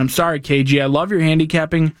 And I'm sorry, KG, I love your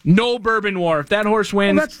handicapping. No Bourbon War. If that horse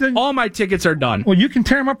wins, all my tickets are done. Well, you can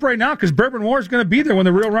tear him up right now because Bourbon War is going to be there when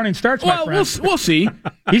the real running starts, my friend. We'll see.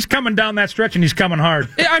 He's coming down that stretch, and he's coming hard.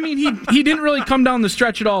 I mean, he didn't really come down the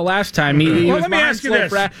stretch at all last time. He was let me ask you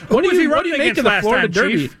this. What do you running make against of the last Florida time,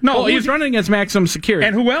 Derby? Chief? No, he was running against Maximum Security.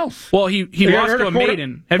 And who else? Well, he lost to a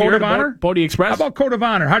maiden. Have you heard of Bodie Express? How about Code of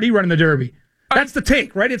Honor? How do you run in the Derby? That's the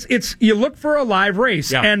take, right? It's you look for a live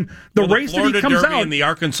race, and the race Florida that he comes Derby out and the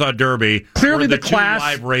Arkansas Derby clearly were the class 2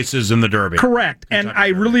 live races in the Derby. Correct, and I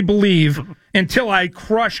really believe until I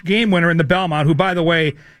crush Game Winner in the Belmont, who by the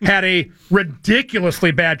way had a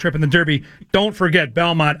ridiculously bad trip in the Derby. Don't forget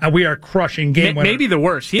Belmont. We are crushing Game Winner. Maybe the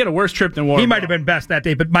worst. He had a worse trip than Warren. He might have been best that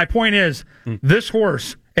day, but my point is, this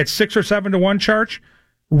horse at 6 or 7 to 1 charge.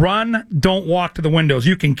 Run, don't walk to the windows.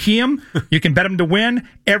 You can key him. You can bet him to win.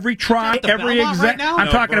 Every try, every exact. I'm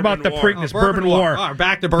talking about the Preakness, Bourbon War.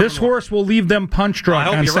 Back to Bourbon This horse will leave them punch drunk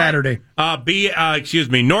on Saturday.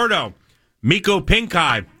 Nordo, Miko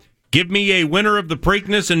Pinkai. Give me a winner of the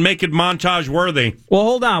Preakness and make it montage worthy. Well,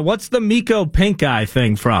 hold on. What's the Miko Pink Eye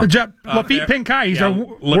thing from? Lafitte Pink Eye. He's a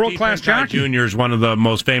world-class jockey. Jr. is one of the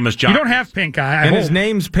most famous jockeys. You don't have Pink Eye. And his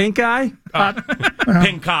name's Pink Eye?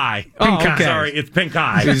 Pink Eye. Okay. Sorry, it's Pink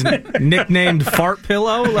Eye. He's nicknamed Fart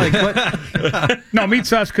Pillow? Like what? No, Meat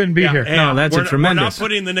Sauce couldn't be here. No, that's a tremendous. We're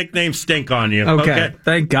not putting the nickname Stink on you. Okay.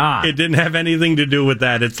 Thank God. It didn't have anything to do with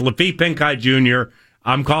that. It's Lafitte Pink Eye Jr.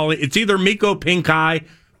 I'm calling it's either Miko Pink Eye,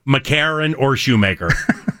 McCarron, or Shoemaker.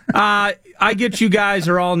 I get you guys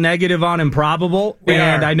are all negative on Improbable,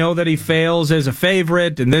 and I know that he fails as a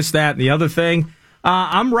favorite and this, that, and the other thing.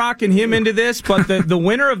 I'm rocking him into this, but the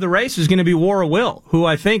winner of the race is going to be War of Will, who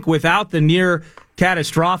I think without the near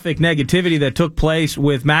catastrophic negativity that took place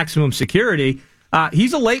with Maximum Security,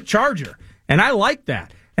 he's a late charger, and I like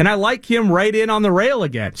that. And I like him right in on the rail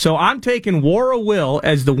again. So I'm taking War of Will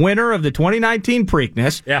as the winner of the 2019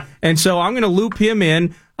 Preakness. Yeah. And so I'm going to loop him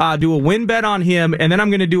in, do a win bet on him, and then I'm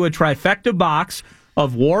going to do a trifecta box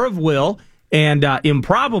of War of Will and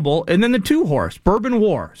Improbable, and then the 2-horse, Bourbon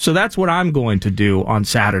War. So that's what I'm going to do on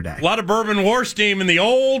Saturday. A lot of Bourbon War steam in the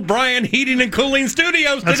old Brian Heating and Cooling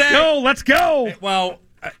Studios today. Let's go. Well,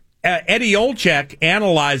 Eddie Olczyk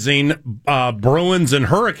analyzing Bruins and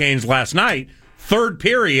Hurricanes last night. Third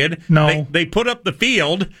period, they put up the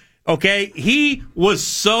field. Okay, he was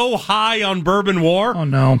so high on Bourbon War. Oh,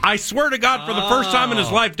 no. I swear to God, for the first time in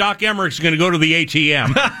his life, Doc Emmerich's going to go to the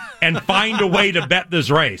ATM and find a way to bet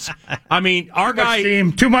this race. I mean,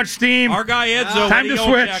 Too much steam. Our guy Edzo, time to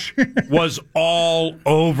switch. was all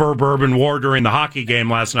over Bourbon War during the hockey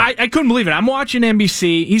game last night. I couldn't believe it. I'm watching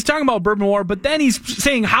NBC. He's talking about Bourbon War, but then he's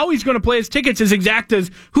saying how he's going to play his tickets is exact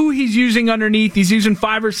as who he's using underneath. He's using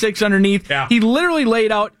 5 or 6 underneath. Yeah. He literally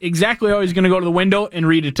laid out exactly how he's going to go to the window and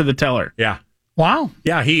read it to the teller. Yeah. Wow.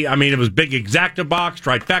 Yeah, it was big exacta box,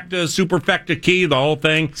 trifecta, superfecta key, the whole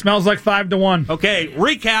thing. Smells like 5-1. Okay,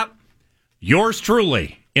 recap. Yours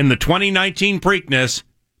truly in the 2019 Preakness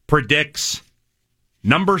predicts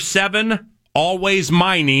number 7, Always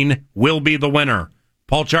Mining, will be the winner.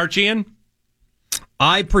 Paul Charchian?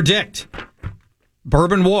 I predict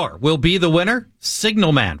Bourbon War will be the winner.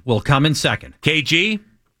 Signal Man will come in second. KG?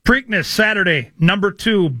 Preakness Saturday, number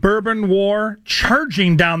 2, Bourbon War,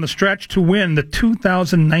 charging down the stretch to win the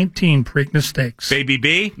 2019 Preakness Stakes. Baby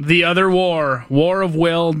B? The other War of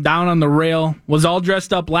Will, down on the rail, was all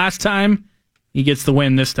dressed up last time. He gets the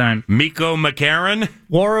win this time. Miko McCarron?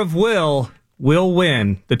 War of Will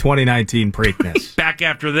win the 2019 Preakness. Back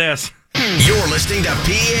after this. You're listening to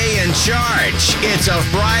PA in Charge. It's a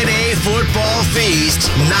Friday football feast,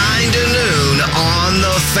 9 to noon on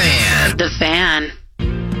The Fan. The Fan.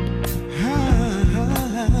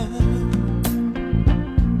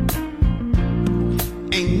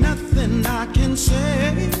 Ain't nothing I can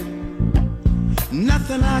say,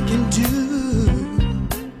 nothing I can do.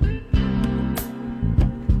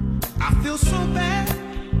 I feel so bad,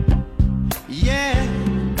 yeah,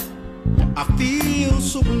 I feel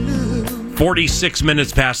so blue. 46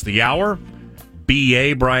 minutes past the hour.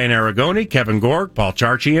 BA Brian Aragoni, Kevin Gorg, Paul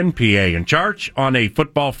Charchian, PA in Charge on a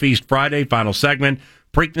Football Feast Friday, final segment.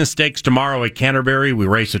 Preakness Stakes tomorrow at Canterbury. We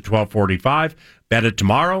race at 12:45. Bet it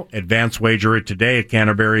tomorrow. Advance wager it today at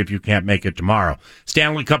Canterbury if you can't make it tomorrow.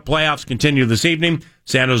 Stanley Cup playoffs continue this evening.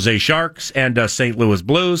 San Jose Sharks and St. Louis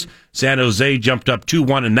Blues. San Jose jumped up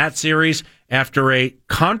 2-1 in that series after a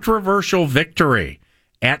controversial victory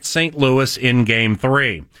at St. Louis in Game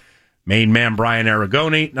 3. Main man Brian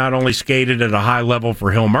Aragoni not only skated at a high level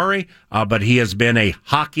for Hill Murray, but he has been a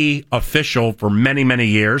hockey official for many, many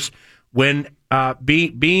years. When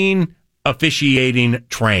being officiating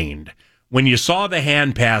trained, when you saw the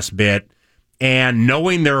hand pass bit and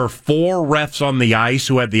knowing there are 4 refs on the ice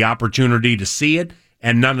who had the opportunity to see it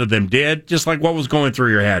and none of them did, just like what was going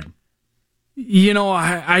through your head? You know,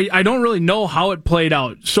 I don't really know how it played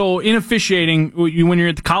out. So in officiating, when you're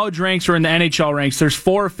at the college ranks or in the NHL ranks, there's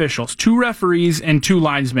 4 officials, 2 referees and 2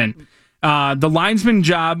 linesmen. The linesman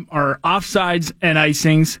job are offsides and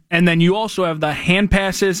icings, and then you also have the hand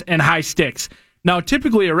passes and high sticks. Now,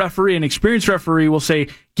 typically a referee, an experienced referee, will say,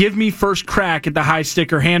 give me first crack at the high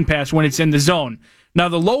stick or hand pass when it's in the zone. Now,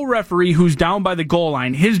 the low referee who's down by the goal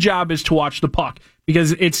line, his job is to watch the puck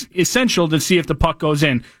because it's essential to see if the puck goes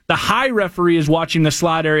in. The high referee is watching the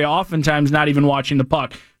slot area, oftentimes not even watching the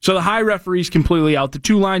puck. So the high referee's completely out. The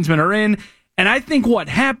 2 linesmen are in. And I think what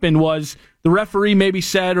happened was the referee maybe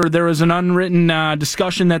said, or there was an unwritten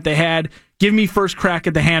discussion that they had, give me first crack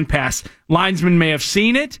at the hand pass. Linesmen may have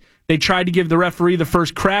seen it. They tried to give the referee the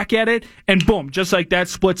first crack at it, and boom, just like that,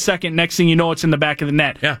 split second, next thing you know, it's in the back of the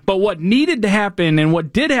net. Yeah. But what needed to happen, and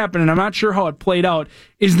what did happen, and I'm not sure how it played out,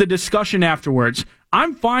 is the discussion afterwards.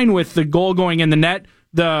 I'm fine with the goal going in the net.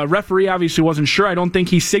 The referee obviously wasn't sure. I don't think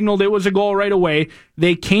he signaled it was a goal right away.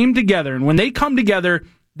 They came together, and when they come together,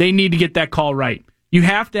 they need to get that call right. You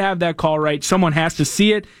have to have that call right. Someone has to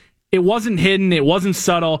see it. It wasn't hidden. It wasn't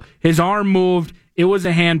subtle. His arm moved. It was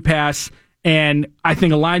a hand pass. And I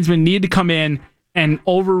think a linesman needed to come in and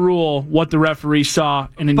overrule what the referee saw.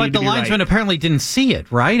 But the linesman apparently didn't see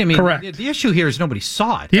it, right? I mean, correct. The issue here is nobody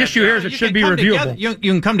saw it. The issue here is it should be reviewable. You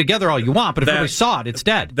can come together all you want, but if nobody saw it, it's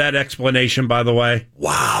dead. That explanation, by the way.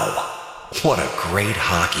 Wow. What a great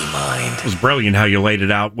hockey mind. It was brilliant how you laid it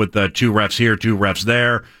out with the 2 refs here, 2 refs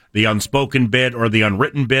there. The unspoken bit or the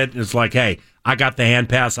unwritten bit. It's like, hey, I got the hand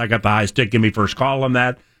pass. I got the high stick. Give me first call on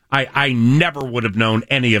that. I never would have known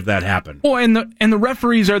any of that happened. Well, and the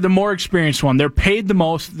referees are the more experienced one. They're paid the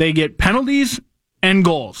most. They get penalties and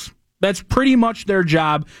goals. That's pretty much their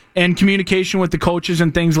job, and communication with the coaches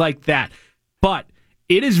and things like that. But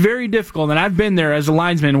it is very difficult, and I've been there as a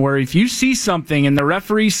linesman, where if you see something and the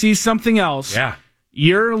referee sees something else, yeah,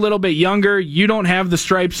 you're a little bit younger. You don't have the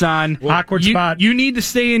stripes on. Awkward spot. You need to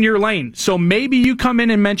stay in your lane. So maybe you come in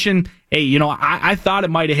and mention, hey, I thought it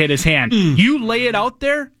might have hit his hand. You lay it out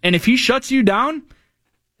there, and if he shuts you down,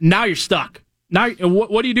 now you're stuck. Now,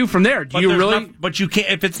 what do you do from there? Do you really? But you can't.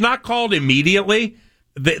 If it's not called immediately,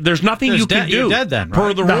 there's nothing you can do. You're dead then, right?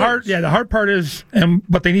 Per the rules. The hard part is, and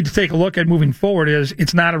what they need to take a look at moving forward is,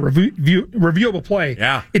 it's not a reviewable play.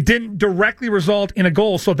 Yeah. It didn't directly result in a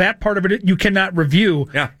goal, so that part of it you cannot review.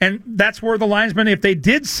 Yeah. And that's where the linesmen, if they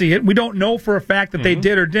did see it, we don't know for a fact that they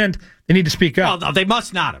did or didn't, they need to speak up. Well, they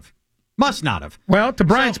must not have. Must not have. Well, to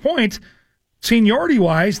Brian's point,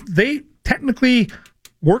 seniority-wise, they technically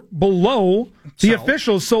work below the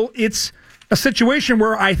officials, so it's a situation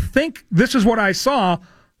where I think this is what I saw.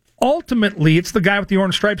 Ultimately, it's the guy with the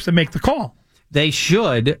orange stripes that make the call. They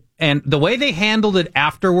should, and the way they handled it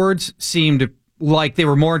afterwards seemed like they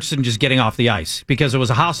were more interested in just getting off the ice because it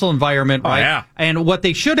was a hostile environment, right? Yeah. And what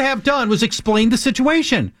they should have done was explain the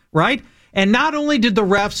situation, right? And not only did the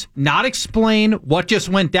refs not explain what just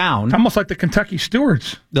went down, almost like the Kentucky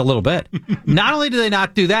Stewards, a little bit. Not only did they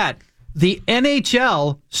not do that, the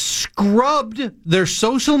NHL scrubbed their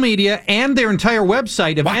social media and their entire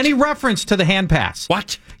website of any reference to the hand pass.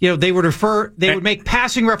 What? They would would make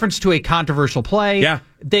passing reference to a controversial play. Yeah.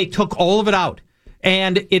 They took all of it out.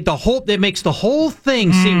 And it makes the whole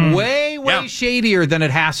thing seem way shadier than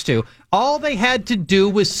it has to. All they had to do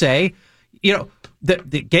was say,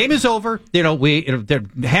 the game is over. Their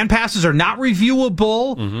hand passes are not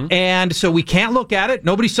reviewable, and so we can't look at it.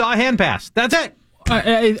 Nobody saw a hand pass. That's it.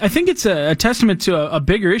 I think it's a testament to a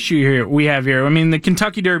bigger issue here we have here. I mean, the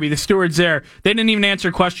Kentucky Derby, the stewards there, they didn't even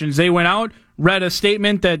answer questions. They went out, read a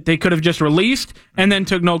statement that they could have just released, and then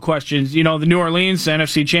took no questions. The New Orleans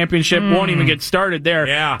NFC Championship won't even get started there.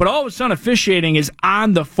 Yeah. But all of a sudden, officiating is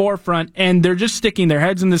on the forefront, and they're just sticking their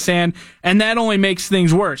heads in the sand, and that only makes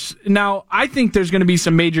things worse. Now, I think there's going to be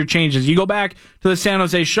some major changes. You go back to the San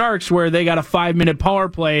Jose Sharks, where they got a 5-minute power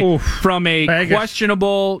play from a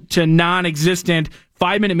questionable to non-existent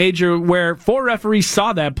 5-minute major where 4 referees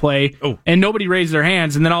saw that play and nobody raised their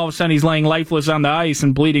hands, and then all of a sudden he's laying lifeless on the ice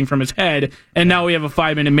and bleeding from his head, and now we have a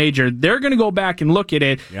 5-minute major. They're going to go back and look at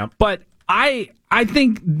it, but I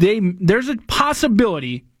think there's a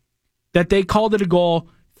possibility that they called it a goal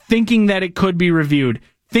thinking that it could be reviewed,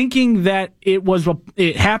 thinking that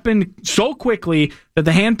it happened so quickly that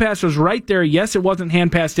the hand pass was right there. Yes, it wasn't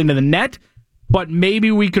hand passed into the net, but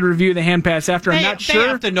maybe we could review the hand pass after. I'm not sure. They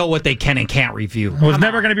have to know what they can and can't review. It was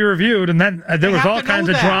never going to be reviewed, and then there was all kinds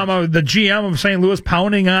of drama. The GM of St. Louis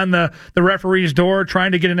pounding on the referee's door,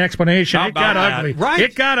 trying to get an explanation. It got ugly. Right.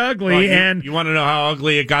 It got ugly. And you want to know how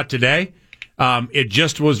ugly it got today? It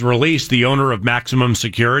just was released. The owner of Maximum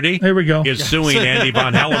Security is suing Andy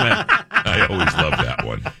Von Helleman. I always love that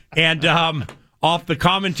one. And off the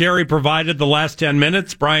commentary provided the last 10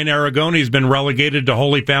 minutes, Brian Aragoni's been relegated to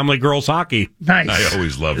Holy Family Girls Hockey. Nice. I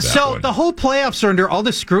always love that So one. the whole playoffs are under all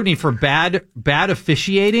this scrutiny for bad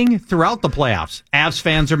officiating throughout the playoffs. Avs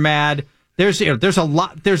fans are mad. There's a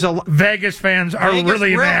lot. Vegas fans are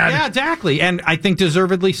really mad. Yeah, exactly, and I think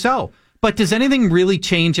deservedly so. But does anything really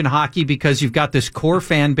change in hockey because you've got this core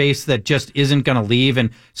fan base that just isn't going to leave?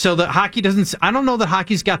 And so the hockey doesn't, I don't know that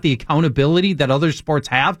hockey's got the accountability that other sports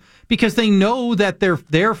have because they know that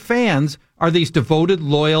their fans are these devoted,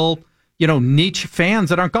 loyal, niche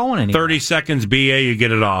fans that aren't going anywhere. 30 seconds, BA, you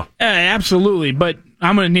get it all. Absolutely, but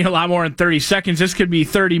I'm going to need a lot more than 30 seconds. This could be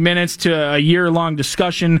 30 minutes to a year-long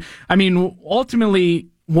discussion. I mean, ultimately,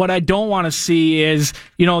 what I don't want to see is,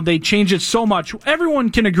 they change it so much. Everyone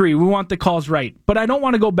can agree we want the calls right, but I don't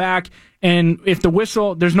want to go back and if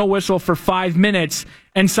there's no whistle for 5 minutes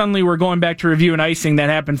and suddenly we're going back to review and icing that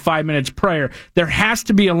happened 5 minutes prior. There has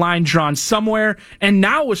to be a line drawn somewhere. And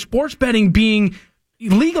now with sports betting being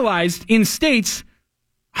legalized in states,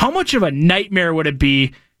 how much of a nightmare would it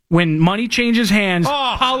be when money changes hands,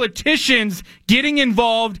 politicians getting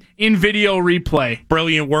involved in video replay?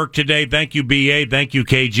 Brilliant work today. Thank you, BA. Thank you,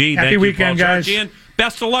 KG. Happy weekend, guys.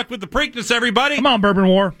 Best of luck with the Preakness, everybody. Come on, Bourbon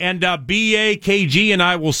War. And BA, KG, and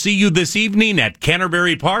I will see you this evening at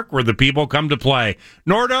Canterbury Park where the people come to play.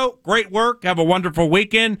 Nordo, great work. Have a wonderful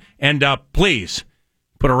weekend. And please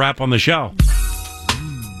put a wrap on the show.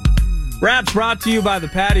 Wraps brought to you by the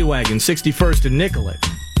Paddy Wagon, 61st and Nicollet.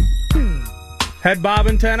 Head bob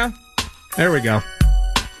antenna? There we go.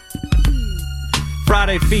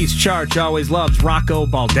 Friday Feast, Charge always loves Rocco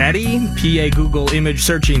Baldetti. PA Google image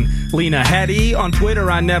searching Lena Headey. On Twitter,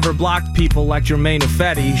 I never blocked people like Jermaine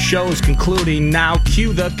Ifedi. Show's concluding, now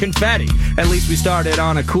cue the confetti. At least we started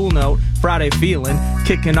on a cool note. Friday feeling,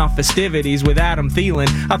 kicking off festivities with Adam Thielen.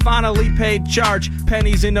 I finally paid charge,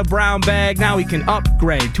 pennies in a brown bag. Now he can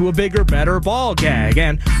upgrade to a bigger, better ball gag.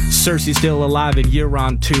 And Cersei's still alive in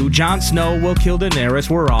Euron 2. Jon Snow will kill Daenerys.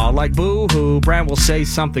 We're all like boo-hoo. Bran will say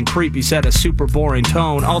something creepy, set a super boring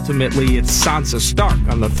tone. Ultimately, it's Sansa Stark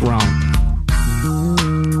on the throne.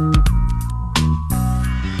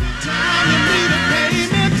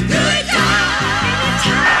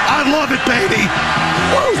 I love it, baby.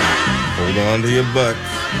 Woo. Hold on to your butt.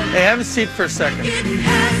 Hey, have a seat for a second.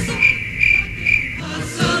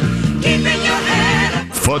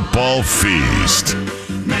 Football Feast.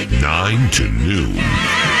 9 to noon.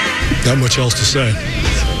 Not much else to say.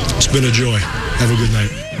 It's been a joy. Have a good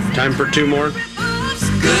night. Time for 2 more.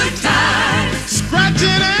 Good time. Scratching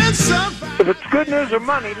and surviving. If it's good news or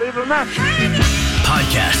money, leave a message.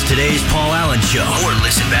 Podcast today's Paul Allen Show or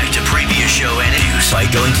listen back to previous show and news by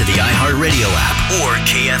going to the iHeartRadio app or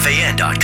KFAN.com.